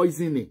òun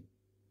poisoning,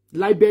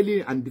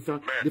 libeling and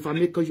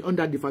defamation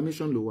under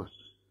defamation ló wà.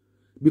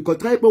 Because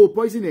try pé o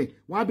poisoning,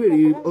 wọ́n á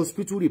béèrè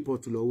hospital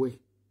report lọ́wọ́ ẹ̀.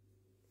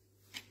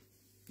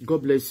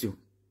 God bless you.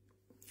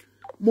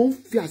 Mo ń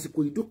fi àsìkò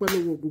ìdúpẹ́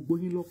lọ́wọ́ gbogbo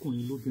yín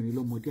lọ́kùnrin lóbìnrin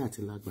lọ́mọdé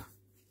àti lágbà.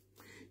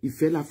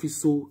 Ìfẹ́ la fi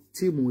so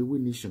tíìmù Ewé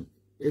Nation,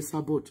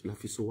 Esabod la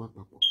fi so wá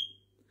papọ̀.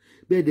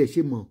 Bẹ́ẹ̀ dẹ̀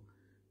ṣe mọ̀,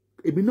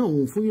 èmi náà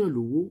òun fún yàn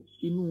lówó,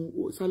 inú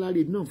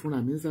sálárì náà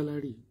fúnra mi ń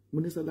sálárì. Mo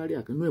ní sálárì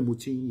àkànnú ẹ̀ mo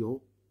ti ń yọ.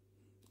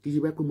 Kì í ṣe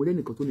bá pé mo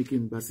lẹ́nìkan tó ní kí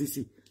n gba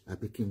sísì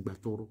àbí kí n gba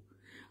tọrọ.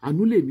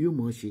 Àánú lèmi ò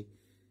mọ̀ ṣe.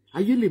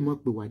 Ayé lè mọ̀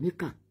pé wà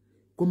níkà,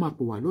 kó máa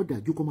pè wà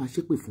lọ́dàjú, kó máa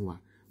ṣépè fún wa,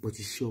 but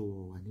iṣẹ́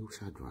ọwọ́ wa ni ó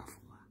ṣàdúrà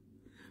fún wa.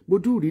 Mo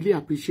do really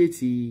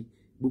appreciate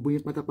gbogbo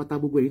yín pátápátá,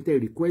 gbogbo ẹ̀yin tẹ́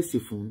request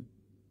fún.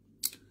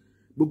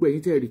 Gbogbo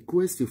ẹ̀yin tẹ́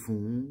request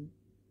fún.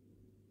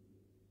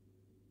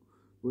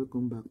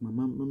 Welcome back,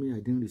 mama. Mommy, I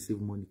didn't receive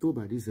money. Tó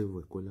bá receive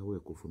ẹ̀kọ́ láwọ́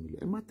ẹ̀kọ́ fún mi.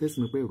 Ẹ má test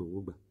mi pé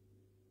ìrọ̀wọ́ gbà.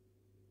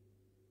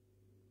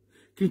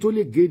 Kí n tó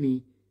lè gé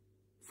ní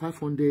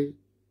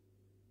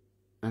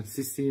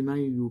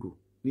 569 euro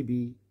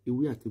níbi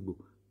ewé àtegbò,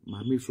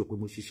 màá make sure pé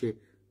mo ṣiṣẹ́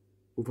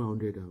over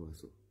 100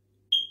 hours.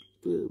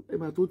 Ẹ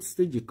máa tó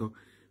stage kan.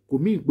 Kò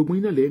mí gbogbo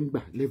yín náà lè ń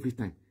gbà every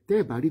time. Tẹ́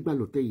ẹ bá rí gbà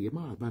lọ́tẹ̀ yìí, ẹ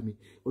má wá bá mi.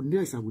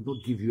 Unless I will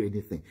not give you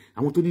anything.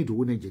 Àwọn tó ní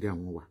ìdòwò Nàìjíríà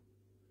wọn wà.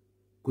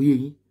 Kò yé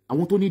yín.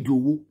 Àwọn tó ní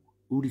ìdòwò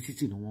orí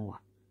títì ni wọ́n wà.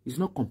 It's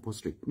not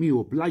compulsory. Mi ò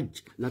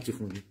oblige láti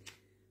fún yín.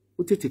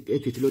 Ó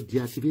tètè lọ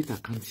deactivate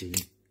account yín.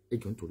 Ẹ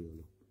jọ̀ọ́ nítorí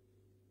Ọlọ́run.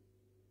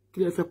 Kí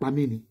lẹ fẹ́ pa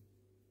mí ni?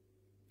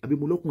 Àbí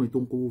mo lọ́kùnrin tó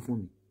ń kówó fún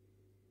mi?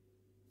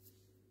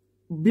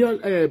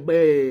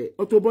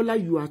 Auto Bola,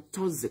 you are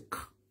toxic.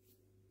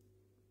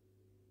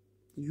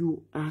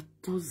 You are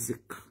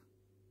toxic.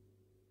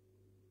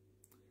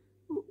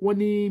 Wọ́n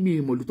ní mi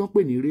ìmọ̀lú tán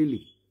pè ní rélè.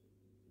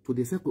 Tó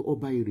dẹ̀ sẹ́ pé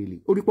ọba ìrèlè.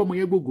 Orí pọ́mọ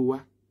yẹn gbogbo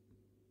wa.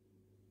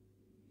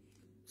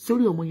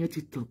 sórí ọmọ yẹn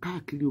ti tàn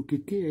káàkiri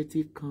òkèké ẹ ti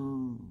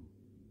kàn.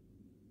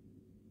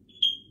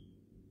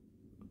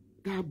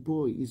 That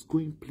boy is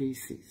going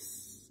places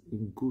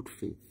in good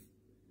faith.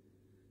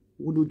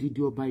 Wọ́n ló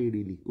dídí ọba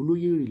Ìrèlè,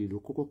 olóyè Ìrèlè ló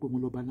kọ́kọ́ pé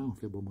wọ́n lọ́ba láwọn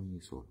fẹ́ bọ́mọ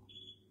yẹn sọ̀rọ̀.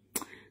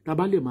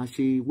 Tàbá lè máa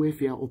ṣe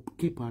welfare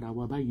upkeep ara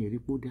wa báyìí rí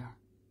pó dáa.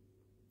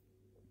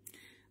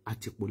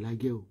 Àtìpó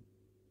lágẹ́ o.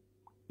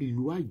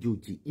 Ìlú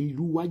àjòjì,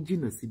 ìlú wa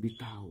jìnnà síbi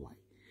tá a wà.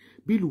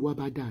 Bí ìlú wa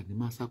bá dáa ní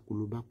máa sá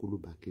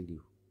kolobá kiri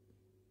o.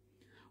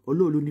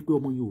 Ọlọ́run ló ní pé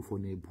ọmọ yẹn ò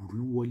fọ̀nà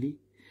ẹ̀bùrú wọlé.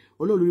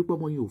 Ọlọ́run ló ní pé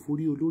ọmọ yẹn ò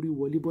forí olórí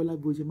wọlé. Bọ́lá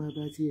bí ó ṣe máa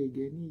bá tí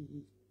ẹ̀gẹ́ níyì.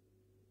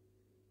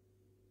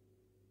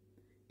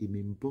 Èmi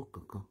ń bọ̀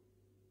kankan.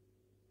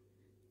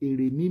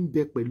 Èrè mi ń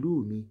bẹ pẹ̀lú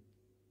mi.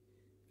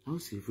 A ó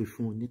sì fi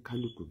fún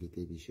oníkálùkù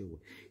gẹ́gẹ́ bí iṣẹ́ wọ̀.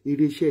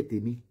 Èrè iṣẹ́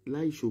tèmi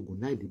láì ṣògùn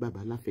láì ní bàbá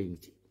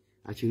aláfẹ̀yìntì.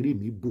 Àṣírí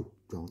mi bò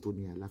ju àwọn tó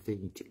ní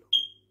aláfẹ̀yìntì lọ.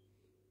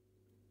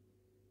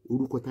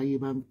 Orúkọ táyé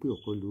bá ń pè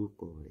ọkọ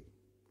lórúkọ rẹ̀.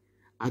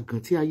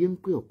 Àgàn tí ayé ń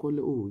pè ọkọ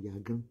òòyà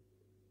gan.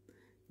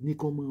 Ní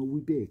kán máa wí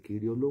bẹ́ẹ̀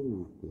kiri Ọlọ́run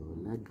ò pè ọ́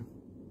lágàn.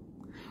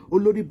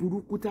 Olórí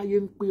burúkú táyé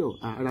ń pè ọ́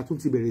ara tún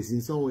ti bẹ̀rẹ̀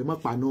sí sanwó ẹ má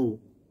paná o.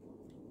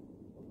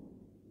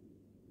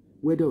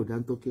 Wẹ́dẹ̀ ò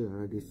dáńtọ́kẹ́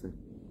rárá dé sàn.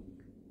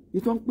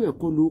 Ìtàn pé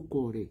ọkọ lórúkọ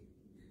rẹ̀.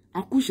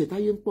 Akúṣẹ̀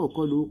táyé ń pọ̀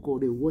ọkọ lórúkọ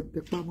rẹ̀ wọ́n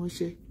tẹpá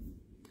mọ́ṣẹ́.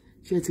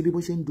 Ṣé ẹ ti rí bó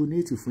ṣe ń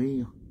donate fún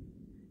èèyàn?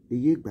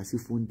 Èyí ìgbà sí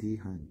phone day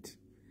hand.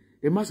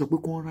 Ẹ má sọ pé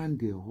kán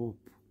round it up.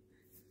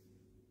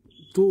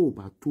 Tó ò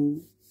bá tó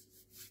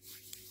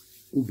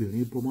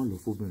obìnrin bọ́mọ́ lọ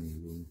fóbìnrin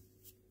lóyún.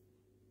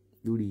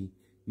 Lórí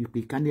wípé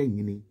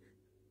kánẹ́yìn ni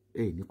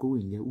ẹ ní kówó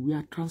ìyẹn. We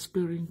are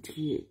transparent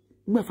here.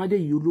 Nígbà fàdé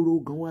yìí olóró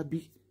gan wá bí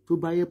tó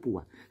bá yẹ̀pù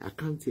wá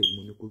àkáǹtì ẹ̀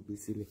mo ní kó gbé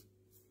sílẹ̀.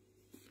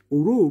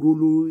 Òróòro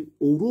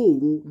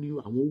ni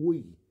àwọn owó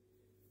yìí.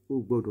 Ó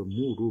gbọ́dọ̀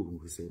mú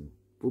òróòro sẹ́nu.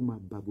 Ó máa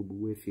ba gbogbo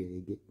wẹ́fẹ̀ ẹ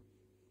jẹ́.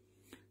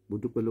 Mo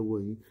dúpẹ́ lọ́wọ́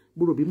yín.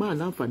 Gbọ́dọ̀ bí máa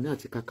láǹfààní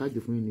àti kàkájù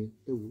fún yín ni.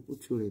 Ẹ wo ó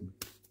ti rẹ̀ mí.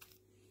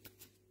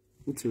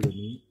 Ó ti rẹ̀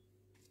mí.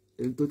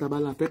 Ẹni tó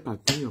tábàlà fẹ́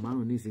pàtúnyàn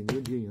márùn-ún nísìnyí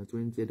ó di èèyàn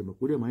 20 ẹ̀dẹ̀mọ̀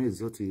kó dẹ̀ máa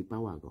exalt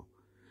power gan.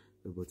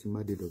 Ẹ̀bọ̀ tí má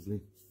dé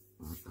Dublin.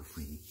 Màá kà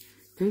fún yín.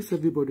 Thanks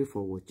everybody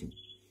for watching.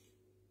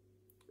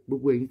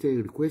 Gbogbo ẹ̀yin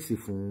tẹ́ request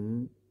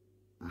fún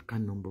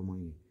account number ọmọ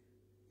yẹn.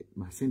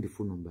 Màá send the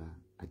phone number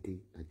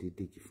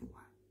Adédèjì fún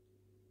wa.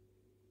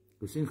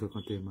 Kò sí nǹkan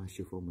kan tẹ́ ẹ máa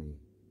ṣe fọmọ yẹn.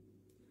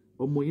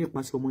 Ọmọ yẹn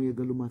pàṣẹ ọmọ yẹn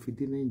gan ló máa fi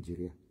dé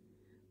Nàìjíríà.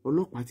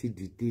 Ọlọ́pàá ti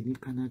dìde ní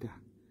Canada.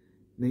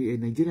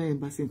 Nigeria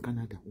embassy in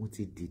Canada wọ́n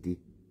ti dìde.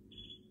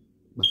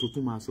 Gbà tó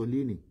tún máa sọ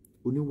léènì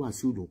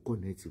oníwàásù ló ń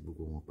connect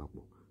gbogbo wọn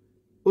papọ̀.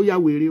 Ó yá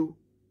wèrè o.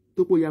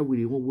 Tó pọ̀ yá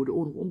wèrè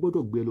wọ́n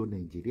gbọ́dọ̀ gbé lọ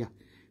Nàìjíríà.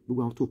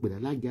 Gbogbo àwọn tó pẹ̀lú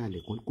alága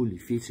àlẹ̀ kan kò lè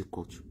fèsì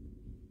kọ́ọ̀tù.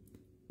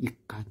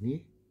 Ìkànnì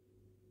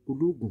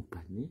ológun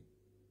kàní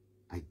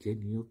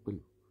àjẹniyàn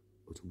pẹ̀lú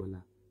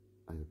Auto-Bola.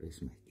 I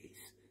rest my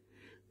case.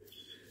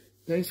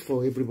 Thanks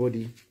for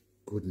everybody.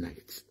 Good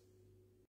night.